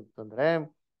ಇತ್ತು ಅಂತಂದ್ರೆ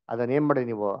ಅದನ್ನ ಏನ್ ಮಾಡಿ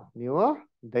ನೀವು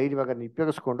ಧೈರ್ಯವಾಗಿ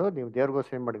ಉಪಯೋಗಿಸ್ಕೊಂಡು ನೀವು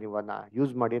ದೇವ್ರಿಗೋಸ್ಕರ ಏನ್ ಮಾಡಿ ನೀವು ಅದನ್ನ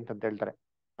ಯೂಸ್ ಮಾಡಿ ಅಂತ ಹೇಳ್ತಾರೆ.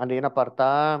 ಅಂದ್ರೆ ಏನಪ್ಪ ಅರ್ಥ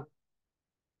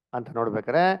ಅಂತ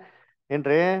ನೋಡ್ಬೇಕಾರೆ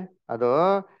ಏನ್ರಿ, ಅದು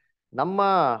ನಮ್ಮ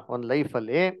ಒಂದು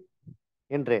ಲೈಫಲ್ಲಿ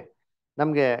ಏನ್ರಿ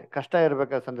ನಮ್ಗೆ ಕಷ್ಟ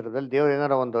ಇರ್ಬೇಕಾದ ಸಂದರ್ಭದಲ್ಲಿ ದೇವ್ರು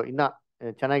ಏನಾರ ಒಂದು ಇನ್ನ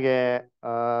ಚೆನ್ನಾಗೆ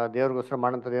ದೇವ್ರಿಗೋಸ್ಕರ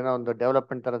ಮಾಡೋಂಥದ್ದು ಏನೋ ಒಂದು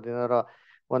ಡೆವಲಪ್ಮೆಂಟ್ ಥರದ್ದು ಏನಾರೋ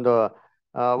ಒಂದು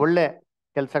ಒಳ್ಳೆ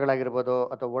ಕೆಲಸಗಳಾಗಿರ್ಬೋದು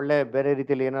ಅಥವಾ ಒಳ್ಳೆ ಬೇರೆ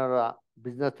ರೀತಿಯಲ್ಲಿ ಏನಾದ್ರು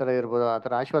ಬಿಸ್ನೆಸ್ ಥರ ಇರ್ಬೋದು, ಆ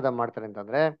ಥರ ಆಶೀರ್ವಾದ ಮಾಡ್ತಾರೆ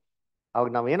ಅಂತಂದ್ರೆ ಅವಾಗ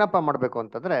ನಾವ್ ಏನಪ್ಪಾ ಮಾಡ್ಬೇಕು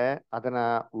ಅಂತಂದ್ರೆ ಅದನ್ನ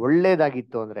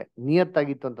ಒಳ್ಳೇದಾಗಿತ್ತು ಅಂದ್ರೆ,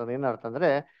 ನಿಯತ್ತಾಗಿತ್ತು ಅಂತಂದ್ರೆ ಏನರ್ಥ ಅಂದ್ರೆ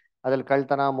ಅದ್ರಲ್ಲಿ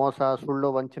ಕಳ್ತನ, ಮೋಸ, ಸುಳ್ಳು,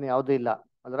 ವಂಚನೆ ಯಾವುದೂ ಇಲ್ಲ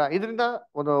ಅಂದ್ರ ಇದರಿಂದ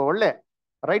ಒಂದು ಒಳ್ಳೆ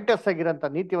ರೈಟಸ್ ಆಗಿರೋಂಥ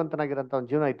ನೀತಿವಂತನಾಗಿರೋಂಥ ಒಂದು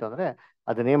ಜೀವನ ಇತ್ತು ಅಂದ್ರೆ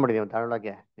ಅದನ್ನೇನ್ ಮಾಡಿ ನೀವು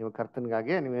ಧಾರಾಳವಾಗಿ ನೀವು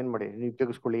ಕರ್ತನಿಗಾಗಿ ನೀವೇನ್ ಮಾಡಿ ನೀವು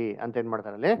ಉಪಯೋಗಿಸ್ಕೊಳ್ಳಿ ಅಂತ ಏನ್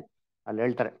ಮಾಡ್ತಾರೆ ಅಲ್ಲಿ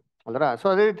ಹೇಳ್ತಾರೆ ಅಲ್ರ. ಸೊ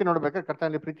ಅದೇ ರೀತಿ ನೋಡ್ಬೇಕಾದ್ರೆ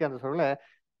ಕರ್ತನಲ್ಲಿ ಪ್ರೀತಿ ಅಂತ ಸೊಳ್ಳೆ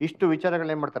ಇಷ್ಟು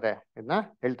ವಿಚಾರಗಳನ್ನ ಏನ್ ಮಾಡ್ತಾರೆ ಇದನ್ನ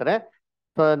ಹೇಳ್ತಾರೆ.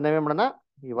 ಸೊ ನಾವೇನ್ ಮಾಡೋಣ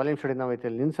ಈ ವಾಲ್ಯೂಮ್ ಸ್ಟಡಿ ನಾವು ಐತಿ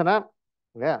ನಿಲ್ಸೋಣ.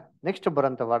 ನೆಕ್ಸ್ಟ್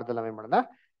ಬರೋಂಥ ವಾರದಲ್ಲಿ ನಾವೇನ್ ಮಾಡೋಣ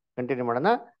ಕಂಟಿನ್ಯೂ ಮಾಡೋಣ.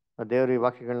 ದೇವರು ಈ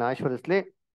ವಾಕ್ಯಗಳನ್ನ ಆಶೀರ್ವದಿಸ್ಲಿ.